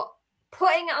 But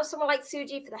putting it on someone like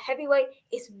Tsuji for the heavyweight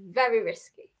is very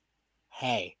risky.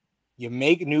 Hey, you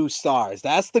make new stars.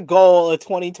 That's the goal of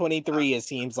 2023, it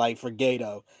seems like, for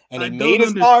Gato. And he made a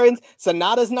star.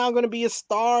 Sanada's now going to be a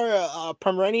star, a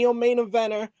perennial main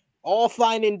eventer, all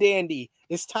fine and dandy.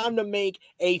 It's time to make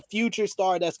a future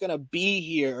star that's going to be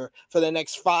here for the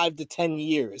next 5 to 10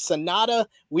 years. Sanada,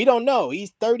 we don't know.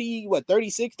 He's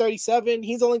 36, 37.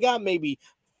 He's only got maybe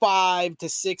 5 to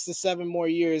 6 to 7 more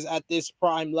years at this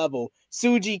prime level.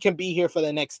 Tsuji can be here for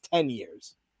the next 10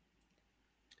 years.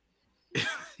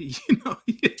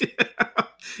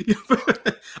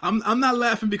 I'm not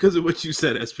laughing because of what you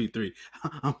said, SP3.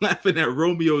 I'm laughing at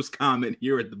Romeo's comment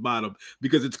here at the bottom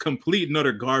because it's complete and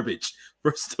utter garbage.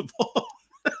 First of all,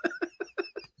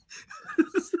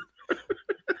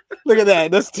 look at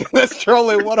that. That's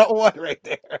trolling 101 right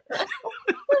there.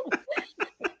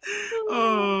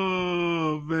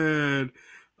 Oh man.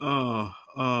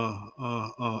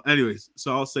 Anyways,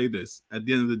 so I'll say this at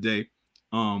the end of the day.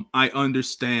 I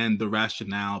understand the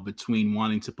rationale between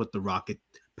wanting to put the rocket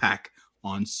pack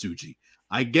on Tsuji.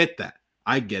 I get that.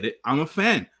 I get it. I'm a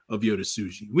fan of Yota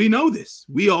Tsuji. We know this.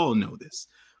 We all know this.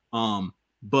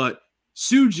 But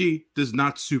Tsuji does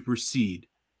not supersede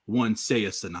one Seiya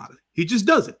Sanada. He just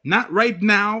doesn't. Not right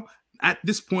now at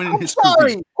this point in his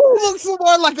career. Who looks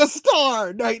more like a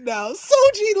star right now?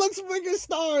 Tsuji looks a bigger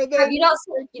star than... You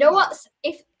know what?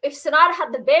 If Sanada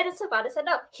had the beard and stuff, I'd have said,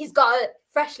 no, he's got a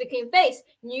freshly clean face,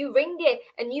 new ring gear,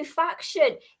 a new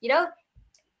faction. You know,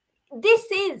 this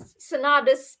is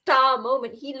Sanada's star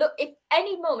moment. If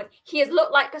any moment, he has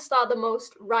looked like a star the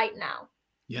most right now.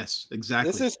 Yes,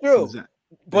 exactly. This is true.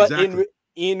 But exactly.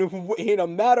 in a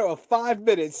matter of 5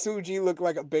 minutes, Tsuji looked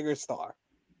like a bigger star.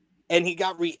 And he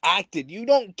got reacted. You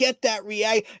don't get that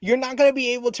react. You're not going to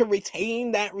be able to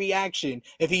retain that reaction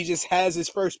if he just has his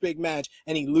first big match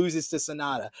and he loses to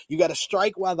Sanada. You got to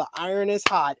strike while the iron is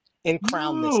hot and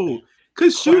crown this man.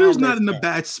 Because Shooter's not in a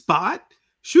bad spot.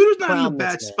 Shooter's not in a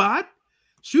bad spot.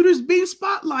 Shooter's being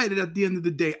spotlighted at the end of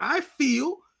the day. I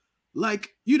feel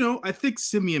like, I think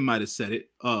Simeon might have said it.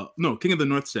 No, King of the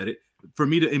North said it. For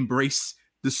me to embrace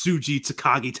the Tsuji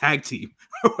Takagi tag team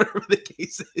or whatever the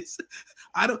case is.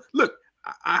 I don't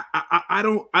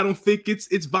think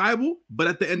it's viable, but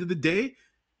at the end of the day,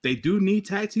 they do need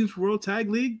tag teams for World Tag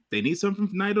League. They need something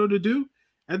from Naito to do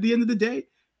at the end of the day.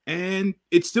 And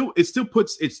it still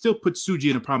puts Tsuji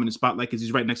in a prominent spotlight because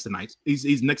he's right next to Naito.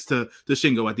 He's next to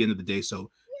Shingo at the end of the day. So,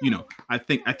 I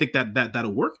think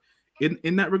that'll work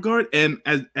in that regard. And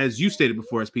as you stated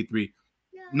before, SP3,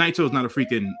 Naito is not a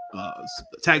freaking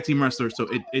tag team wrestler, so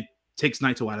it takes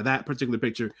Naito out of that particular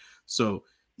picture. So,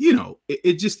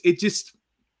 it just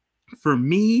for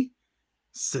me,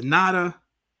 Sanada,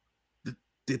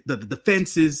 the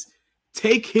defense is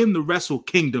take him to Wrestle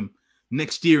Kingdom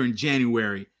next year in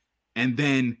January, and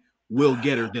then we'll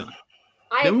get her done.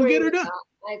 I agree with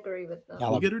that.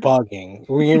 Y'all are bugging.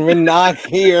 We're not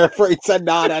here for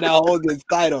Sanada to hold this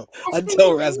title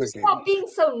until Wrestle Kingdom. Stop being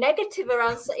so negative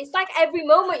around. It's like every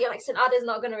moment you're like, Sanada's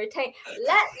not going to retain.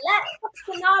 Let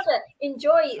Sanada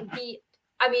enjoy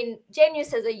Janu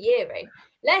says a year reign.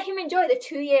 Let him enjoy the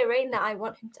 2-year reign that I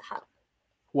want him to have.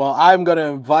 Well, I'm going to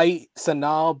invite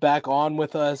Sanal back on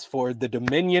with us for the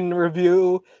Dominion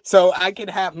review so I can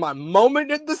have my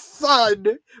moment in the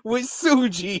sun with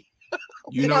Tsuji.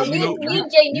 Me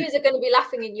and Jay News are going to be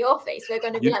laughing in your face. We're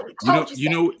going to be like,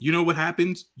 you know what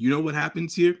happens? You know what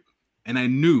happens here? And I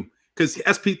knew, because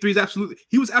SP3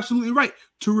 he was absolutely right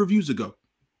 2 reviews ago.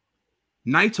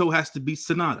 Naito has to beat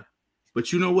Sanada.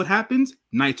 But you know what happens?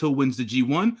 Naito wins the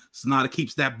G1. Sanada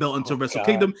keeps that belt until Wrestle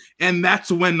Kingdom. And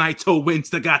that's when Naito wins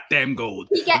the goddamn gold.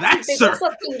 He gets his Wrestle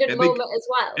Kingdom moment as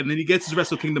well. And then he gets his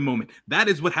Wrestle Kingdom moment. That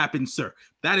is what happens, sir.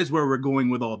 That is where we're going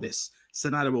with all this.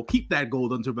 Sanada will keep that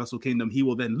gold until Wrestle Kingdom. He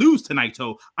will then lose to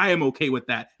Naito. I am okay with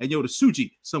that. And Yota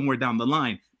Tsuji, somewhere down the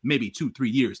line, maybe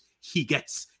 2-3 years, he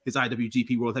gets his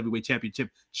IWGP World Heavyweight Championship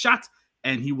shot.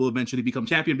 And he will eventually become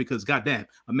champion because, goddamn,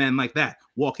 a man like that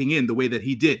walking in the way that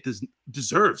he did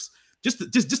deserves just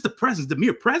the presence, the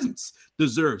mere presence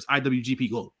deserves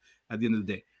IWGP Gold at the end of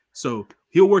the day. So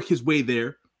he'll work his way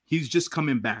there. He's just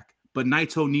coming back, but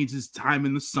Naito needs his time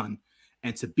in the sun,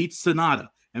 and to beat Sanada,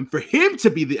 and for him to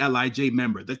be the LIJ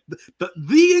member, the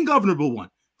ingovernable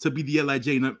one, to be the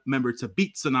LIJ member to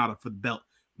beat Sanada for the belt,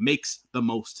 makes the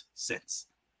most sense.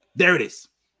 There it is.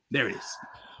 There it is.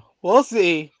 We'll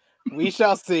see. We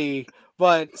shall see.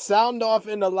 But sound off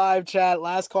in the live chat.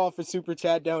 Last call for super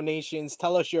chat donations.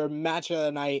 Tell us your match of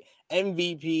the night,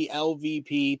 MVP,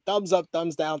 LVP, thumbs up,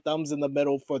 thumbs down, thumbs in the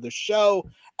middle for the show.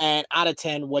 And out of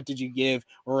 10, what did you give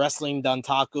Wrestling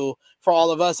Dontaku? For all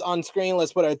of us on screen,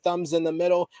 let's put our thumbs in the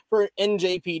middle for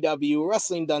NJPW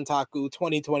Wrestling Dontaku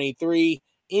 2023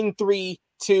 in 3,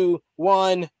 2,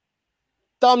 1.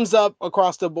 Thumbs up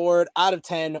across the board. Out of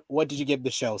 10, what did you give the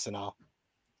show, Sanal?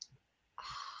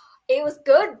 It was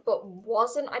good, but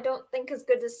wasn't, I don't think, as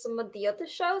good as some of the other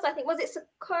shows. I think, was it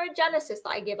Sakura Genesis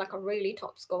that I gave like a really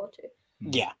top score to?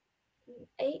 Yeah.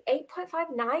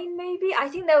 8.59 maybe. I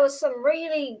think there was some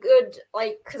really good,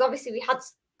 like, because obviously we had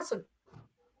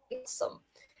some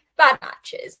bad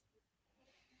matches.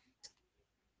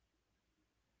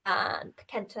 And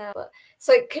Kenta,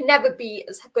 so it can never be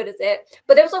as good as it.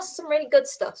 But there was also some really good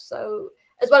stuff. So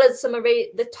as well as some of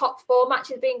the top 4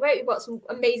 matches being great, we've got some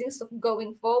amazing stuff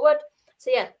going forward. So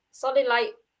yeah, solid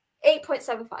like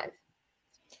 8.75.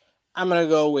 I'm going to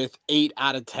go with 8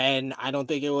 out of 10. I don't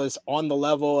think it was on the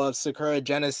level of Sakura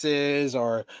Genesis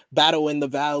or Battle in the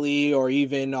Valley or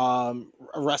even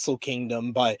Wrestle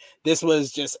Kingdom, but this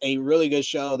was just a really good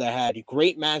show that had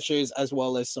great matches as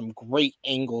well as some great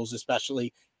angles,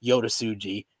 especially Yota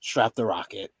Tsuji, Strap the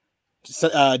Rocket.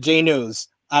 J News,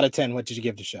 out of 10, what did you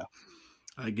give the show?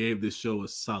 I gave this show a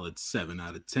solid 7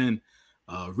 out of 10.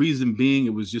 Reason being,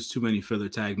 it was just too many filler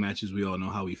tag matches. We all know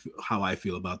how I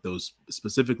feel about those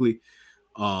specifically.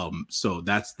 So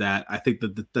that's that. I think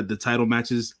that the title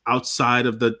matches outside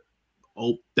of the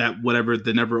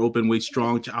never open weight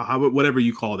strong, whatever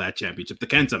you call that championship, the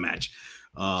Kenta match,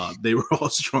 they were all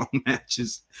strong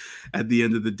matches at the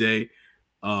end of the day.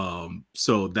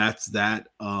 So that's that.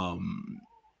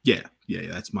 Yeah,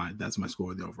 that's my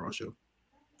score of the overall show.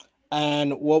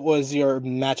 And what was your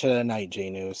match of the night, J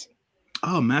News?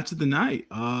 Oh, match of the night.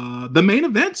 The main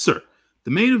event, sir.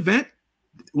 The main event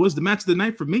was the match of the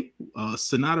night for me.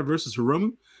 SANADA versus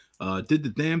Hiromu did the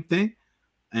damn thing.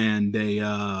 And they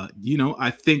I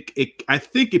think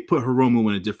it put Hiromu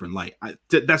in a different light.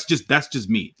 That's just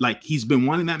me. Like, he's been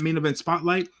wanting that main event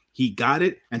spotlight. He got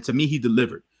it, and to me, he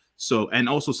delivered. So, and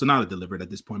also SANADA delivered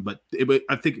at this point, but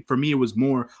I think for me, it was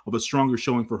more of a stronger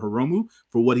showing for Hiromu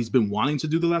for what he's been wanting to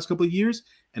do the last couple of years.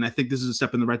 And I think this is a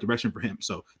step in the right direction for him.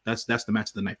 So that's the match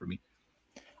of the night for me.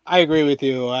 I agree with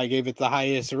you. I gave it the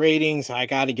highest ratings. I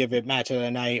got to give it match of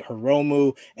the night,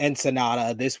 Hiromu and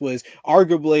SANADA. This was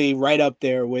arguably right up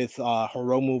there with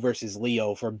Hiromu versus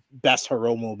Leo for best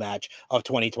Hiromu match of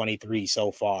 2023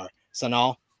 so far.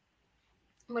 Sanal?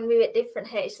 I'm going to be a bit different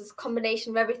here. It's just a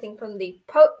combination of everything from the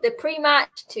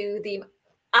pre-match to the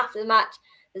after the match,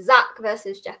 Zack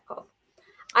versus Jeff Cobb.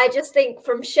 I just think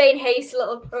from Shane Hayes'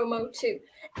 little promo to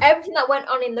everything that went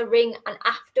on in the ring and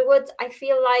afterwards, I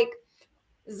feel like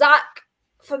Zack,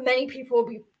 for many people, will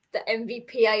be the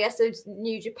MVP, I guess, of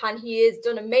New Japan. He has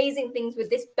done amazing things with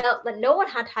this belt that no one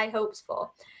had high hopes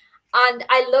for. And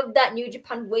I love that New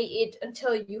Japan waited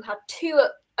until you had 2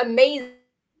 amazing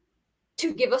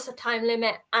to give us a time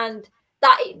limit, and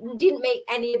that it didn't make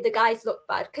any of the guys look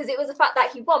bad because it was the fact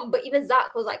that he won. But even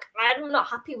Zack was like, I'm not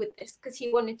happy with this because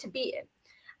he wanted to beat him.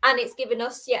 And it's given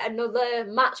us yet another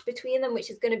match between them, which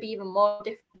is going to be even more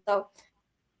different. So,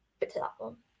 to that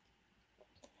one.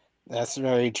 That's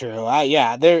very true.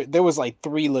 There was like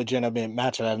 3 legitimate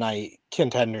match of the night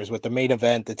contenders with the main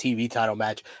event, the TV title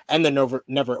match, and the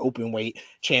never open weight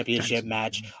championship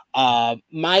match. My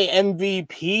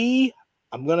MVP,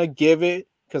 I'm gonna give it,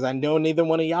 because I know neither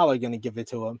one of y'all are gonna give it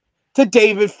to him, to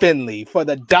David Finlay for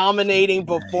the dominating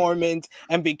performance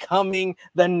and becoming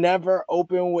the never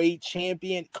open weight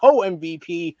champion,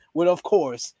 co-MVP with, of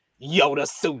course, Yota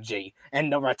Tsuji,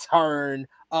 and the return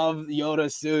of Yota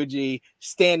Tsuji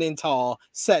standing tall,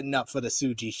 setting up for the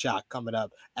Tsuji shot coming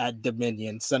up at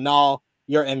Dominion. Sanal,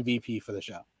 your MVP for the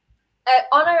show.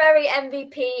 Honorary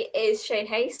MVP is Shane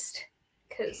Haste,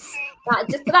 because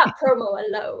just for that promo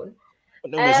alone.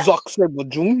 My name is Zack Sabre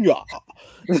Jr.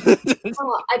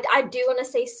 I do want to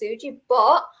say Tsuji,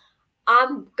 but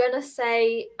I'm going to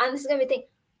say, and this is going to be the thing,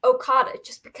 Okada,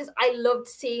 just because I loved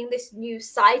seeing this new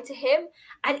side to him,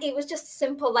 and it was just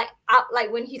simple, like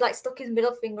when he like stuck his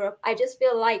middle finger up. I just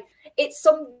feel like it's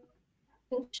some,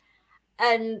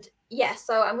 and yeah,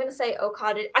 so I'm gonna say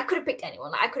Okada. I could have picked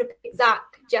anyone. I could have picked Zack,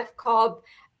 Jeff Cobb,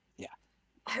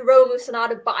 Hiromu,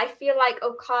 SANADA, but I feel like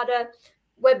Okada,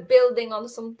 we're building on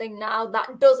something now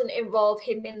that doesn't involve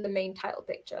him in the main title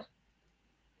picture.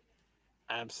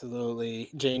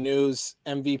 Absolutely. J News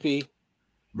MVP.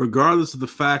 Regardless of the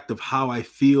fact of how I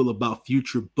feel about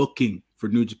future booking for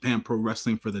New Japan Pro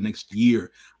Wrestling for the next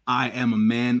year. I am a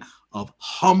man of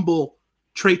humble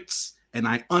traits, and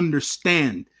I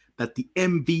understand that the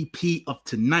MVP of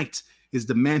tonight is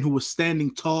the man who was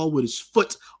standing tall with his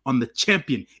foot on the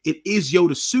champion. It is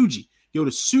Yota Tsuji. Yota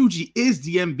Tsuji is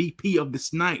the MVP of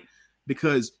this night,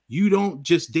 because you don't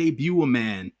just debut a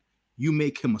man, you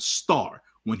make him a star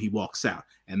when he walks out.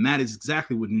 And that is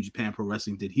exactly what New Japan Pro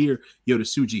Wrestling did here. Yota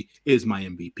Tsuji is my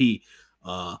MVP.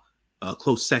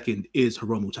 Close second is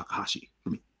Hiromu Takahashi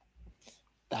for me.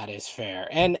 That is fair.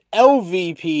 And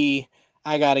LVP,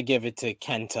 I got to give it to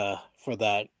Kenta for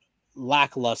that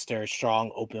lackluster,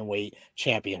 strong open weight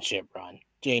championship run.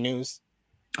 J News?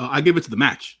 I give it to the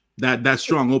match. That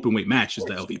strong open weight match is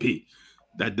the LVP.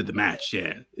 That did the match,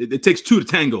 yeah. It takes two to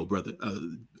tango, brother.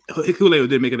 Hikuleo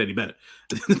didn't make it any better.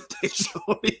 So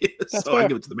I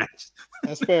give it to the match.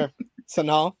 That's fair.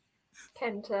 Sanal?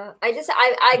 Kenta. I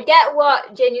get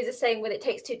what J News is saying with it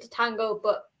takes two to tango,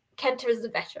 but Kenta is the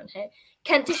veteran here.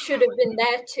 Kenta should have been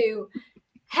there to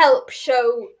help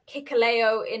show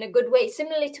Hikuleo in a good way,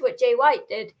 similarly to what Jay White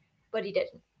did, but he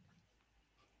didn't.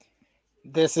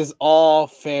 This is all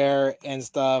fair and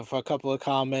stuff. A couple of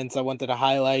comments I wanted to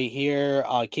highlight here.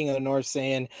 King of the North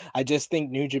saying, I just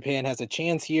think New Japan has a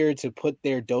chance here to put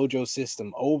their dojo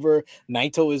system over.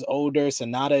 Naito is older.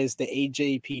 Sanada is the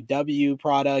NJPW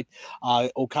product.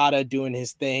 Okada doing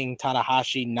his thing.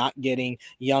 Tanahashi not getting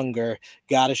younger.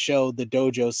 Got to show the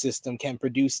dojo system can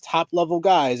produce top-level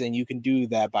guys, and you can do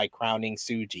that by crowning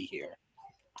Tsuji here.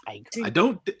 I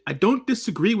don't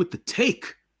disagree with the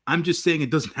take. I'm just saying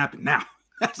it doesn't happen now.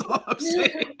 That's all I'm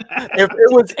saying.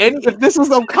 If this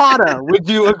was Okada, would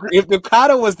you agree? If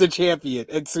Okada was the champion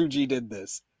and Tsuji did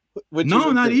this, would you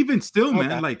agree? Not even still,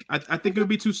 man. Okay. Like I think it would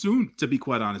be too soon, to be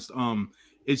quite honest. And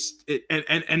the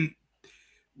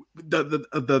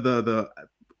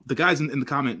guys in the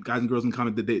comment, guys and girls in the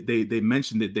comment, that they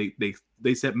mentioned that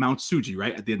they said Mount Tsuji,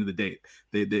 right? At the end of the day,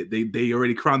 they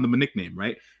already crowned them a nickname,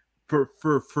 right?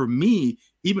 For me,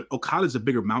 even Okada's a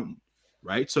bigger mountain.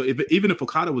 Right, so even if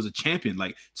Okada was a champion,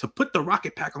 like to put the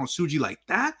rocket pack on Tsuji like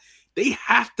that, they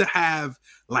have to have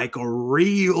like a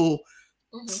real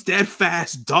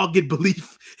steadfast, dogged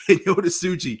belief in Yota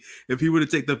Tsuji if he were to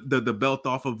take the belt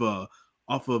off of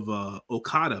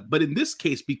Okada. But in this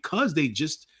case, because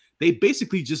they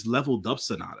basically just leveled up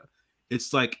Sanada,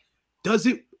 it's like, does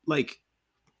it like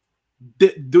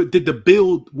did the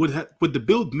build would the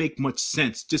build make much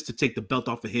sense just to take the belt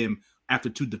off of him after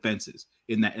two defenses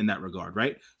in that regard,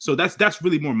 right? So that's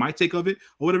really more my take of it,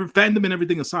 or whatever, fandom and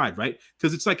everything aside, right?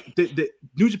 Because it's like the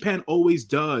New Japan always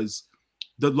does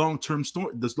the long-term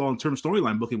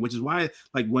storyline booking, which is why,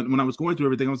 like, when I was going through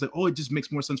everything, I was like, oh, it just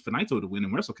makes more sense for Naito to win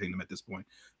in Wrestle Kingdom at this point,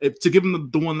 to give him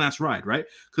the one last ride, right?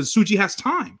 Because Tsuji has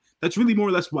time. That's really more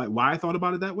or less why I thought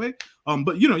about it that way.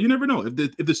 But you never know if the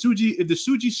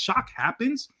Tsuji shock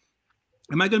happens.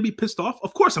 Am I going to be pissed off?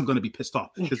 Of course I'm going to be pissed off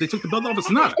because they took the belt off of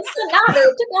Sanada. Sanada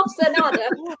took off Sanada.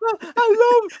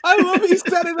 I love he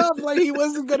set it up like he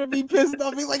wasn't going to be pissed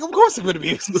off. He's like, of course I'm going to be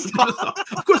pissed off.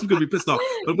 Of course I'm going to be pissed off.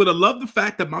 But I love the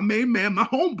fact that my main man, my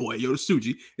homeboy, Yota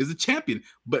Tsuji, is a champion.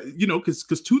 But,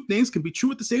 because two things can be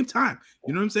true at the same time.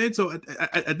 You know what I'm saying? So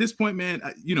at this point, man,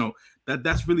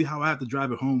 that's really how I have to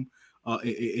drive it home.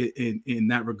 In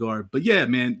that regard. But yeah,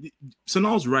 man,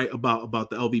 Sanal's right about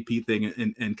the LVP thing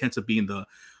and Kenta being the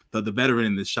veteran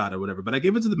in this shot or whatever. But I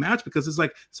give it to the match because it's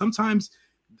like sometimes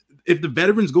if the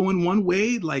veterans go in one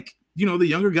way, like, the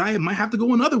younger guy might have to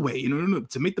go another way,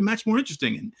 to make the match more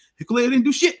interesting. And Hikuleo didn't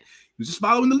do shit. He was just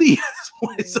following the lead at this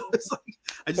point. So it's like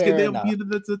I just give the LVP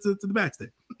to the match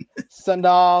there.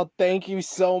 Sandal, thank you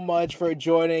so much for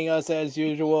joining us as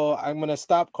usual. I'm going to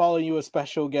stop calling you a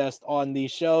special guest on the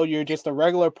show. You're just a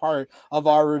regular part of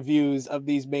our reviews of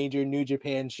these major New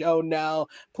Japan shows now.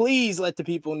 Please let the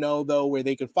people know, though, where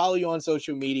they can follow you on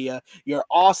social media, your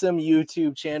awesome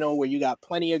YouTube channel where you got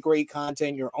plenty of great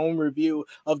content, your own review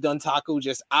of Dontaku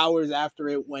just hours after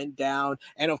it went down,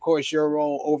 and, of course, your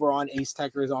role over on Ace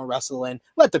Techers on Wrestling.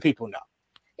 Let the people know.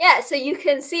 Yeah, so you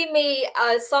can see me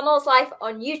Sonal's Life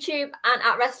on YouTube and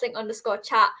at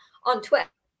wrestling_chat on Twitter.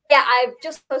 Yeah, I've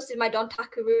just posted my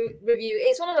Dontaku review.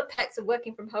 It's one of the perks of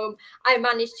working from home. I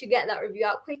managed to get that review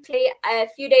out quickly. A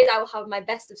few days I will have my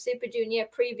Best of Super Junior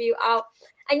preview out.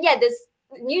 And yeah,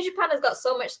 New Japan has got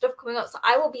so much stuff coming up, so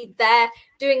I will be there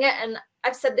doing it. And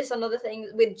I've said this on other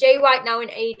things. With Jay White now in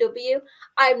AEW,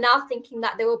 I'm now thinking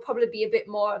that there will probably be a bit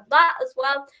more of that as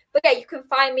well. But yeah, you can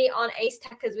find me on Ace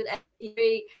Techers with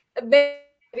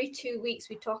every 2 weeks.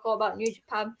 We talk all about New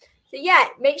Japan. So yeah,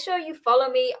 make sure you follow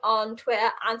me on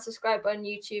Twitter and subscribe on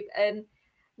YouTube. And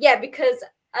yeah, because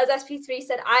as SP3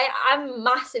 said, I'm a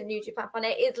massive New Japan fan.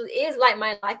 It is like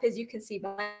my life, as you can see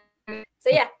by. So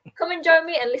yeah, come and join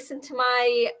me and listen to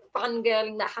my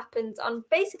fangirling that happens on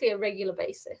basically a regular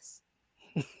basis.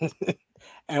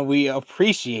 And we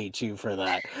appreciate you for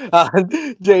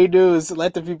that. J News,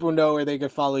 let the people know where they can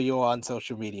follow you on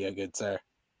social media, good sir.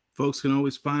 Folks can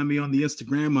always find me on the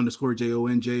Instagram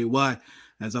 _JONJY,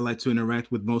 as I like to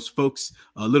interact with most folks.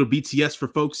 A little BTS for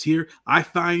folks here. I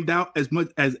find out as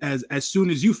soon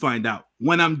as you find out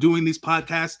when I'm doing these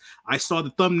podcasts. I saw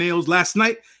the thumbnails last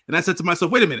night, and I said to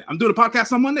myself, "Wait a minute, I'm doing a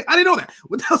podcast on Monday. I didn't know that.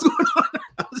 What the hell's going on?"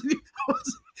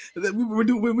 We're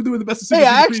doing the best. Hey,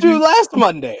 I asked you last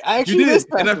Monday. I asked you this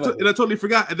and I totally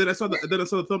forgot. And then I saw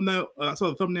the thumbnail. I saw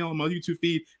the thumbnail on my YouTube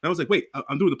feed, and I was like, "Wait,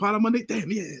 I'm doing the pod on Monday.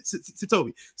 Damn, yeah, it's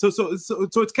Toby." So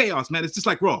it's chaos, man. It's just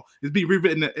like Raw. It's being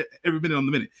rewritten every minute on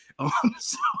the minute.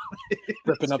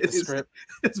 Ripping up the script.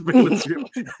 It's ripping the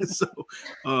script. So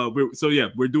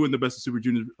we're doing the Best of Super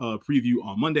Junior preview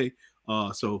on Monday.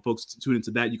 So folks, tune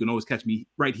into that. You can always catch me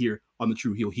right here on the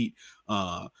True Heel Heat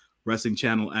wrestling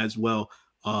channel as well.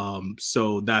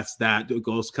 So that's that.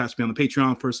 Go catch me on the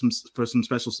Patreon for some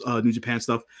special New Japan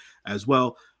stuff as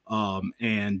well. True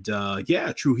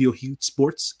Heel Heat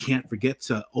Sports. Can't forget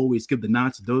to always give the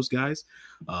nod to those guys.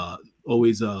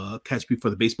 Always catch me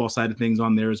for the baseball side of things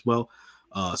on there as well.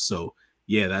 So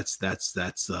yeah, that's that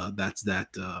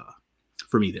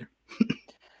for me there.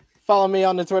 Follow me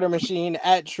on the Twitter machine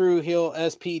at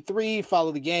TrueHeelSP3.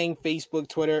 Follow the gang, Facebook,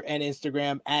 Twitter, and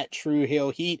Instagram at True Heel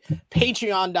Heat.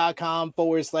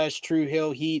 Patreon.com/True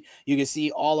Heel Heat. You can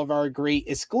see all of our great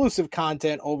exclusive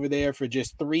content over there for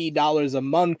just $3 a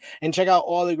month. And check out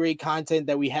all the great content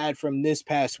that we had from this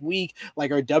past week,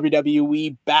 like our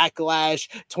WWE Backlash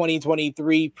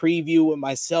 2023 preview with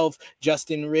myself,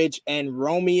 Justin Rich, and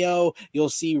Romeo. You'll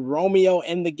see Romeo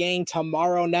and the gang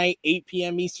tomorrow night, 8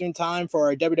 p.m. Eastern Time for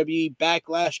our WWE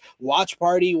Backlash watch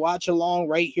party, watch along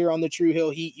right here on the True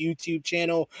Heel Heat YouTube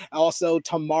channel. Also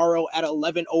tomorrow at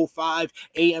 11:05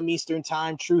 a.m. Eastern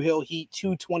Time, True Heel Heat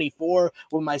 224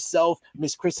 with myself,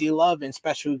 Miss Chrissy Love, and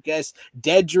special guest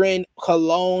Dedrin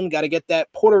Colon. Got to get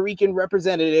that Puerto Rican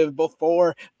representative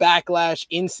before Backlash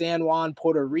in San Juan,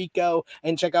 Puerto Rico.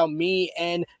 And check out me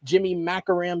and Jimmy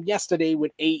Macaram yesterday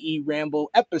with AE Ramble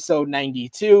episode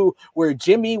 92, where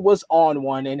Jimmy was on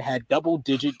one and had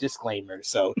double-digit disclaimers.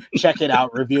 So check it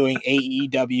out, reviewing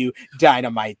AEW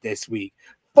Dynamite this week.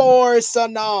 For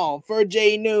Sanal, for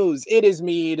J News, it is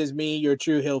me, your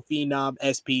True Heel Phenom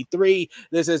SP3.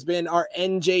 This has been our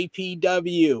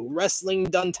NJPW Wrestling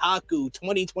Dontaku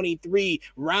 2023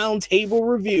 Roundtable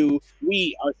Review.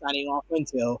 We are signing off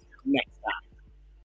until next time.